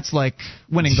kids, that's like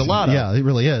winning the lotto. Yeah, it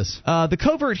really is. The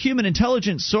covert human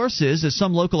intelligence sources, as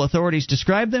some local authorities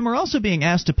describe them, are also being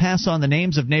asked to pass on the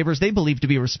names of neighbors they believe to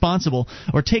be responsible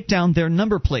or take down their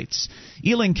number plates.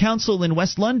 Ealing Council in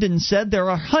West London said there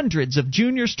are hundreds of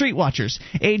junior street watchers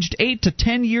aged 8 to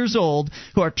 10 years old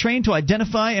who are trained to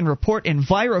identify and report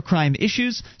envirocrime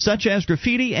issues such as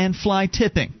graffiti and fly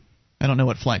tipping. I don't know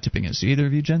what fly tipping is. Do either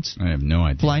of you gents? I have no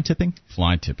idea. Fly tipping?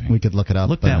 Fly tipping. We could look it up.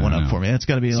 Look that one up for me. It's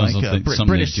got to be like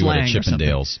British slang or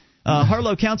something.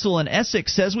 Harlow Council in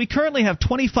Essex says we currently have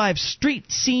 25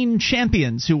 street scene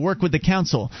champions who work with the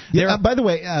council. By the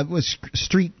way, was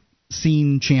street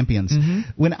scene champions.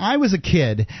 When I was a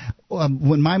kid,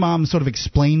 when my mom sort of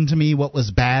explained to me what was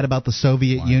bad about the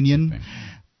Soviet Union,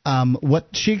 what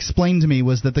she explained to me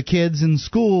was that the kids in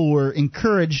school were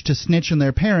encouraged to snitch on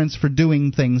their parents for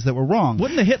doing things that were wrong.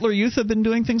 Wouldn't the Hitler Youth have been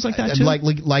doing things like that too?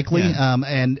 Likely. Yeah.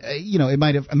 It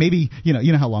might have maybe you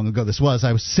know how long ago this was.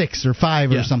 I was 6 or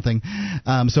 5 or something.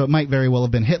 So it might very well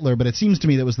have been Hitler, but it seems to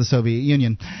me that was the Soviet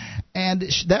Union. And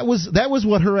that was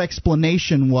what her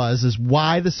explanation was, is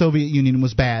why the Soviet Union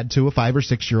was bad to a 5 or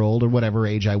 6 year old or whatever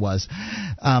age I was.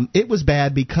 It was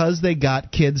bad because they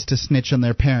got kids to snitch on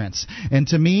their parents. And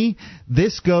to me,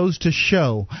 this goes to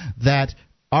show that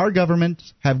our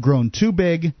governments have grown too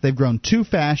big, they've grown too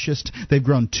fascist, they've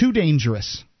grown too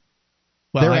dangerous.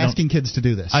 Well, they're asking kids to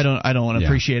do this. I don't want to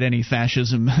appreciate any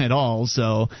fascism at all.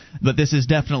 So, but this is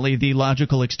definitely the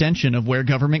logical extension of where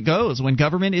government goes. When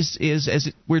government is as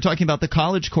we were talking about the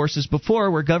college courses before,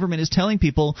 where government is telling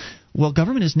people, well,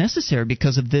 government is necessary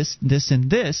because of this, this, and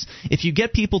this. If you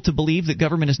get people to believe that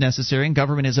government is necessary and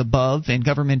government is above and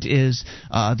government is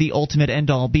the ultimate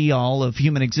end-all, be-all of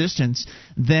human existence,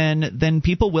 then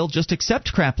people will just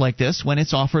accept crap like this when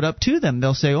it's offered up to them.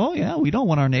 They'll say, oh, yeah, we don't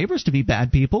want our neighbors to be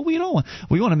bad people. We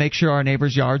want to make sure our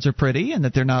neighbors' yards are pretty and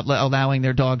that they're not allowing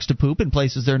their dogs to poop in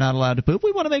places they're not allowed to poop.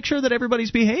 We want to make sure that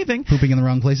everybody's behaving. Pooping in the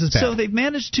wrong place is bad. So they've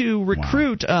managed to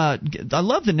recruit, I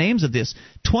love the names of this,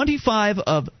 25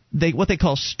 of what they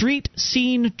call street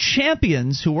scene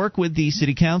champions who work with the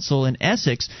city council in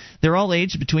Essex. They're all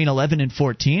aged between 11 and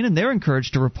 14, and they're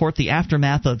encouraged to report the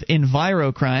aftermath of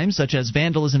enviro crimes such as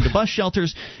vandalism to bus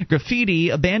shelters,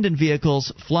 graffiti, abandoned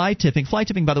vehicles, fly tipping. Fly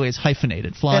tipping, by the way, is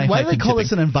hyphenated. And why do they call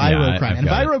this an enviro crime?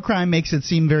 Enviro crime makes it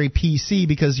seem very PC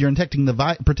because you're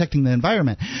protecting the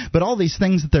environment. But all these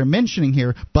things that they're mentioning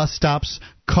here, bus stops,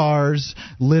 cars,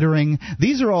 littering,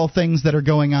 these are all things that are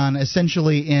going on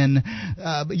essentially in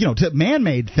to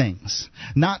man-made things,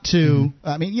 not to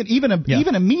I mean even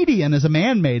a median is a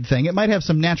man-made thing. It might have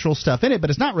some natural stuff in it, but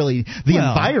it's not really the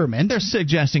environment. They're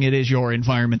suggesting it is your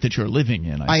environment that you're living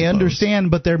in. I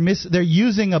understand, but they're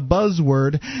using a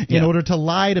buzzword in order to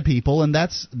lie to people, and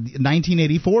that's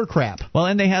 1984 crap. Well,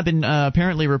 and they have been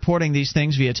apparently reporting these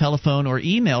things via telephone or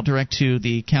email direct to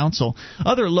the council.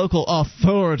 Other local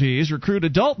authorities recruit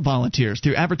adult volunteers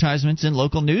through advertisements in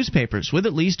local newspapers with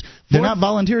at least they're not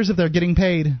volunteers if they're getting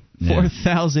paid.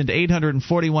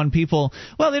 4,841 people.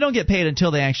 Well, they don't get paid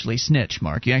until they actually snitch,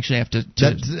 Mark. You actually have to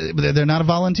they're not a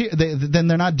volunteer. Then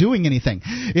they're not doing anything.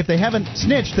 If they haven't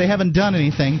snitched, they haven't done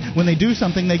anything. When they do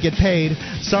something, they get paid.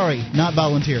 Sorry, not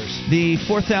volunteers.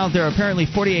 There are apparently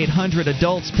 4,800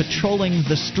 adults patrolling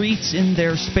the streets in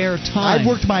their spare time. I've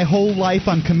worked my whole life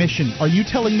on commission. Are you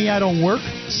telling me I don't work?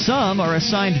 Some are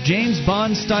assigned James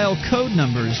Bond-style code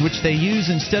numbers, which they use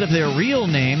instead of their real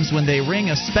names when they ring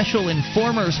a special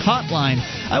informer's hotline.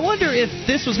 I wonder if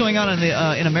this was going on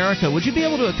in America. Would you be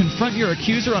able to confront your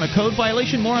accuser on a code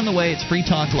violation? More on the way. It's Free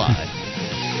Talk Live.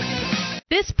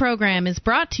 This program is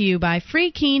brought to you by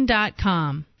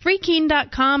Freekeen.com.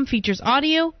 Freekeen.com features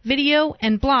audio, video,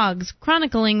 and blogs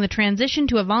chronicling the transition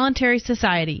to a voluntary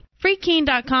society.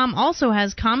 Freekeen.com also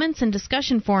has comments and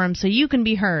discussion forums so you can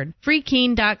be heard.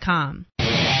 Freekeen.com.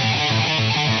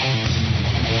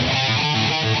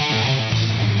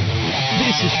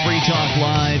 This is Free Talk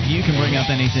Live. You can bring up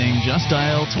anything. Just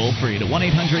dial toll-free to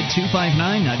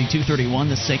 1-800-259-9231,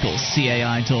 the SACL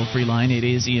CAI toll-free line. It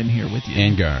is Ian here with you.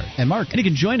 And Gar. And Mark. And you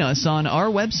can join us on our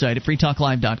website at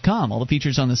freetalklive.com. All the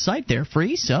features on the site, they're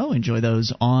free, so enjoy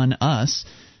those on us.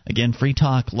 Again,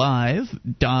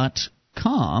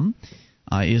 freetalklive.com.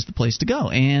 Is the place to go.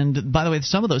 And, by the way,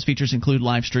 some of those features include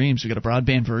live streams. We've got a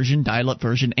broadband version, dial-up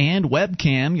version, and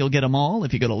webcam. You'll get them all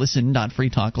if you go to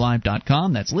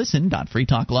listen.freetalklive.com. That's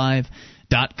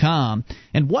listen.freetalklive.com.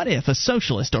 And what if a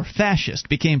socialist or fascist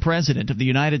became president of the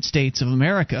United States of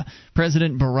America?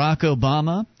 President Barack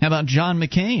Obama? How about John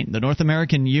McCain? The North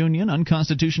American Union,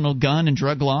 unconstitutional gun and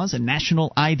drug laws, a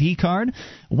national ID card?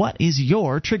 What is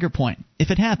your trigger point?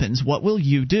 If it happens, what will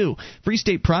you do? Free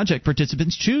State Project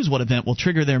participants choose what event will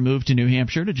trigger their move to New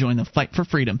Hampshire to join the fight for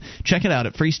freedom. Check it out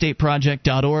at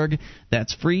freestateproject.org.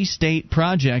 That's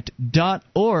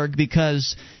freestateproject.org,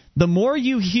 because the more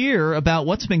you hear about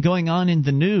what's been going on in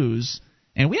the news,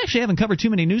 and we actually haven't covered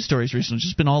too many news stories recently. It's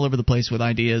just been all over the place with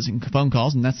ideas and phone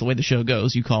calls, and that's the way the show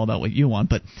goes. You call about what you want,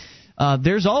 but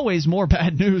there's always more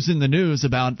bad news in the news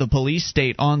about the police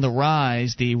state on the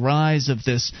rise of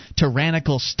this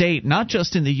tyrannical state, not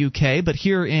just in the UK, but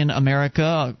here in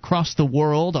America, across the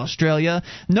world, Australia.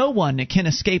 No one can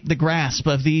escape the grasp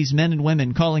of these men and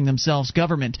women calling themselves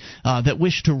government that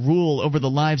wish to rule over the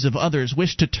lives of others,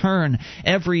 wish to turn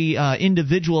every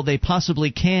individual they possibly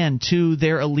can to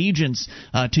their allegiance,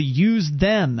 to use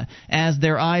them as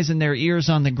their eyes and their ears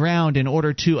on the ground in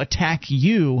order to attack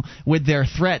you with their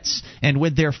threats and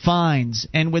with their fines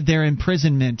and with their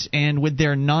imprisonment and with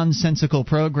their nonsensical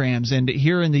programs. And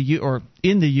here in the UK,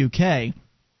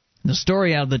 the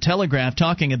story out of the Telegraph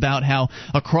talking about how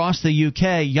across the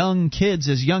UK, young kids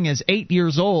as young as 8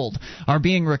 years old are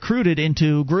being recruited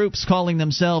into groups calling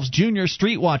themselves Junior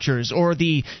Street Watchers, or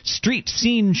the Street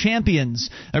Scene Champions,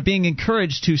 are being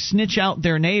encouraged to snitch out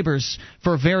their neighbors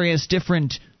for various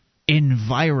different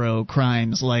enviro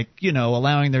crimes, like,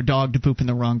 allowing their dog to poop in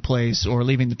the wrong place or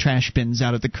leaving the trash bins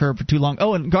out at the curb for too long.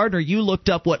 Oh, and Gardner, you looked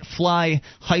up what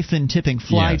fly-tipping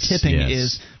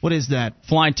is. What is that?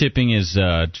 Fly tipping is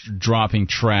dropping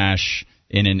trash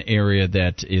in an area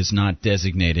that is not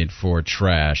designated for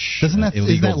trash, isn't that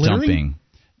dumping. Littering?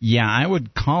 Yeah, I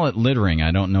would call it littering.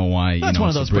 I don't know why. That's one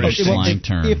of those British slang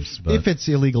terms. If it's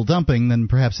illegal dumping, then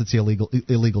perhaps it's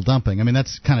illegal dumping. I mean,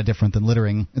 that's kind of different than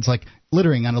littering. It's like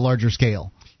littering on a larger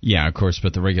scale. Yeah, of course,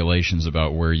 but the regulations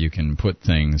about where you can put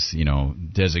things,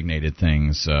 designated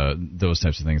things, those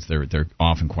types of things, they're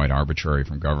often quite arbitrary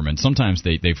from government. Sometimes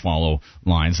they follow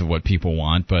lines of what people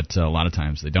want, but a lot of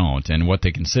times they don't. And what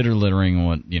they consider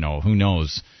littering, who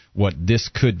knows what this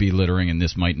could be littering and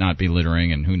this might not be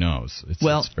littering, and who knows.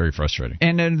 It's very frustrating.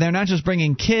 And they're not just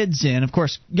bringing kids in. Of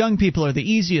course, young people are the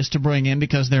easiest to bring in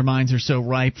because their minds are so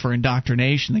ripe for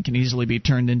indoctrination. They can easily be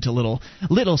turned into little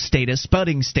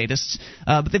budding statists.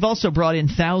 But they've also brought in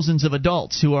thousands of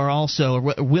adults who are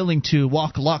also willing to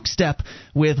walk lockstep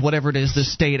with whatever it is the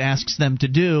state asks them to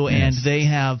do. Yes. And they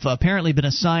have apparently been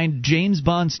assigned James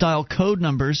Bond-style code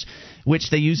numbers, which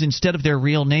they use instead of their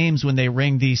real names when they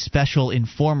ring the special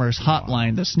informers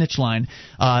hotline, the snitch line.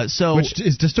 Which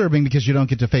is disturbing because you don't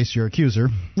get to face your accuser.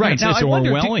 Right. It's now, I wonder,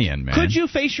 Orwellian, man. Could you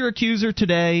face your accuser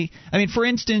today? I mean, for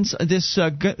instance,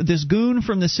 this goon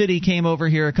from the city came over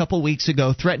here a couple weeks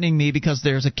ago threatening me because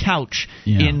there's a couch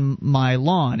in my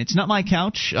lawn. It's not my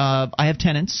couch. I have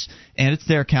tenants, and it's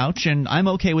their couch, and I'm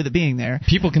okay with it being there.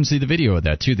 People can see the video of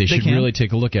that, too. They should really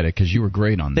take a look at it because you were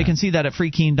great on that. They can see that at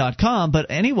freekeen.com. But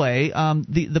anyway,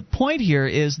 the point here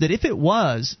is that if it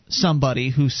was somebody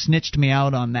who snitched me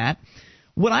out on that,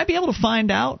 would I be able to find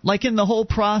out, like in the whole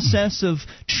process of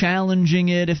challenging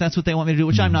it, if that's what they want me to do,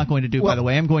 which I'm not going to do, by the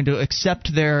way. I'm going to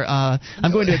accept their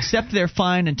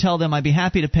fine and tell them I'd be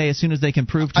happy to pay as soon as they can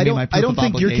prove to me my proof I don't of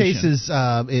think obligation. Your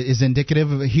case is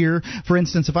indicative here. For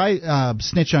instance, if I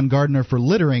snitch on Gardner for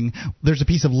littering, there's a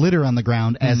piece of litter on the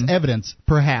ground as evidence,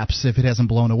 perhaps, if it hasn't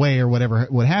blown away or whatever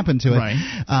would happen to it.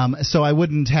 Right. So I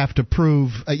wouldn't have to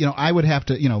prove, I would have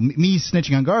to, me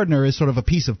snitching on Gardner is sort of a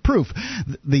piece of proof.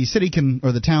 The city can,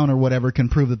 or the town or whatever, can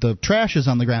prove that the trash is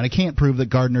on the ground. It can't prove that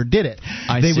Gardner did it.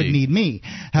 They would need me.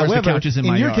 However, the couch is in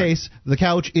my your yard. case, the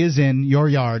couch is in your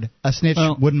yard. A snitch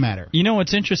wouldn't matter. You know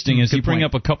what's interesting is you bring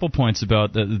up a couple points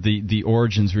about the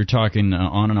origins. We were talking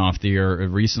on and off the air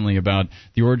recently about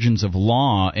the origins of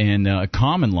law and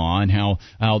common law, and how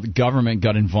the government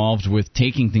got involved with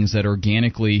taking things that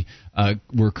organically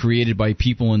were created by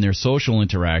people in their social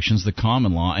interactions, the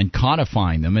common law, and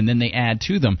codifying them, and then they add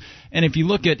to them. And if you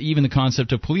look at even the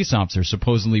concept of police officers,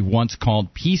 supposedly once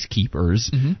called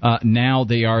peacekeepers, now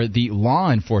they are the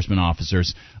law enforcement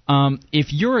officers.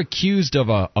 If you're accused of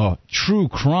a true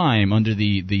crime under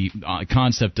the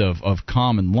concept of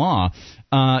common law,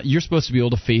 you're supposed to be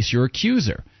able to face your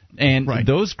accuser. And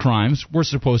those crimes were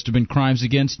supposed to have been crimes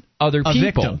against other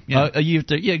people.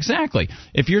 Victim, exactly.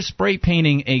 If you're spray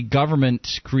painting a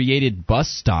government-created bus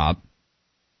stop,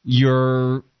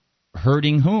 you're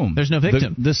hurting whom? There's no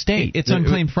victim. The state. It's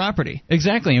unclaimed property.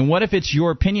 Exactly. And what if it's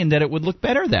your opinion that it would look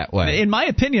better that way? In my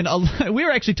opinion, we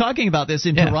were actually talking about this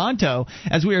in Toronto.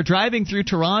 As we were driving through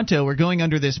Toronto, we're going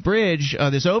under this bridge,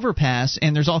 this overpass,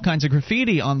 and there's all kinds of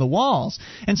graffiti on the walls.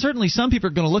 And certainly some people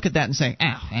are going to look at that and say,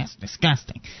 "Ow, that's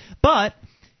disgusting." But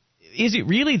is it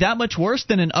really that much worse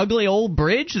than an ugly old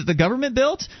bridge that the government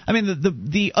built? I mean,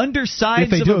 the undersides of a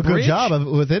bridge. If they do a good job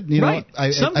with it,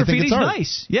 Some graffiti's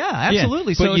nice. Yeah,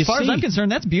 absolutely. So as far as I'm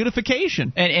concerned, that's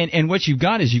beautification. And what you've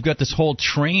got is you've got this whole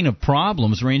train of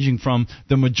problems ranging from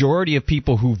the majority of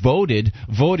people who voted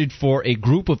for a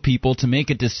group of people to make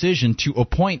a decision to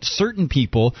appoint certain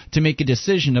people to make a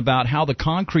decision about how the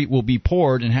concrete will be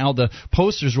poured and how the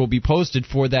posters will be posted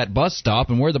for that bus stop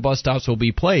and where the bus stops will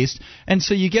be placed. And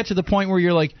so you get to the point where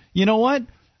you're like, you know what?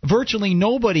 Virtually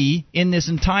nobody in this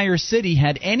entire city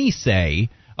had any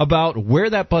say about where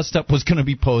that bus stop was going to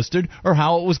be posted or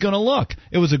how it was going to look.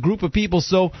 It was a group of people,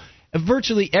 so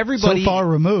virtually everybody so far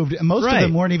removed. Most of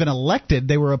them weren't even elected;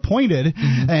 they were appointed,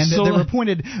 and they were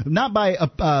appointed not by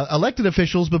elected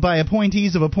officials, but by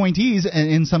appointees of appointees.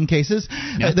 In some cases,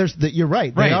 you're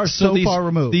right; they are so far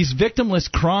removed. These victimless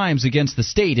crimes against the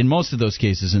state, in most of those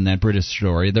cases, in that British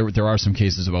story, there are some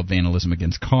cases about vandalism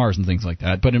against cars and things like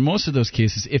that. But in most of those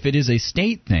cases, if it is a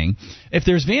state thing, if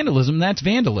there's vandalism, that's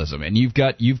vandalism, and you've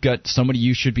got somebody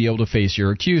you should be able to face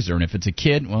your accuser. And if it's a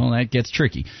kid, well, that gets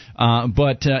tricky.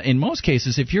 But in most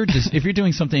cases, if you're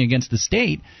doing something against the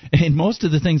state, and most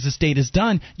of the things the state has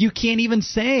done, you can't even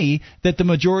say that the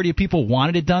majority of people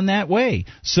wanted it done that way.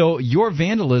 So your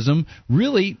vandalism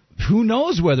really, who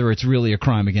knows whether it's really a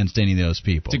crime against any of those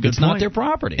people? It's not their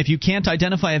property. If you can't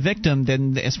identify a victim,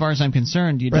 then as far as I'm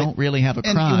concerned, you don't really have a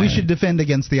crime. And we should defend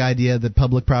against the idea that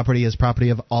public property is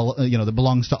property of all, that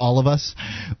belongs to all of us.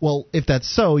 Well, if that's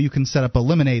so, you can set up a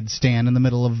lemonade stand in the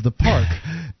middle of the park.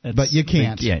 but you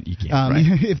can't. Yeah, you can't. Right.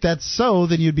 If that's so,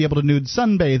 then you'd be able to nude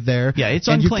sunbathe there. Yeah, it's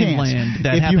unclaimed land.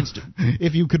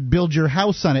 If you could build your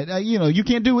house on it, you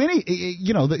can't do any.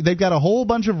 They've got a whole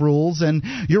bunch of rules, and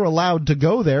you're allowed to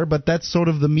go there, but that's sort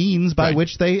of the means by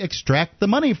which they extract the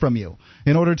money from you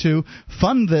in order to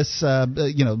fund this,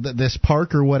 this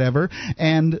park or whatever.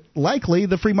 And likely,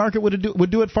 the free market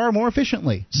would do it far more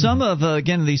efficiently. Some of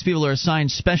these people are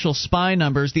assigned special spy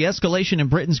numbers. The escalation in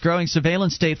Britain's growing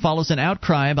surveillance state follows an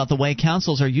outcry about the way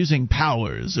councils are using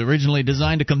powers originally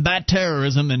designed to combat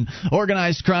terrorism and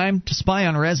organized crime to spy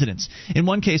on residents. In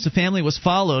one case, a family was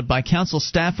followed by council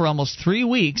staff for almost 3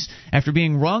 weeks after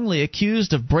being wrongly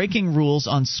accused of breaking rules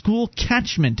on school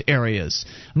catchment areas.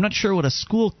 I'm not sure what a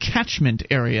school catchment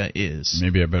area is.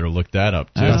 Maybe I better look that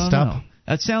up, too. I don't know.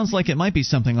 That sounds like it might be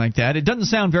something like that. It doesn't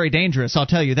sound very dangerous, I'll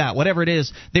tell you that. Whatever it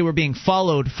is, they were being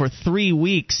followed for 3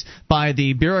 weeks by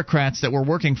the bureaucrats that were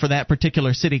working for that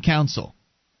particular city council.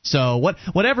 So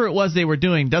whatever it was they were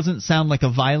doing doesn't sound like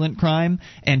a violent crime,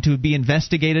 and to be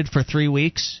investigated for 3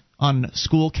 weeks on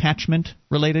school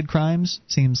catchment-related crimes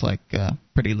seems like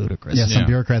pretty ludicrous. Yeah, some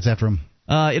bureaucrats after them.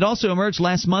 It also emerged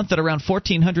last month that around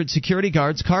 1,400 security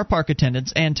guards, car park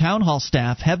attendants, and town hall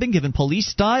staff have been given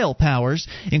police-style powers,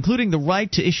 including the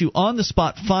right to issue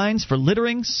on-the-spot fines for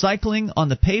littering, cycling on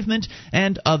the pavement,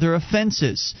 and other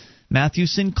offenses. Matthew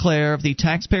Sinclair of the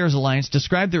Taxpayers Alliance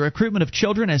described the recruitment of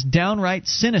children as downright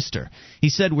sinister. He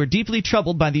said, "We're deeply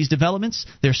troubled by these developments.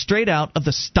 They're straight out of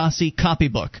the Stasi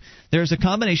copybook. There's a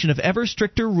combination of ever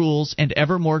stricter rules and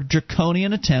ever more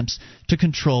draconian attempts to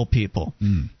control people."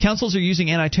 Councils are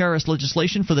using anti-terrorist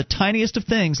legislation for the tiniest of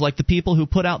things, like the people who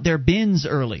put out their bins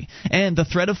early, and the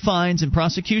threat of fines and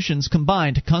prosecutions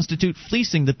combined to constitute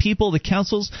fleecing the people the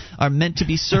councils are meant to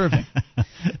be serving.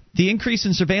 The increase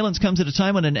in surveillance comes at a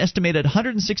time when an estimated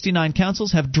 169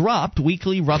 councils have dropped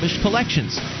weekly rubbish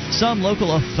collections. Some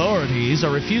local authorities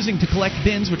are refusing to collect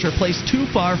bins which are placed too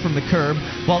far from the curb,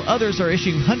 while others are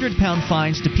issuing 100-pound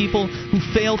fines to people who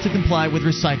fail to comply with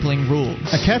recycling rules.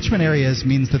 A catchment areas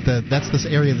means that that's this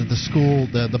area that the school,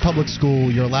 the public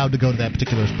school, you're allowed to go to that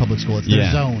particular public school. It's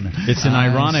their zone. It's an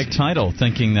ironic title,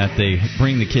 thinking that they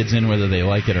bring the kids in whether they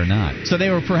like it or not. So they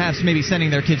were perhaps maybe sending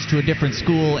their kids to a different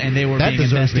school, and they were being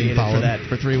investigated for that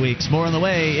for 3 weeks. More on the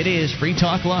way. It is Free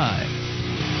Talk Live.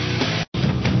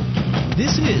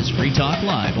 This is Free Talk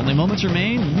Live. Only moments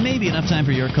remain. Maybe enough time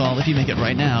for your call if you make it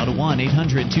right now to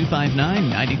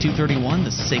 1-800-259-9231,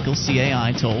 the SACL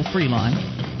CAI toll-free line.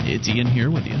 It's Ian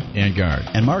here with you. And Guard.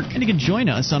 And Mark. And you can join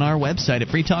us on our website at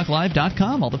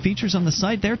freetalklive.com. All the features on the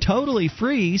site, they're totally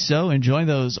free, so enjoy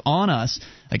those on us.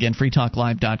 Again,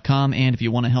 freetalklive.com. And if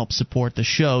you want to help support the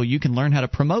show, you can learn how to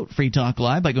promote Free Talk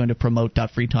Live by going to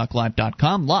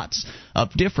promote.freetalklive.com. Lots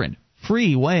of different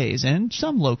free ways and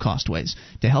some low-cost ways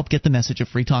to help get the message of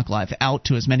Free Talk Live out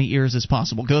to as many ears as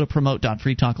possible. Go to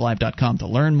promote.freetalklive.com to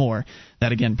learn more.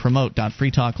 That again,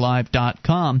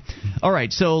 promote.freetalklive.com. All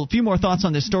right, so a few more thoughts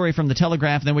on this story from the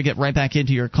Telegraph, and then we get right back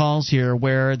into your calls here,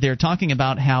 where they're talking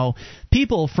about how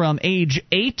people from age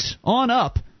 8 on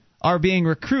up are being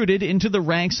recruited into the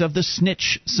ranks of the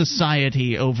snitch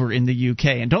society over in the UK.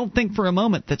 And don't think for a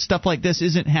moment that stuff like this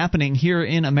isn't happening here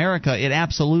in America. It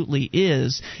absolutely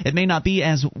is. It may not be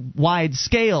as wide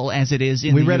scale as it is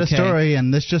in the UK. We read a story,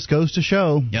 and this just goes to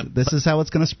show this is how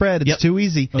it's going to spread. It's too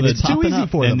easy. Well, it's too easy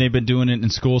for them. And they've been doing it in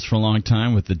schools for a long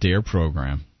time with the DARE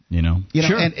program.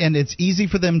 Sure. And it's easy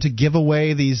for them to give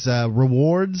away these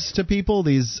rewards to people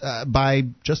by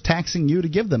just taxing you to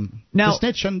give them. Now, to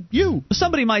snitch on you.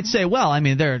 Somebody might say, well, I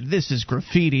mean, this is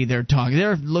graffiti. They're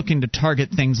looking to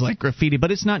target things like graffiti,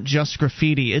 but it's not just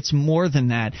graffiti. It's more than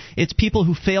that. It's people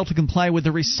who fail to comply with the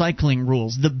recycling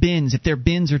rules, the bins. If their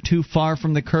bins are too far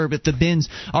from the curb, if the bins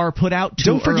are put out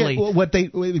too early. Don't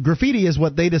forget graffiti is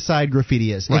what they decide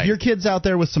graffiti is. Right. If your kid's out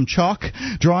there with some chalk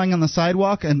drawing on the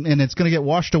sidewalk and it's going to get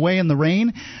washed away in the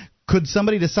rain, could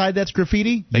somebody decide that's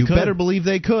graffiti? You better believe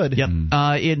they could. Yep.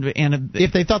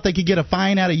 If they thought they could get a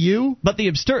fine out of you. But the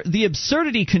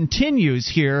absurdity continues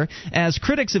here, as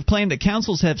critics have claimed that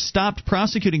councils have stopped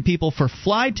prosecuting people for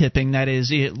fly tipping, that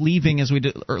is, leaving, as we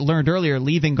learned earlier,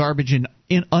 leaving garbage in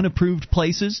unapproved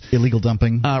places. Illegal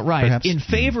dumping, right. Perhaps. In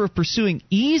favor of pursuing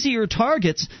easier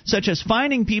targets, such as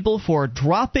fining people for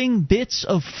dropping bits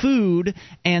of food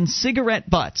and cigarette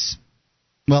butts.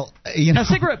 Well, now,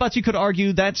 cigarette butts, you could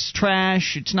argue that's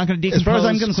trash. It's not going to decompose. As far as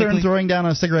I'm concerned, quickly. throwing down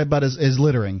a cigarette butt is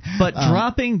littering. But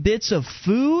dropping bits of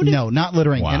food? No, not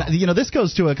littering. Wow. And this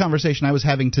goes to a conversation I was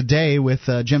having today with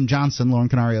Jim Johnson, Lauren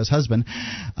Canario's husband.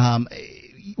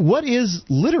 what is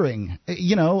littering?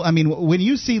 I mean, when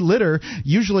you see litter,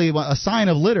 usually a sign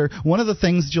of litter, one of the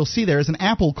things that you'll see there is an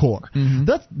apple core. Mm-hmm.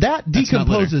 That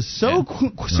decomposes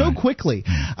so quickly.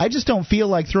 I just don't feel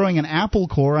like throwing an apple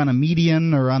core on a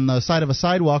median or on the side of a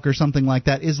sidewalk or something like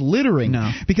that is littering.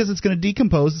 No. Because it's going to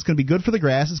decompose. It's going to be good for the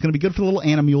grass. It's going to be good for the little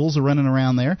animules that are running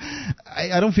around there.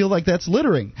 I don't feel like that's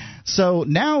littering. So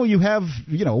now you have,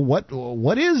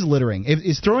 what is littering?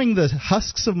 Is throwing the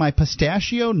husks of my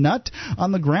pistachio nut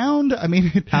on the ground? I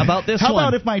mean, how about this How one?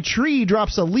 about if my tree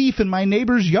drops a leaf in my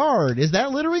neighbor's yard? Is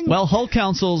that littering? Well, Hull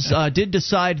councils did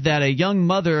decide that a young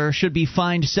mother should be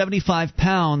fined 75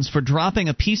 pounds for dropping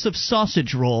a piece of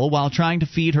sausage roll while trying to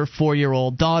feed her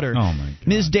 4-year-old daughter. Oh, my God.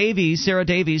 Ms. Davies, Sarah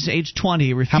Davies, age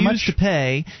 20, refused to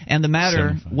pay, and the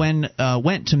matter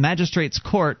went to magistrate's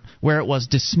court where it was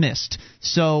dismissed.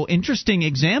 So, interesting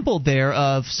example there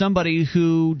of somebody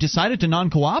who decided to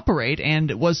non-cooperate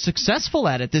and was successful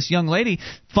at it. This young lady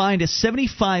fined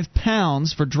 75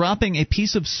 pounds for dropping a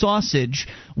piece of sausage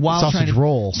while sausage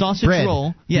roll. Sausage Bread.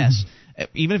 roll, yes.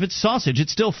 Even if it's sausage,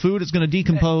 it's still food. It's going to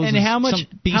decompose. And how much?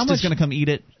 Some beast is going to come eat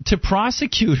it. To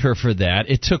prosecute her for that,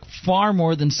 it took far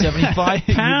more than 75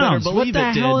 pounds. What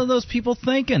the hell are those people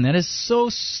thinking? That is so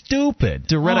stupid.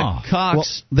 Doretta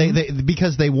Cox. Well,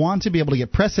 because they want to be able to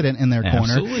get precedent in their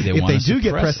corner. If they do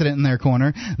get precedent in their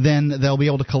corner, then they'll be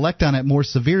able to collect on it more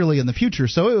severely in the future.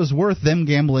 So it was worth them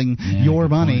gambling your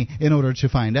money in order to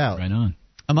find out. Right on.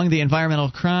 Among the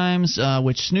environmental crimes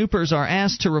which snoopers are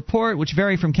asked to report, which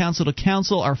vary from council to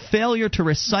council, are failure to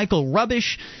recycle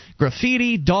rubbish,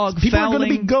 graffiti, dog People fouling. are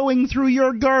going to be going through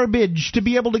your garbage to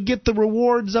be able to get the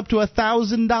rewards up to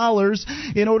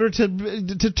 $1,000 in order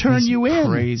to turn you in.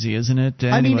 Crazy, isn't it?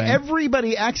 Anyway. I mean,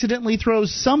 everybody accidentally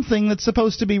throws something that's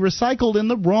supposed to be recycled in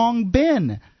the wrong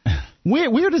bin.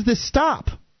 Where does this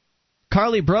stop?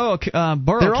 Carly Borough They're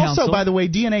Council. also, by the way,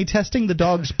 DNA testing the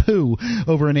dog's poo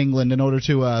over in England in order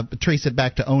to trace it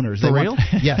back to owners. For real?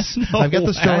 Yes. No, I've got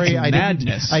the story.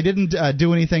 I didn't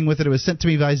do anything with it. It was sent to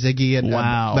me by Ziggy. And,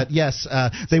 wow. But yes,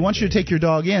 they want you to take your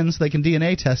dog in so they can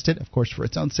DNA test it, of course, for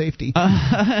its own safety.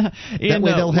 That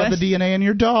way they'll have the DNA in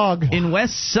your dog. In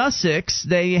West Sussex,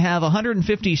 they have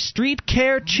 150 street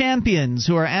care champions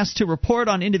who are asked to report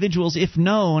on individuals if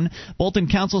known. Bolton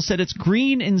Council said its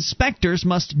green inspectors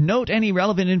must note any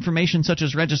relevant information such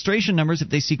as registration numbers if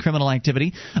they see criminal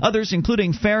activity. Others,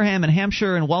 including Fareham in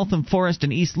Hampshire and Waltham Forest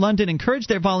in East London, encourage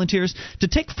their volunteers to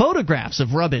take photographs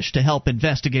of rubbish to help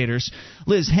investigators.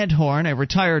 Liz Headhorn, a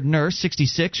retired nurse,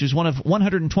 66, who's one of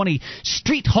 120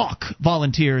 Street Hawk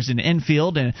volunteers in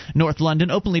Enfield in North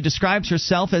London, openly describes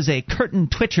herself as a curtain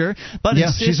twitcher, but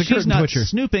insists she's not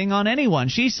snooping on anyone.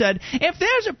 She said, "If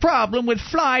there's a problem with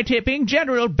fly tipping,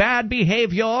 general bad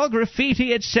behavior,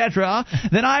 graffiti, etc.,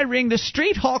 then I ring the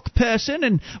Street Hawk person,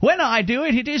 and when I do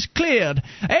it, it is cleared.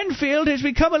 Enfield has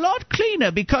become a lot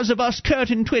cleaner because of us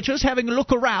curtain twitchers having a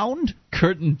look around."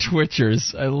 Curtain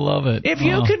twitchers. I love it. If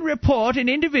you can report an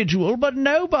individual, but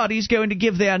nobody's going to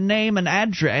give their name and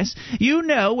address, you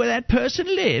know where that person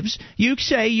lives. You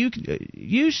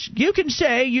can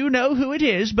say you know who it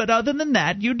is, but other than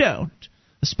that, you don't.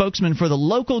 A spokesman for the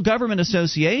Local Government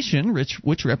Association,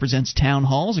 which represents town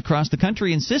halls across the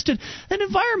country, insisted that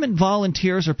environment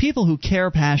volunteers are people who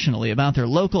care passionately about their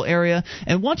local area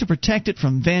and want to protect it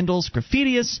from vandals,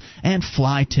 graffitiists, and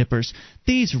fly tippers.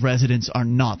 These residents are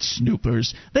not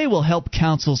snoopers. They will help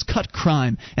councils cut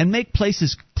crime and make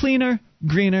places cleaner,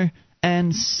 greener,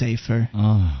 and safer.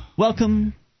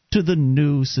 Welcome to the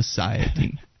new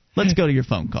society. Let's go to your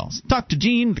phone calls. Talk to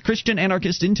Gene, the Christian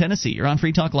anarchist in Tennessee. You're on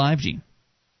Free Talk Live, Gene.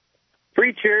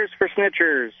 3 cheers for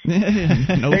snitchers.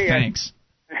 No thanks.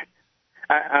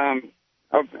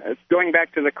 Going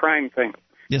back to the crime thing.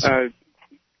 Yes, sir.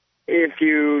 If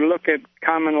you look at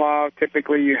common law,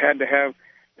 typically you had to have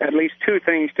at least 2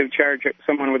 things to charge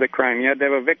someone with a crime. You had to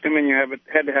have a victim and you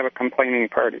had to have a complaining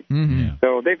party. Mm-hmm.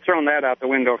 So they've thrown that out the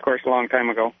window, of course, a long time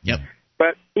ago. Yep.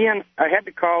 But, Ian, I had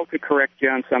to call to correct you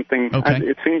on something. Okay.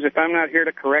 It seems if I'm not here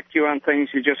to correct you on things,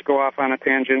 you just go off on a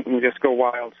tangent and just go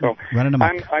wild. So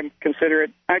I consider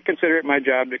it my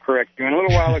job to correct you. And a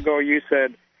little while ago you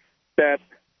said that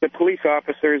the police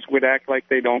officers would act like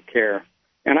they don't care.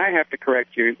 And I have to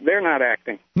correct you. They're not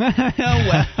acting. Well,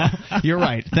 you're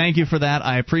right. Thank you for that.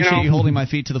 I appreciate you holding my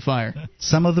feet to the fire.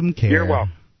 Some of them care. You're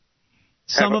welcome.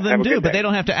 Some of them do, but they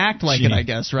don't have to act like it, I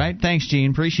guess, right? Thanks,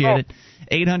 Gene. Appreciate it.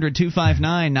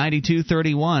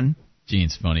 800-259-9231.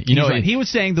 Gene's funny. He was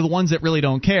saying that the ones that really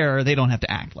don't care, they don't have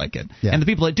to act like it. Yeah. And the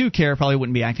people that do care probably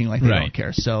wouldn't be acting like they don't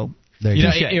care. So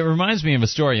it reminds me of a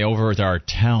story over at our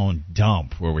town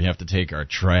dump where we have to take our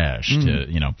trash to,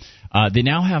 they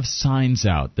now have signs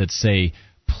out that say,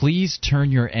 please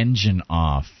turn your engine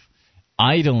off.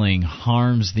 Idling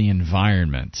harms the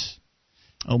environment.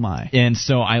 Oh my! And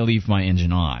so I leave my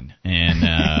engine on,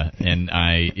 and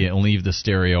I leave the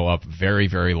stereo up very,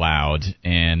 very loud,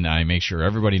 and I make sure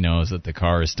everybody knows that the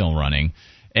car is still running,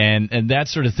 and that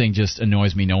sort of thing just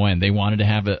annoys me no end. They wanted to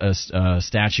have a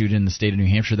statute in the state of New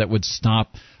Hampshire that would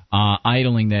stop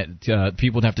idling, that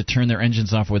people would have to turn their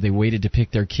engines off where they waited to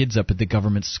pick their kids up at the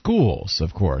government schools,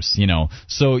 of course,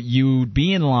 So you'd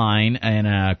be in line, in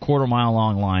a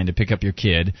quarter-mile-long line to pick up your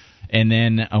kid, and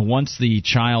then once the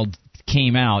child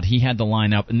came out, he had to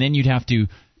line up, and then you'd have to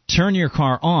turn your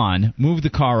car on, move the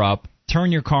car up,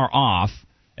 turn your car off,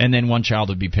 and then one child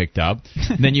would be picked up.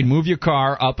 And then you'd move your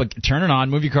car up, turn it on,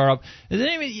 move your car up.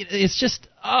 It's just,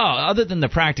 other than the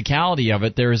practicality of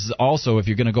it, there's also, if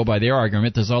you're going to go by their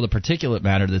argument, there's all the particulate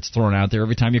matter that's thrown out there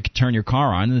every time you turn your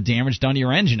car on, and the damage done to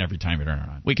your engine every time you turn it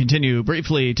on. We continue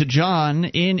briefly to John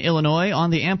in Illinois on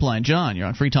the amp line. John, you're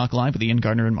on Free Talk Live with Ian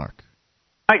Gardner and Mark.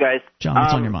 Hi, guys. John,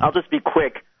 what's on your mind? I'll just be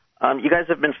quick. You guys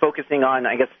have been focusing on,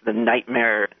 I guess, the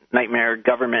nightmare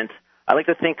government. I like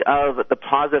to think of the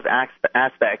positive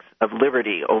aspects of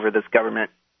liberty over this government.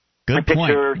 Good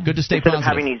point. Good to stay instead positive. Instead of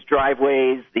having these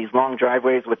driveways, these long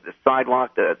driveways with the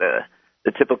sidewalk, the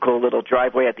typical little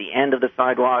driveway at the end of the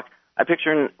sidewalk, I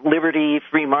picture liberty,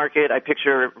 free market. I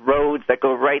picture roads that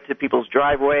go right to people's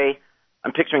driveway.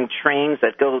 I'm picturing trains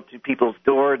that go to people's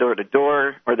door to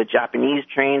door, or the Japanese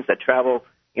trains that travel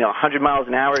 100 miles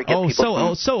an hour to get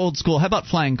people. So old school. How about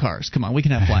flying cars? Come on, we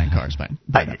can have flying cars, man.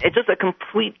 It's just a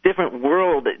complete different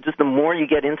world. Just the more you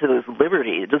get into this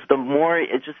liberty,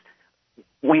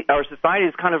 our society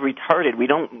is kind of retarded. We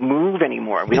don't move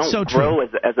anymore. We don't grow as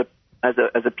a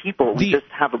people. We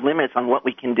just have limits on what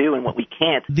we can do and what we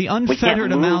can't. The unfettered we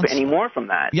can't amount any more from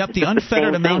that. Yep, the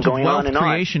unfettered amount of wealth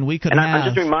creation we could have. I'm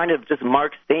just reminded of just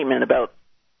Mark's statement about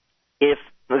if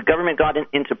the government got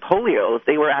into polio, if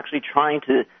they were actually trying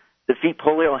to defeat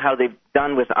polio how they've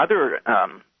done with other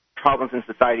problems in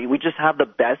society, we just have the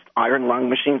best iron lung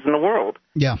machines in the world.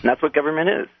 Yeah. And that's what government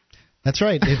is. That's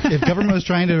right. If government was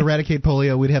trying to eradicate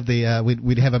polio, we'd have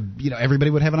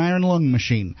everybody would have an iron lung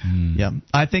machine. Yeah,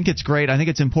 I think it's great. I think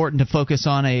it's important to focus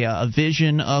on a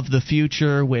vision of the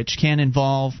future, which can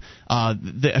involve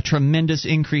a tremendous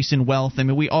increase in wealth. I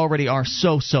mean, we already are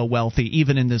so wealthy,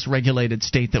 even in this regulated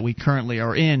state that we currently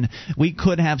are in. We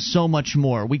could have so much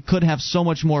more. We could have so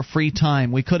much more free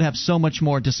time. We could have so much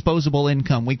more disposable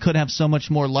income. We could have so much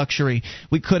more luxury.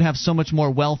 We could have so much more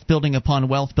wealth building upon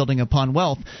wealth building upon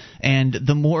wealth. And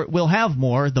the more we'll have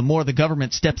the more the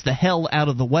government steps the hell out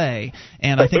of the way.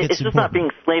 And I think it's just important. Not being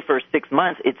slave for 6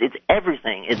 months. It's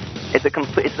everything. It's a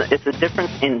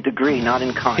difference in degree, not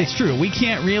in kind. It's true. We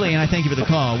can't really, and I thank you for the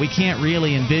call, we can't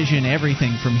really envision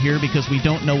everything from here because we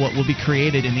don't know what will be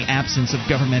created in the absence of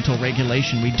governmental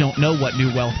regulation. We don't know what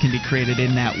new wealth can be created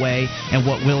in that way and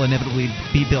what will inevitably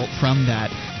be built from that.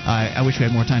 I wish we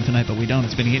had more time tonight, but we don't.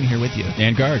 It's been Ian here with you.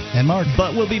 And Guard. And Mark.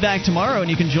 But we'll be back tomorrow,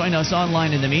 and you can join us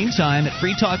online in the meantime at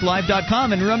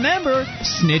freetalklive.com. And remember,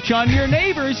 snitch on your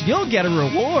neighbors. You'll get a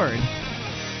reward.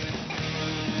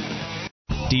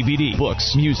 DVD,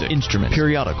 books, music, instruments,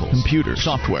 periodicals, computers,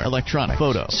 software, electronic,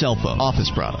 photo, cell phone,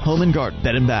 office product, home and garden,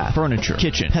 bed and bath, furniture,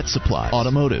 kitchen, pet supply,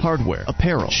 automotive, hardware,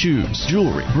 apparel, shoes,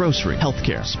 jewelry, grocery,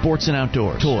 healthcare, sports and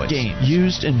outdoors, toys, games,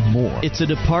 used, and more. It's a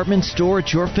department store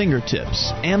at your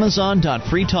fingertips.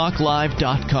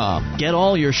 Amazon.freetalklive.com. Get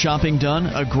all your shopping done,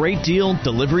 a great deal,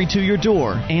 delivery to your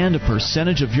door, and a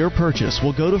percentage of your purchase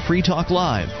will go to Free Talk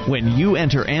Live when you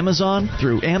enter Amazon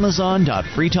through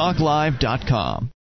Amazon.freetalklive.com.